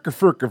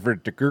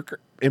Sturkafurkavertikurk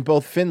in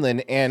both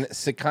Finland and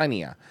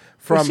Scania.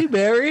 Was he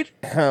married?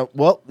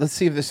 Well, let's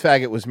see if this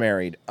Faggot was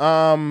married.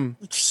 I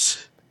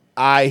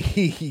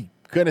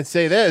gonna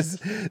say this.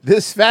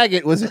 This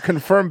Faggot was a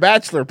confirmed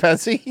bachelor,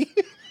 Pessy.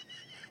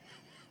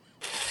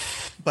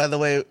 By the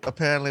way,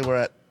 apparently we're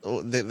at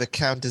the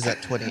count is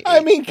at 28. I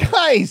mean,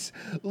 guys,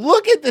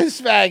 look at this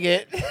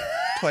Faggot.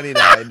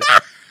 29.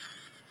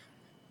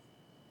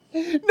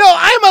 No,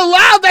 I'm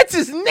allowed. That's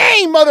his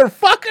name,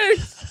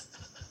 motherfuckers.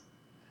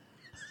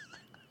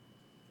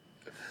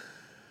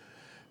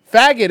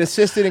 Faggot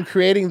assisted in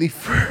creating the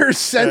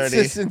first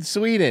census in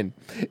Sweden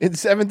in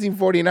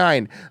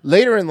 1749.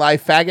 Later in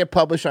life, Faggot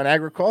published on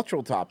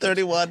agricultural topics.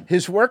 31.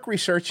 His work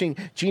researching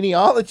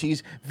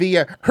genealogies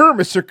via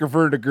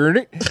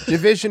Hermesirkerverdigurnik,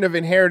 division of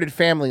inherited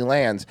family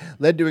lands,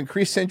 led to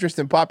increased interest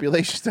in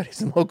population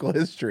studies and local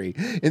history.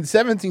 In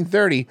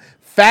 1730,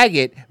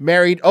 Faggot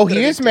married... Oh,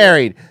 he is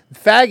married.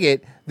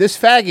 This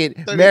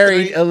Faggot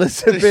married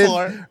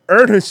Elizabeth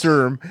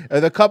Ernersturm.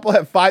 The couple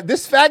had 5...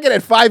 This Faggot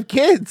had 5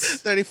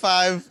 kids.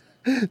 35.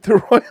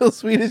 The Royal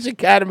Swedish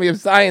Academy of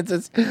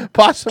Sciences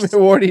posthumously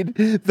awarded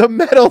the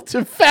medal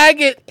to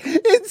Faggot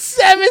in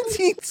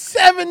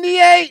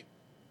 1778.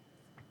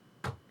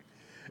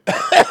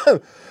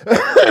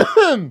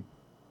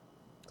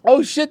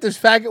 Oh shit, this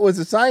Faggot was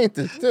a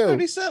scientist too.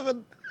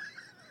 37.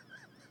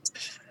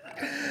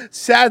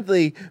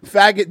 Sadly,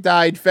 Faggot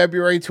died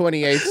February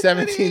 28,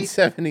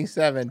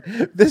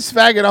 1777. This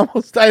Faggot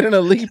almost died on a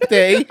leap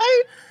day.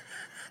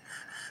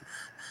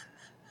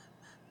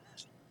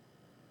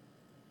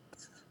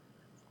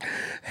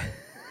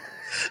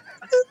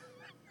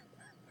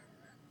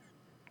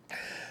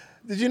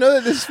 Did you know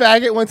that this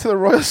Faggot went to the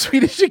Royal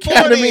Swedish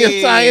Academy of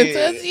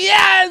Sciences?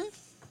 Yes!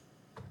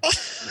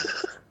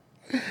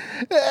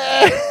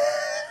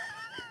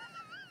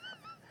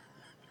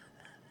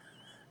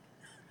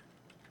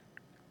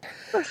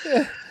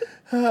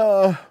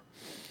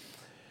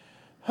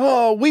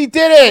 Oh, we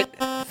did it!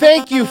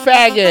 Thank you,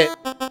 Faggot!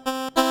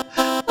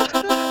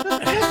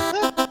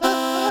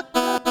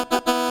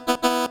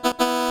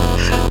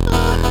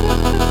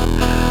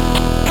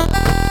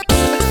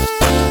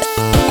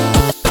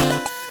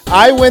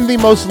 I win the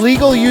most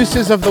legal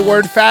uses of the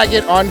word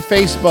faggot on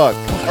Facebook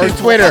or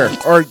Twitter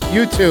or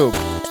YouTube.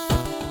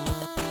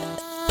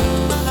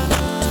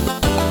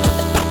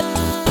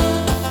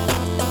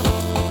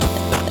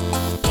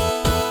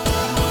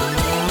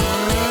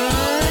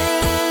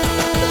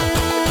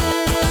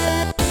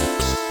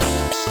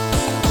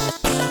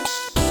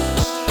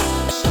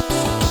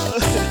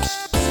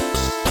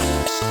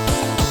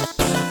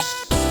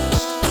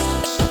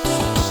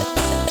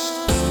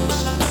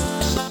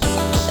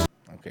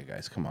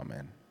 Come on,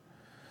 man.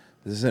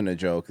 This isn't a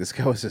joke. This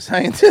guy was a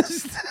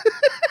scientist.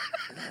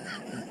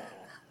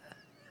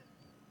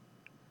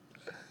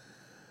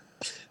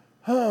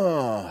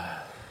 Oh.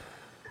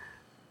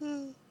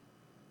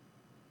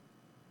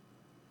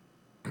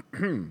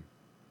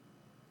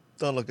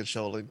 Don't look at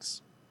show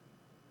links.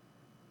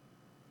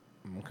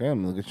 Okay,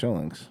 I'm looking at show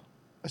links.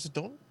 I said,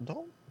 don't.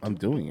 I'm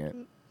doing it.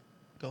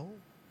 Go.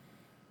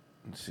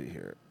 Let's see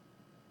here.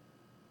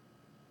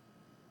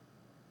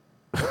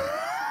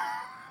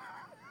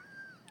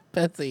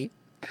 Betsy,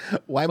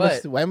 why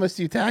must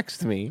you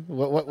text me?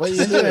 What are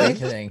you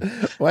doing?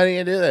 Why do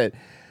you do that?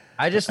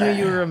 I just knew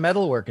you were a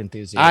metalwork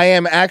enthusiast. I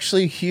am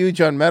actually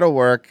huge on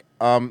metalwork.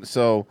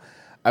 So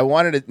I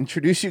wanted to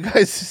introduce you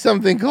guys to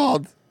something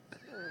called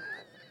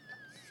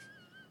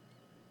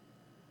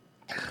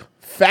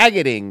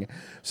faggoting.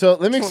 So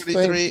let me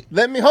explain.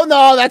 23. Oh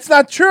no, that's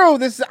not true.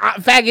 This is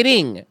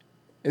faggoting.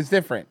 It's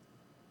different.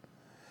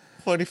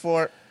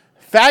 44.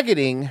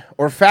 Faggoting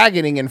or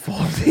faggoting and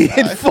folding.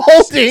 And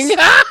folding.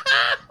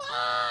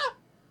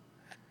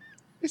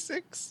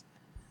 6.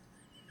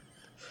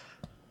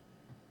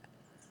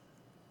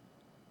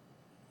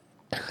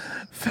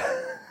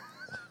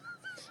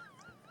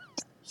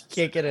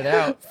 Can't get it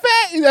out.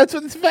 That's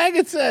what this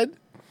faggot said.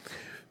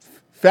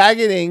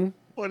 Faggoting.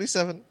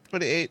 47.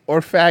 28.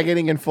 Or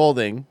faggoting and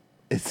folding.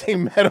 It's a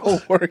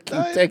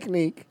metalworking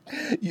technique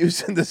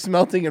used in the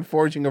smelting and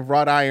forging of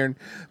wrought iron,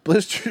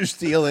 blister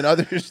steel, and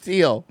other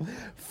steel.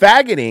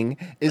 Faggoting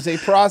is a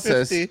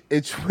process. 50.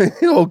 It's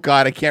oh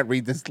god, I can't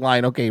read this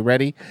line. Okay,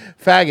 ready?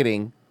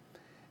 Faggoting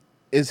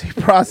is a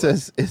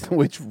process in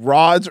which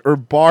rods or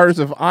bars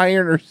of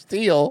iron or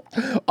steel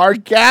are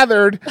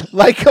gathered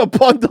like a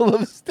bundle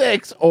of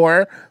sticks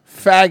or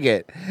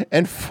faggot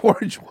and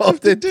forged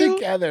welded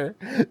together.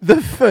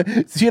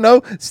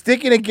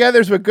 Sticking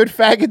together is what good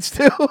faggots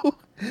do.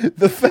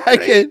 The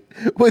faggot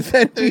would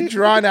then be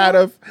drawn out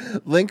of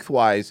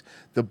lengthwise.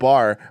 The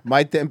bar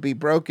might then be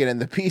broken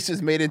and the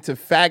pieces made into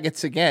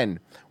faggots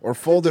again or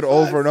folded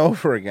over and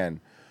over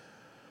again.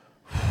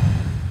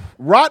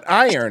 Wrought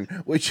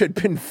iron, which had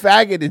been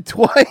faggoted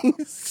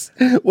twice,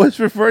 was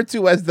referred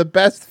to as the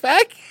best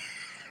faggot.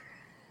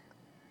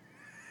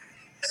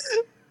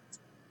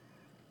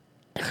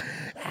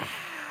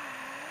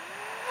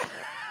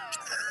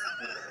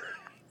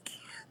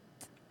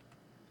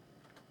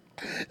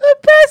 The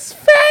best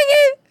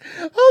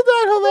faggot.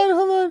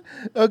 Hold on.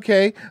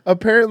 Okay.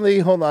 Apparently,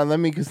 hold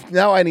on. Because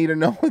now I need to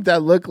know what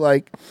that looked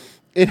like.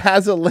 It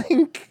has a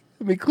link.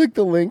 Let me click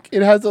the link.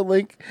 It has a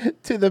link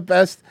to the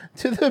best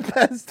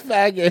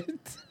faggot.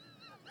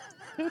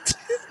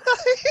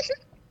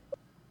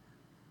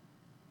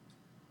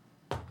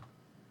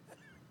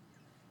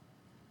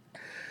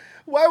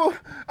 Why?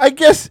 I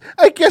guess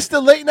the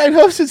late night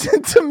host is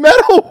into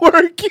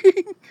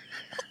metalworking.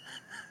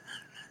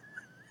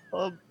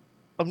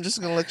 I'm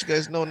just gonna let you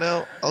guys know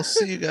now. I'll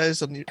see you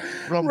guys on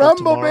Rumble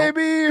tomorrow.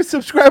 baby.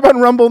 Subscribe on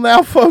Rumble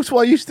now, folks,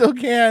 while you still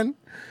can.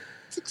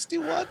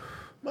 61,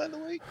 by the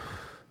way.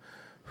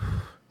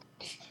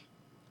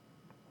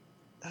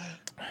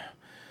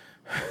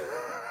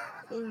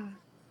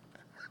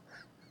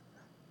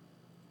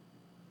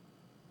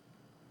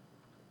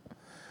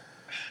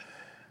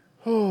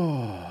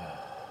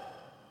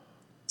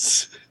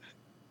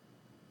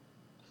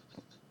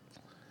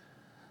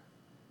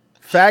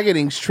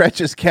 Faggoting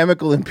stretches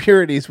chemical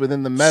impurities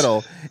within the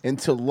metal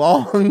into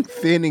long,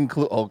 thin,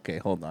 Okay,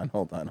 hold on.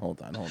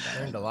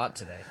 Learned a lot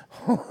today.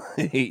 I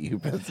hate you,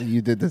 Betsy.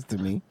 You did this to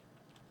me.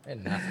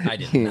 I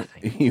did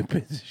nothing. You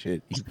piece of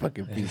shit. You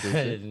fucking piece of shit.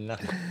 I did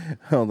nothing.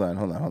 Hold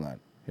on.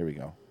 Here we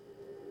go.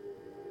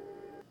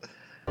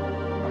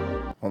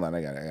 Hold on,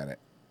 I got it.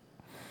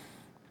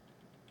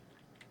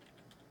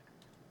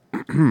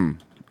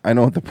 I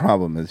know what the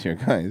problem is here,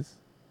 guys.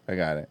 I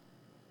got it.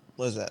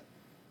 What is that?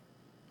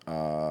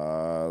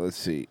 Let's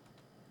see.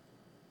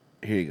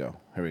 Here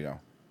we go.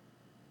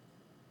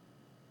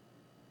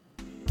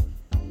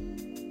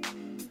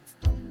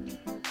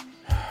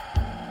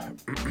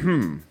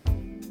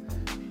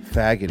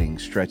 Faggoting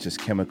stretches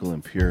chemical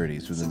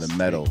impurities within the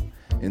metal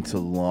into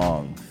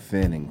long,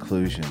 thin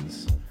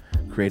inclusions,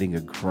 creating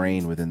a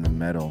grain within the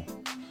metal.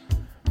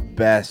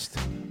 Best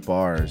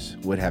bars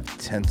would have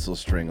tensile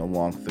string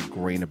along the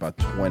grain about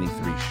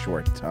 23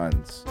 short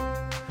tons.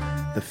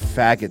 The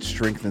faggot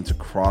strengthens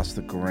across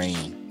the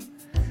grain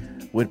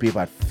would be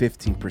about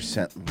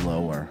 15%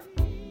 lower.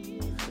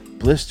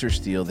 Blister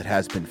steel that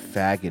has been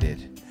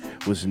faggoted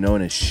was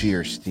known as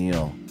shear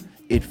steel.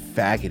 It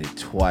faggoted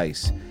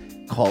twice.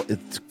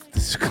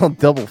 It's called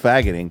double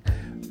faggoting.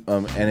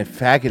 And it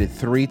faggoted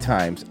 3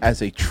 times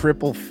as a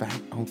triple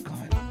Oh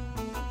god.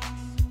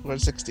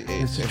 168.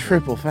 It's a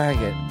triple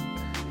faggot.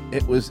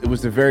 It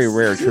was a very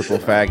rare triple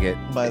faggot.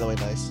 By the way,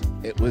 nice.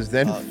 It was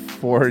then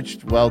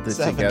forged, welded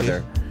 70.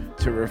 together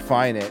to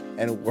refine it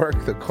and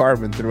work the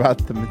carbon throughout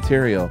the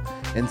material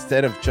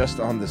instead of just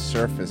on the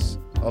surface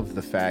of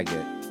the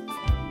faggot.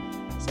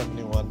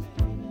 71.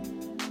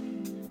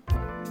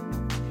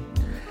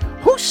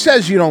 Who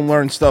says you don't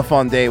learn stuff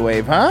on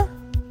Daywave, huh?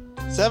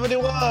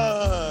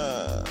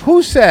 71.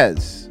 Who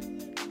says?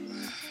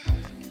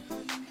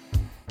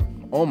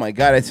 Oh my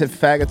god, I said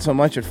faggot so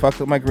much it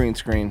fucked up my green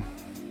screen.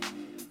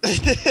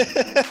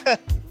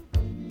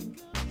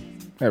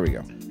 There we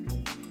go.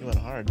 You went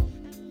hard.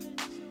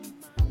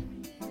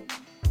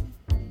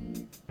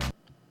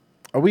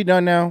 Are we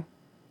done now?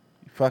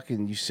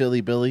 You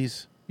silly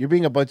billies. You're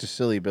being a bunch of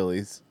silly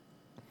billies.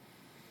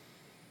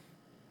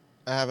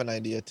 I have an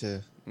idea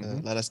to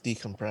let us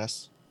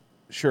decompress.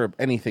 Sure,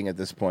 anything at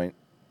this point.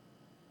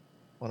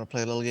 Want to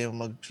play a little game of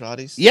Mug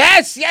Shotties?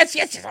 Yes.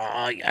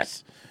 Oh,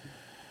 yes.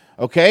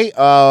 Okay.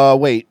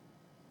 Wait.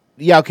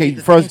 Yeah. Okay.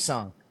 The theme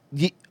song.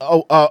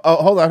 Hold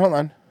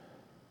on.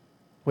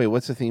 Wait.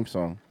 What's the theme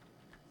song?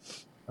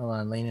 Hold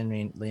on. Lean and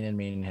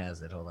Mean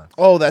has it. Hold on.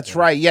 Oh, that's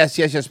right. Yes.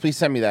 Please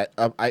send me that.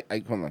 Hold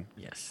on.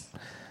 Yes.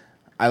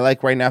 I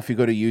like right now if you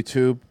go to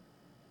YouTube,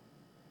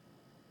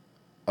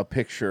 a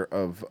picture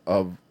of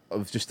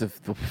just the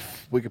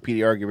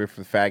Wikipedia argument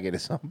for the faggot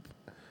is up.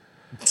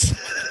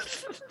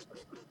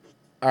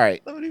 All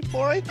right.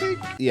 74, I think.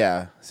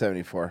 Yeah,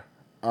 74.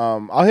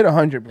 I'll hit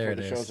 100 before There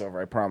the it show's is. over.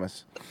 I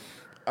promise.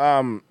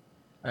 All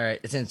right,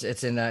 it's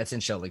in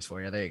show links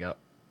for you. There you go.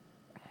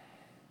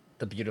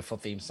 The beautiful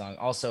theme song.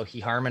 Also, he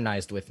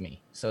harmonized with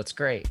me, so it's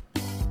great.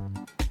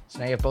 So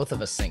now you have both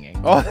of us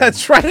singing. Oh,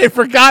 that's right. I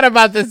forgot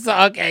about this.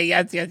 Okay,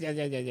 yes.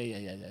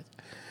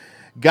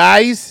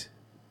 Guys,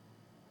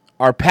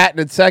 our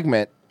patented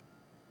segment,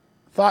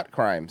 Thought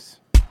Crimes.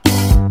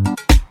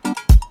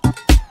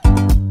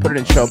 Put it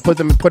in show. Put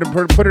it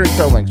in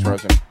show links,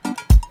 Rosen.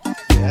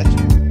 Yeah.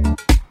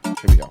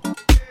 Here we go.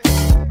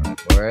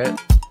 For it.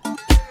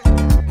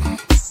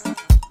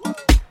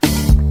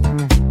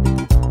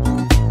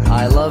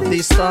 I love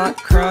these thought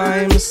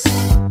crimes.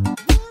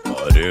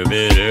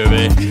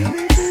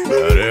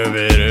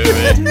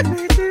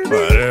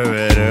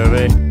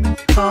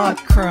 Thought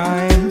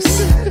crimes.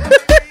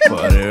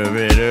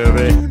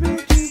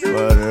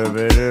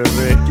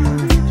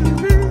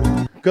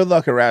 Good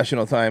luck,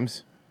 Irrational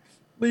Times.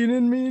 Lean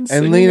in means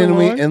And Lean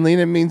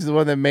in means the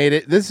one that made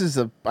it.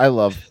 I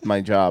love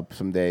my job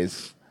some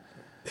days.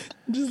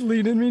 Just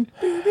lean in mean.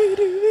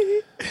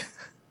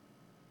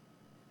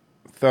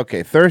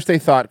 Okay, Thursday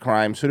Thought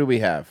Crimes. Who do we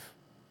have?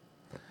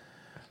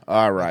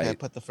 All right. Okay,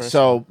 put the first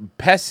so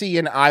Pessy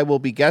and I will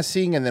be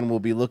guessing, and then we'll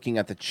be looking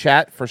at the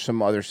chat for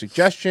some other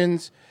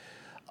suggestions.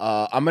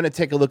 I'm going to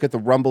take a look at the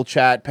Rumble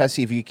chat.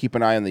 Pessy, if you keep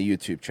an eye on the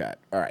YouTube chat.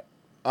 All right.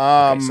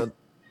 Okay, so let's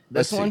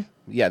this see. one?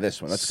 Yeah,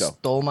 this one. Let's go.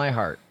 Stole my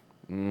heart.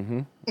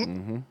 Well,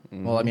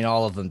 I mean,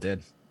 all of them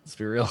did. Let's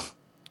be real.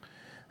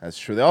 That's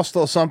true. They all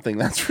stole something.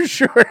 That's for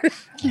sure.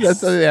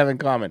 That's what they have in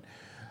common.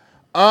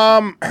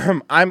 I'm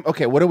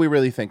okay. What are we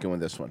really thinking with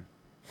this one?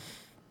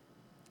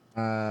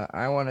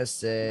 I want to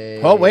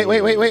say. Oh, wait. Of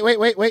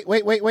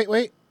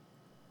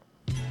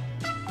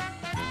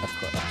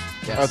course.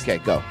 Yes. Okay,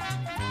 go.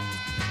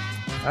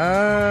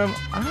 I'm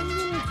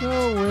gonna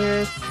go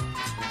with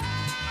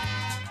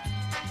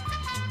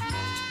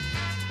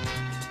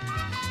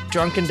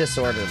Drunk and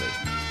Disorderly.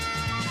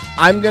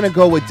 I'm gonna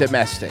go with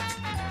domestic.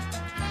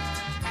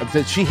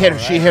 She hit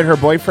her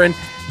boyfriend.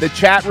 The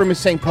chat room is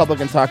saying public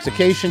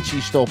intoxication.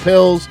 She stole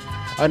pills.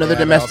 Another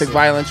domestic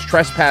violence,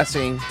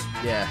 trespassing.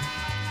 Yeah.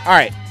 All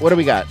right, what do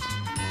we got?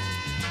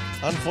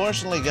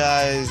 Unfortunately,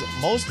 guys,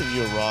 most of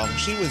you are wrong.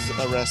 She was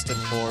arrested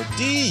for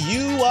DUI.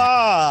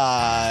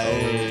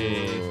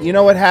 You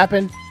know what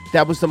happened?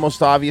 That was the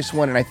most obvious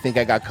one, and I think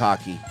I got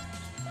cocky.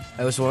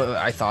 I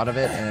thought of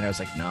it, and then I was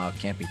like, no, it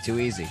can't be too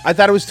easy. I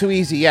thought it was too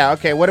easy. Yeah,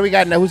 okay. What do we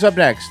got now? Who's up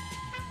next?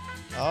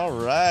 All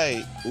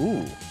right.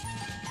 Ooh.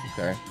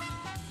 Okay.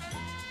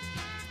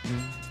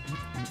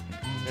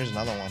 Here's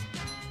another one.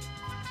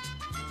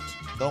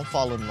 Don't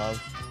fall in love.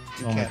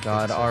 You Oh my can't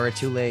God, fix her. Aura,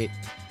 too late.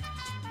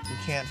 You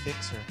can't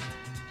fix her.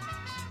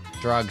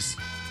 Drugs.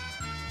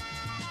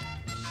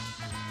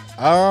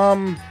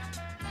 I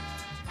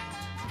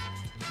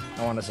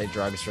want to say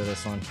drugs for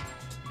this one.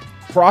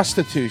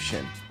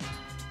 Prostitution.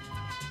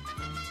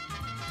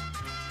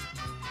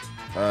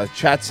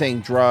 Chat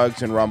saying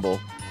drugs and Rumble.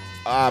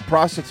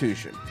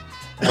 Prostitution.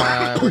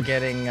 We're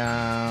getting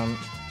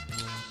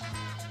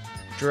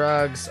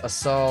drugs,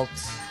 assault.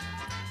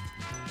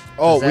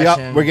 Oh,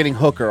 possession. we're getting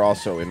hooker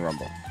also in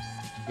Rumble.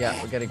 Yeah,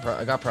 we're getting.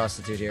 I got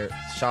prostitute here.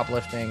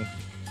 Shoplifting.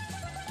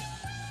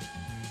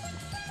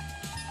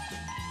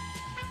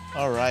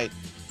 All right.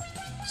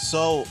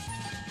 So,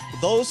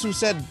 those who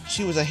said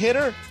she was a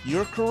hitter,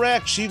 you're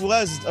correct. She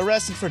was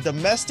arrested for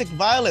domestic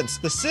violence.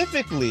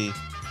 Specifically,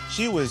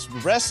 she was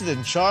arrested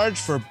and charged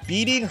for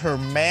beating her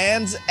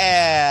man's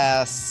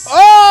ass.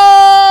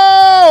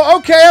 Oh,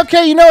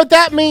 okay. You know what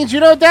that means.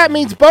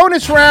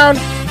 Bonus round.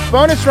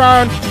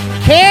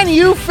 Can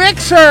you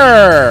fix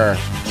her?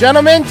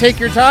 Gentlemen, take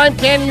your time.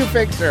 Can you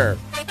fix her?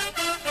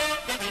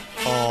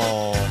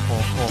 Oh.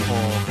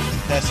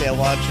 Tessie, I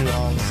want you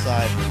on the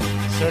side.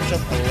 Search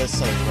up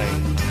Alyssa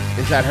Rain.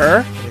 Is that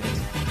her?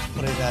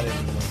 Putting that in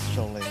the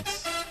show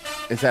links.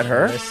 Is that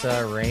her?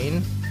 Alyssa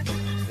Rain?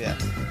 Yeah.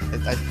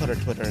 I put her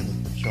Twitter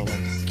in the show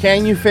links.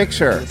 Can you fix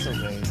her?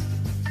 Alyssa Rain.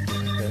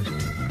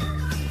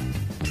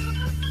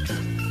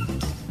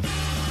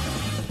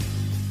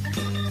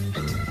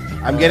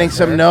 I'm getting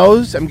some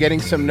no's. I'm getting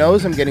some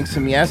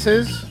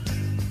yeses.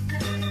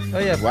 Oh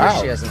yeah, of Wow.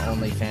 course she has an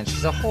OnlyFans.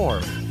 She's a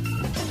whore.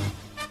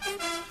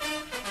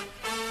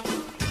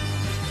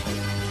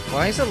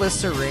 Why is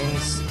Alyssa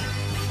Rain's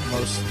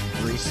most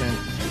recent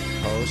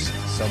post,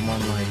 someone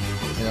like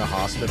in a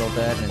hospital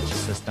bed, and it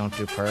just says "Don't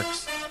do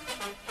perks"?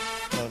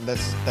 No,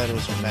 that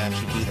was her man.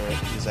 She beat her at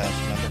his ass.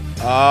 Remember?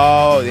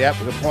 Oh, yep.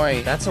 Good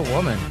point. That's a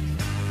woman.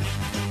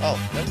 Oh,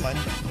 never mind.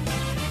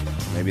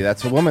 Maybe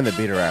that's a woman that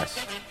beat her ass.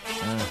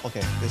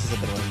 Okay, this is a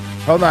good one.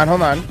 Hold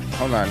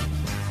on.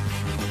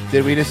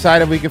 Did we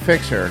decide if we could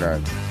fix her or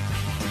not?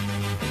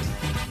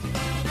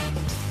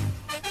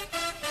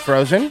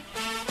 Frozen?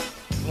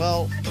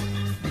 Well,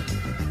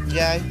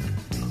 yeah, I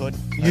could.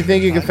 You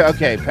think you can?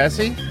 Okay,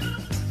 Pessy?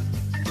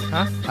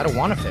 Huh? I don't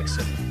want to fix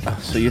it. Oh,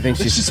 so you think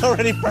she's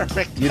already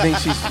perfect? You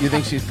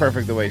think she's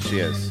perfect the way she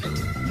is?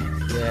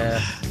 Yeah.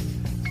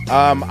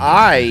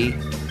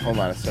 Hold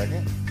on a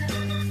second.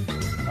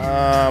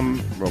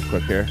 Real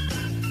quick here.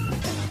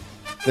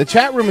 The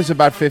chat room is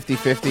about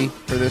 50-50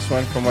 for this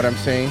one, from what I'm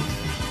seeing.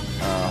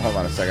 Hold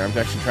on a second. I'm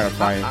actually trying to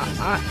find.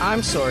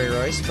 I'm sorry,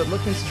 Royce, but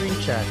look in stream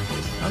chat.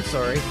 I'm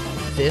sorry.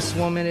 This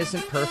woman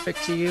isn't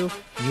perfect to you.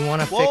 You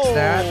want to fix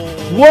that?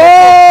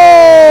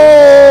 Whoa!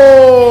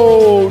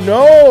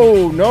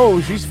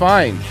 No, she's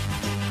fine.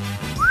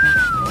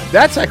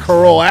 That's like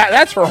her whole.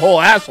 That's her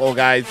whole asshole,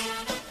 guys.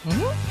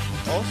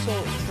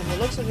 Also, from the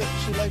looks of it,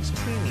 she likes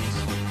creamies.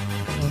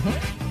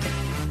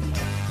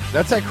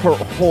 That's like her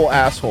whole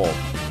asshole.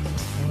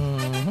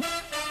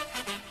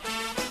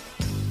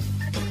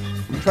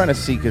 I'm trying to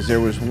see because there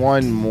was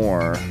one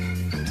more.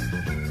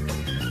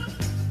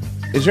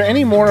 Is there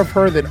any more of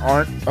her that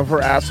aren't of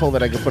her asshole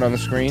that I could put on the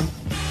screen?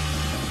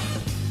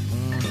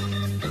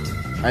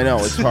 I know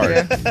it's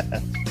hard.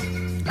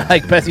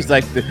 Like Pessy's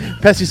like,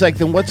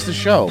 then what's the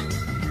show?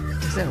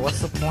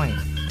 What's the point?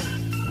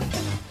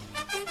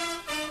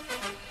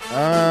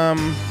 Not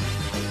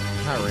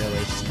really.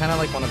 She's kind of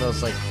like one of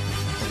those like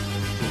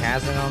she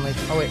has it on. Like,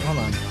 oh wait, hold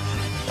on.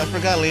 I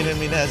forgot Lena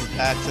Mina has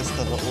access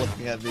to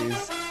looking at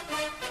these.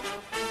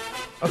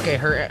 Okay,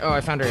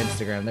 I found her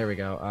Instagram. There we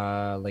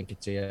go. Link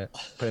it to you.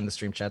 Put it in the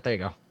stream chat. There you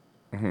go.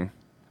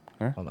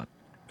 Hold on.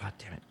 God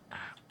damn it.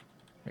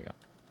 There you go.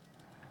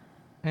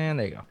 And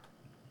there you go.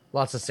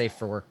 Lots of safe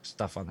for work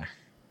stuff on there.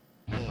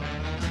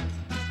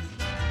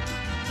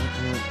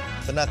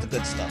 But not the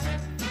good stuff.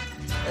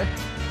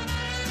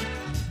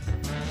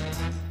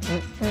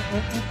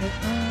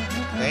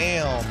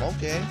 Damn,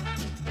 okay.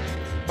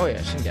 Oh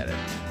yeah, she can get it.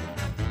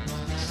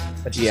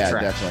 But she's Yeah,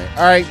 trash. definitely.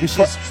 All right,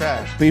 She's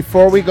trash.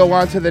 Before we go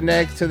on to the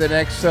next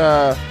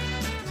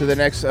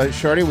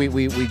shorty,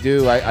 we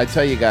do. I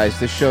tell you guys,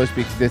 this show is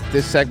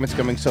this segment's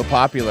becoming so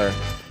popular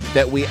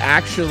that we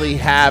actually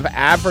have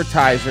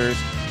advertisers.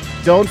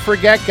 Don't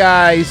forget,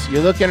 guys,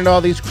 you're looking at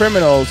all these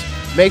criminals.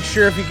 Make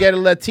sure if you get a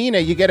Latina,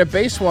 you get a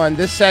base one.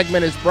 This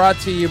segment is brought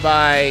to you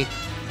by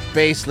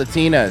Base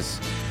Latinas.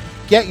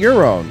 Get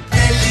your own.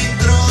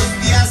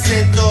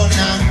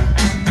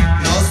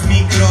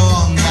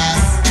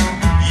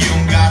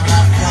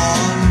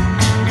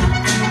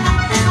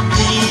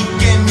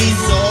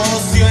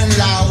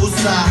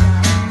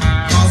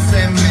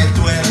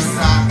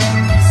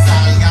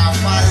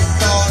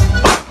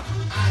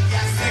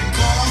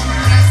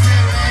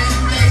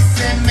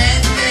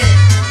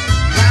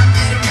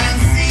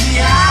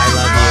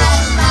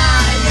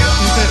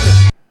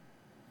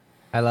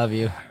 I love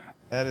you.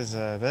 That is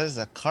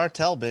a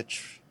cartel,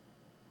 bitch.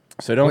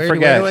 So don't Where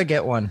forget. do I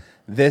get one?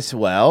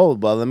 Well,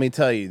 let me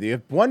tell you.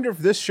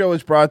 This show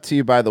is brought to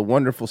you by the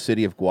wonderful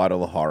city of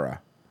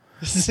Guadalajara.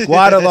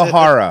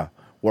 Guadalajara,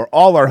 where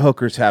all our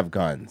hookers have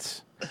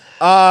guns.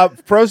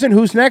 Frozen,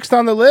 who's next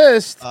on the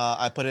list?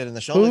 I put it in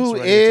the show Who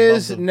links.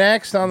 is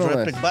next on the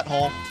Dripping list?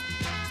 butthole.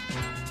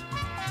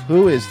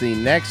 Who is the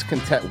next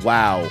contestant?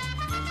 Wow.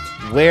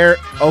 Where?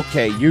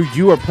 Okay,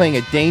 you are playing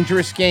a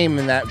dangerous game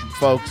in that,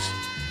 folks.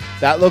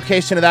 That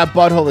location of that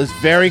butthole is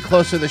very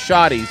close to the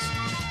shotties,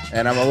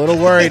 and I'm a little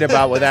worried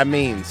about what that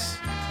means.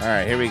 All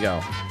right, here we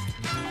go.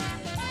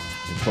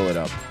 Let's pull it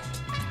up.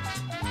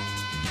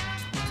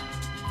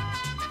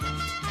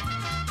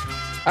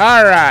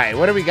 All right,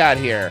 what do we got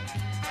here?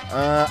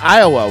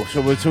 Iowa. So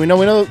we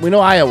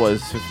know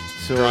Iowa's.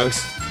 So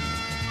drugs.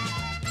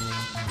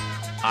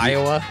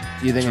 Iowa.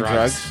 You think drugs. of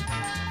drugs?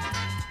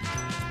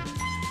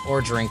 Or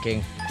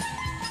drinking.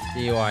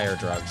 DUI or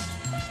drugs.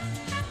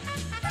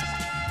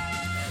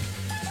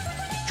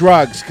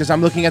 Drugs, because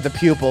I'm looking at the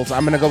pupils.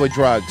 I'm gonna go with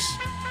drugs,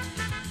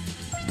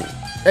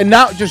 and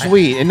not just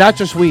weed.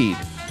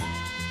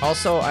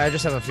 Also, I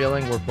just have a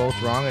feeling we're both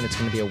wrong, and it's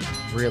going to be a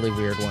really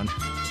weird one.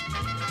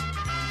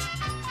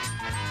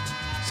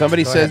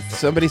 Somebody said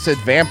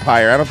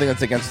vampire. I don't think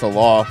that's against the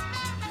law.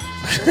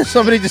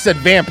 Somebody just said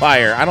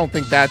vampire. I don't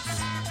think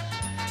that's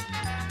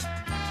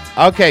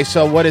okay.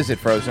 So what is it,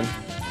 Frozen?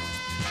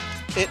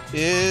 It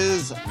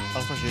is.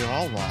 Unfortunately, you're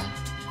all wrong.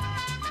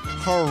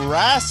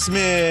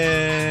 Harassment.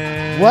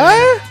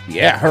 What?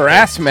 Yeah,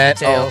 harassment.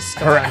 Details,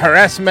 come on.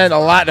 Harassment a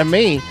lot to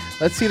me.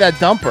 Let's see that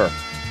dumper.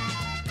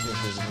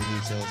 If there's any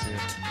details here.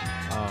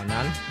 Oh,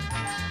 none?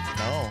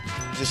 No.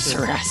 Just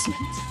harassment.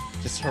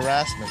 Just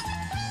harassment.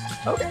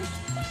 Okay.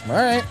 All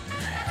right.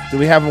 Do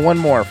we have one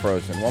more,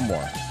 Frozen? One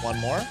more. One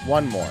more?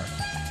 One more.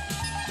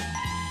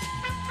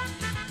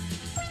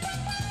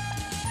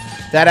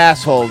 That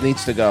asshole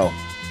needs to go.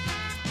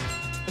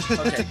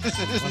 Okay. 1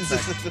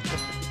 second.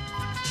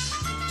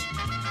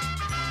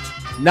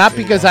 Not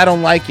because I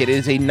don't like it. It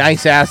is a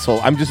nice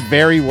asshole. I'm just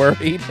very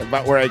worried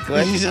about where I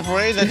click. He's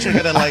afraid that you're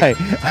gonna like I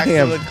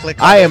accidentally am.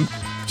 click on I it. am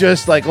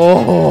just like,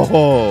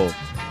 oh.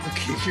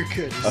 Okay, you're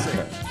good. You're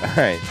safe. All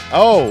right.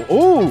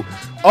 Oh,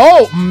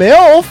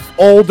 MILF,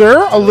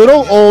 older, a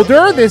little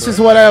older. This is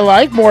what I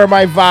like. More of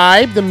my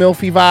vibe, the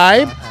MILFy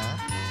vibe.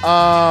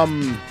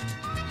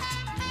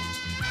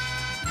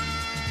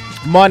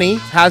 Money,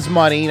 has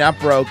money, not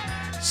broke.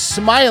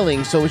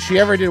 Smiling, so what she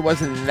ever did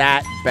wasn't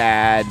that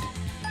bad.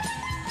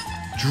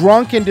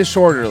 Drunk and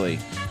disorderly.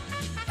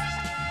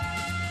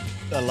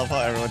 I love how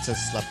everyone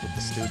just slept with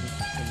the student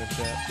in the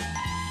chat.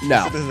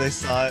 No. As soon as they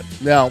saw it.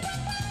 No.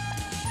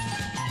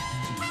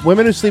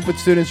 Women who sleep with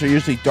students are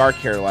usually dark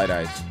hair, light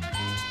eyes.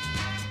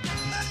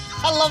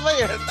 I love how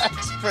you're an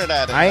expert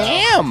at it. I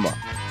am.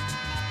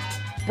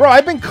 Bro,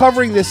 I've been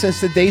covering this since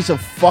the days of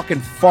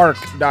fucking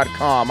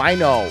fark.com. I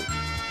know.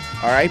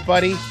 All right,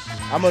 buddy?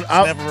 I'm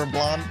never a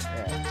blonde.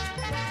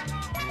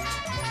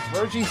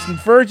 Virgie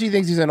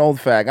thinks he's an old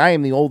fag. I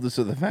am the oldest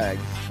of the fags.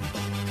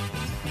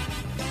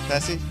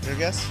 Bessie, your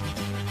guess?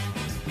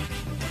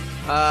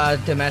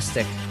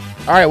 Domestic.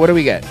 All right, what do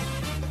we get?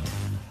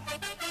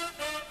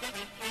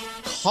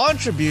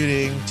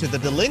 Contributing to the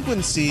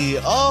delinquency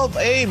of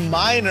a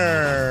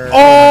minor.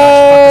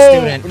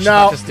 Oh, She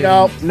no, fucked a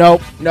student.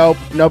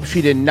 nope.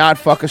 She did not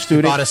fuck a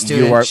student. Bought a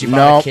student. She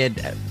bought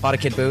a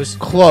kid booze.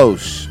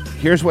 Close.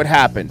 Here's what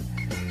happened.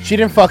 She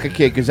didn't fuck a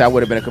kid because that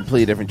would have been a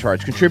completely different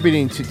charge.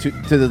 Contributing to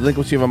the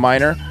delinquency of a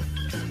minor,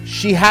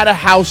 she had a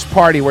house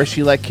party where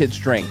she let kids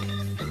drink.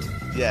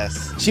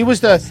 Yes. She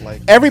was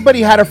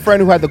everybody had a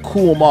friend who had the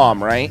cool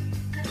mom, right?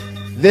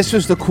 This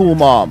was the cool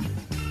mom.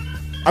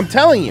 I'm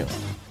telling you,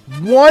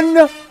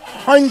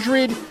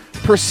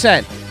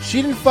 100%.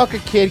 She didn't fuck a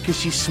kid because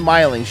she's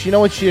smiling. She know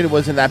what she did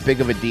wasn't that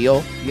big of a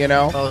deal, you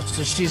know? Oh,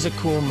 so she's a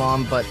cool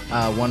mom, but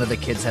one of the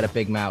kids had a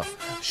big mouth.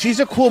 She's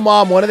a cool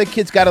mom. One of the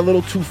kids got a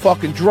little too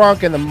fucking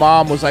drunk, and the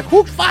mom was like,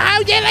 how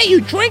did I let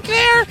you drink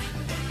there?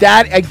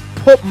 Dad, I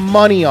put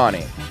money on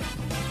it.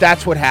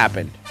 That's what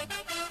happened.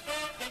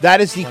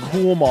 That is the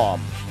cool mom.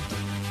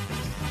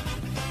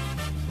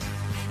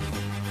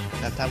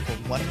 Have time for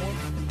one more?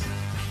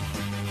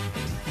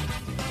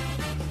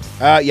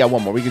 Yeah,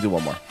 one more. We can do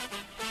one more.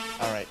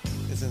 All right.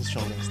 It's in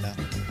shoulders now.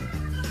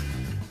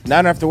 Now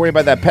I don't have to worry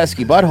about that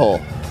pesky butthole.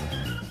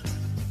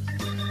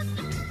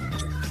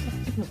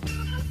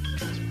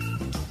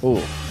 Ooh.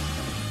 All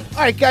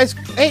right, guys.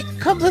 Hey,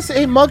 come listen.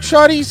 Hey, mug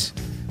shotties.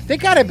 They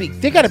gotta be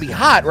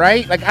hot,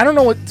 right? Like, I don't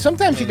know what.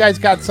 Sometimes you guys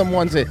got some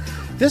ones that.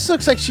 This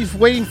looks like she's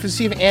waiting to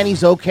see if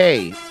Annie's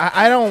okay.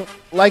 I don't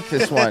like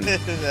this one.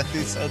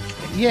 Annie's okay.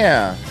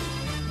 Yeah.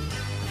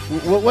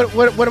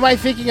 What am I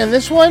thinking on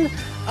this one?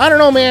 I don't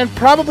know, man.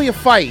 Probably a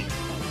fight.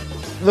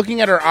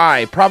 Looking at her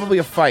eye, probably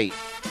a fight.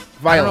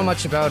 Violent. I don't know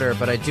much about her,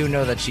 but I do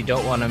know that she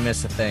don't want to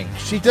miss a thing.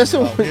 She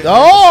doesn't.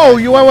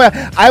 You went with.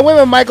 I went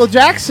with Michael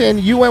Jackson.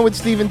 You went with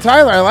Steven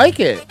Tyler. I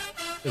like it.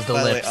 It's the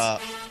By lips. the way,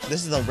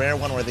 this is the rare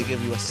one where they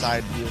give you a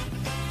side view.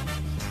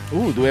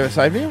 Ooh, do we have a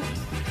side view? We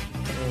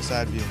have a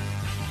side view.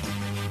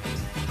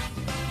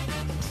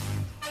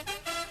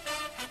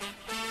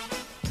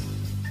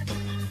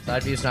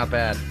 Side view's not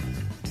bad.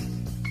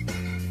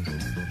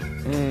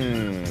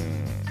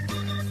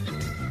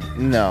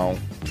 No.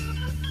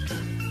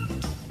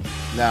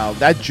 No,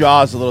 that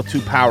jaw's a little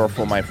too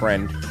powerful, my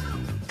friend.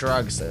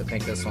 Drugs, I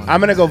think this one. I'm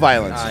gonna go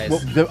violence. Eyes. Well,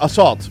 the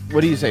assault.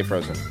 What do you say,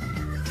 Frozen?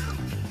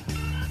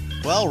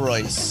 Well,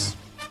 Royce,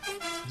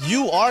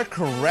 you are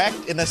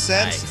correct in a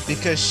sense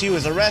because she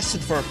was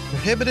arrested for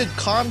prohibited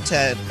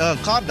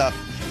conduct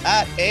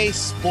at a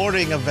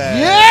sporting event.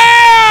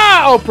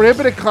 Yeah! Oh,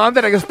 prohibited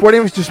conduct. I guess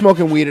sporting was just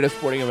smoking weed at a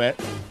sporting event.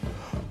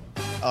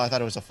 Oh, I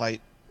thought it was a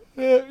fight.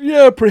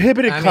 Yeah,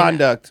 prohibited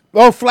conduct.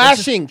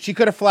 Flashing. She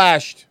could have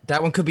flashed.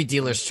 That one could be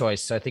dealer's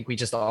choice, so I think we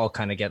just all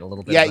kind of get a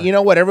little bit Yeah, of a- you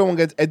know what? Everyone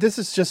gets. This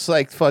is just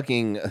like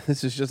fucking.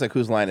 This is just like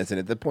whose line is in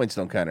it. The points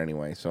don't count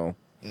anyway, so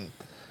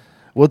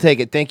we'll take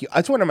it. Thank you.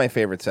 That's one of my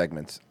favorite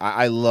segments.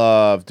 I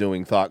love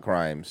doing thought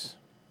crimes.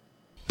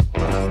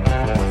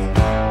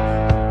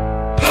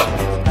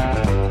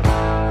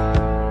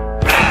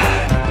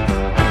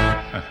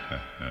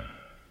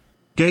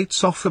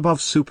 Gates off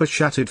above super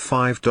chatted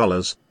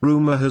 $5.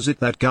 Rumor has it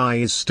that guy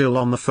is still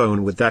on the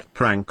phone with that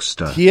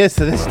prankster. He is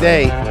to this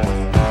day.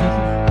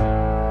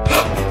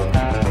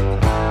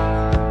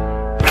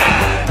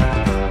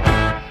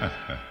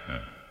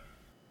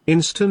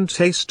 Instant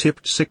Taste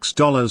tipped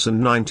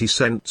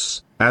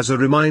 $6.90. As a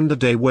reminder,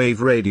 Daywave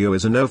Radio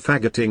is a no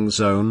faggoting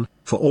zone.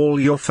 For all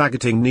your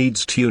faggoting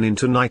needs, tune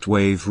into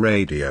Nightwave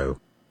Radio.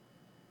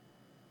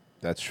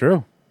 That's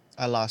true.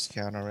 I lost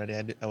count already.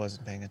 I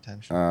wasn't paying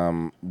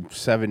attention.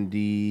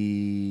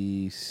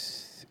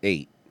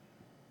 78.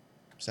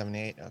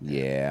 78. Okay.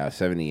 Yeah,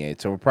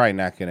 78. So we're probably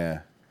not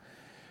gonna.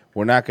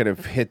 We're not gonna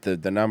hit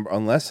the number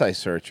unless I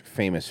search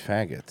famous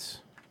faggots.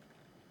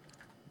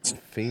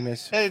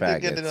 Famous Hey, faggots.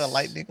 did get into a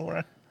lightning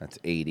round. That's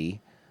 80.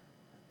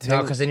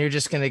 No, because then you're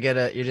just gonna get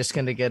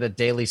a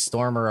Daily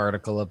Stormer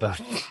article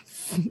about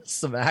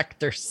some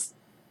actors.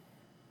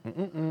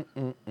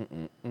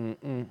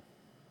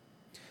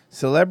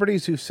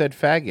 Celebrities who said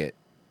faggot.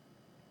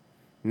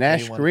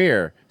 Nash Anyone?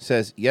 Greer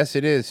says, yes,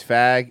 it is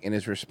fag in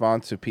his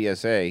response to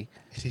PSA.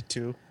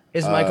 82.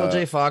 Is Michael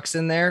J. Fox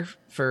in there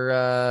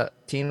for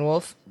Teen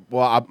Wolf?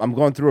 Well, I'm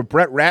going through it.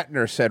 Brett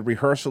Ratner said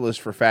rehearsal is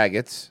for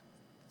faggots.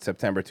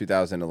 September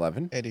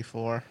 2011.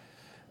 84.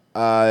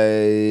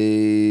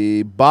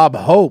 Bob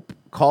Hope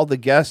called the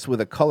guest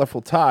with a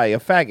colorful tie a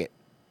faggot.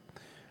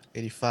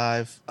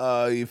 85.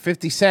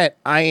 50 Cent,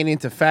 I ain't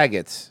into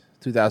faggots.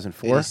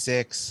 2004.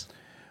 86.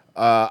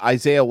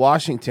 Isaiah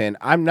Washington,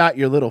 I'm not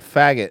your little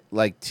faggot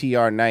like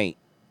TR Knight.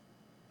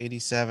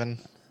 87.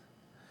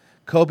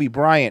 Kobe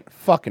Bryant,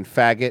 fucking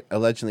faggot,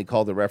 allegedly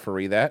called the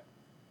referee that.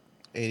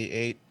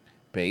 88.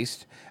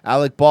 Based.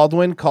 Alec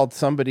Baldwin called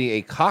somebody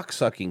a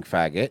cocksucking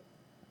faggot.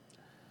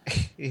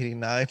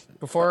 89.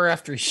 Before or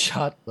after he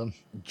shot them?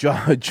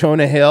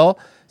 Jonah Hill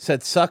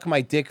said, suck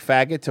my dick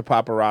faggot to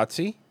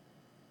paparazzi.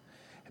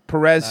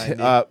 Perez,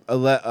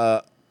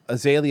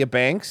 Azalea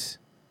Banks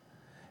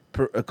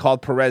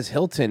called Perez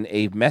Hilton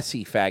a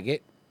messy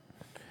faggot.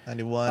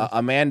 91.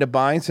 Amanda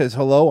Bynes says,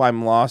 hello,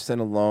 I'm lost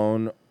and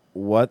alone.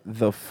 What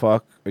the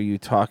fuck are you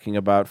talking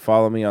about?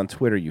 Follow me on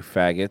Twitter, you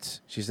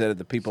faggots. She said at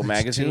the People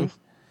magazine.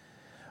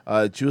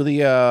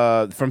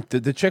 Julia, from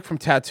the chick from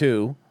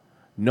Tattoo,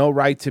 no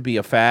right to be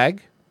a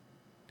fag.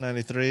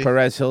 93.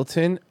 Perez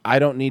Hilton, I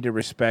don't need to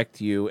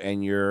respect you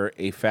and you're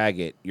a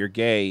faggot. You're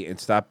gay and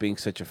stop being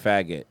such a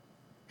faggot.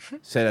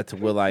 Said it to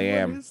Will I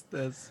Am. What is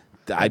this?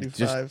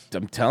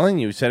 I'm telling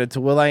you, said it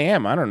to Will I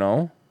Am. I don't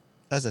know.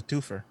 That's a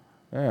twofer.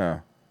 Yeah.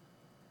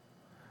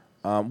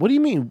 What do you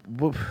mean?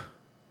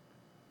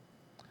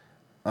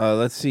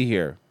 Let's see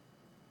here.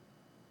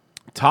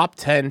 Top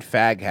 10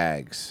 fag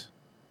hags.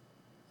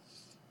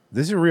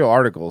 These are real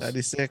articles.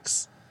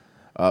 96.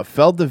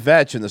 Feld the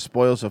Vetch and the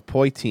Spoils of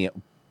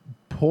Poitnon.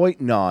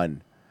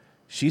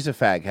 She's a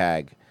fag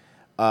hag.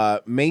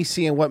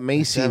 Macy and What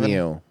Macy 7.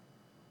 Knew.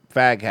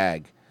 Fag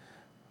hag.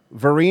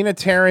 Verena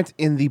Tarrant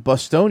in The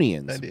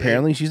Bostonians. 98.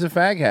 Apparently she's a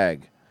fag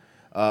hag.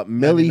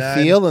 Millie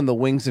 99. Thiel in The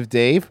Wings of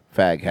Dave.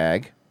 Fag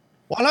hag.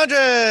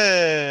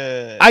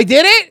 100. I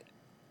did it?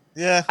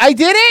 Yeah. I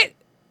did it?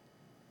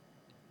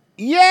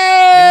 Yay!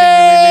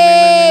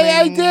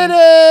 I did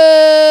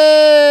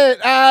it!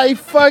 I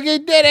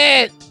fucking did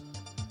it!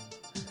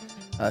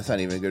 That's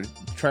not even good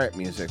trap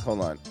music.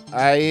 Hold on.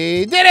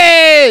 I did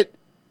it!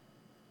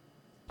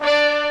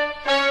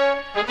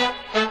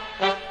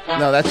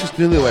 No, that's just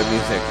newlywed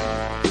music.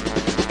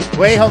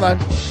 Wait, hold on.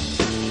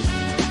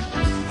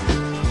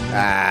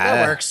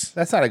 That works.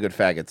 That's not a good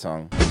faggot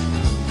song.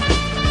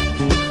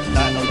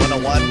 Not in a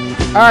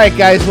 101. All right,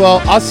 guys.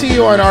 Well, I'll see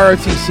you on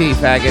ROTC,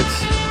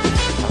 faggots.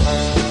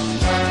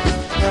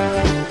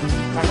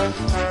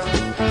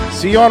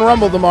 See you on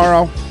Rumble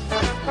tomorrow.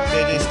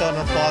 JJ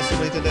Stoner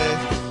possibly today.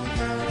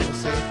 We'll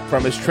see.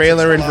 From his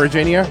trailer in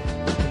Virginia.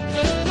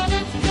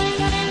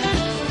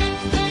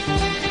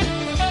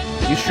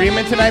 You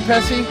streaming tonight,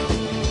 Pessy?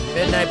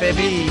 Midnight,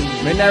 baby.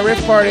 Midnight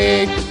Rift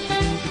Party.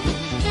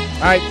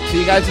 All right, see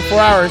you guys in 4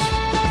 hours.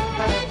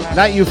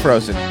 Not you,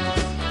 Frozen.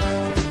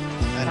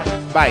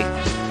 Bye.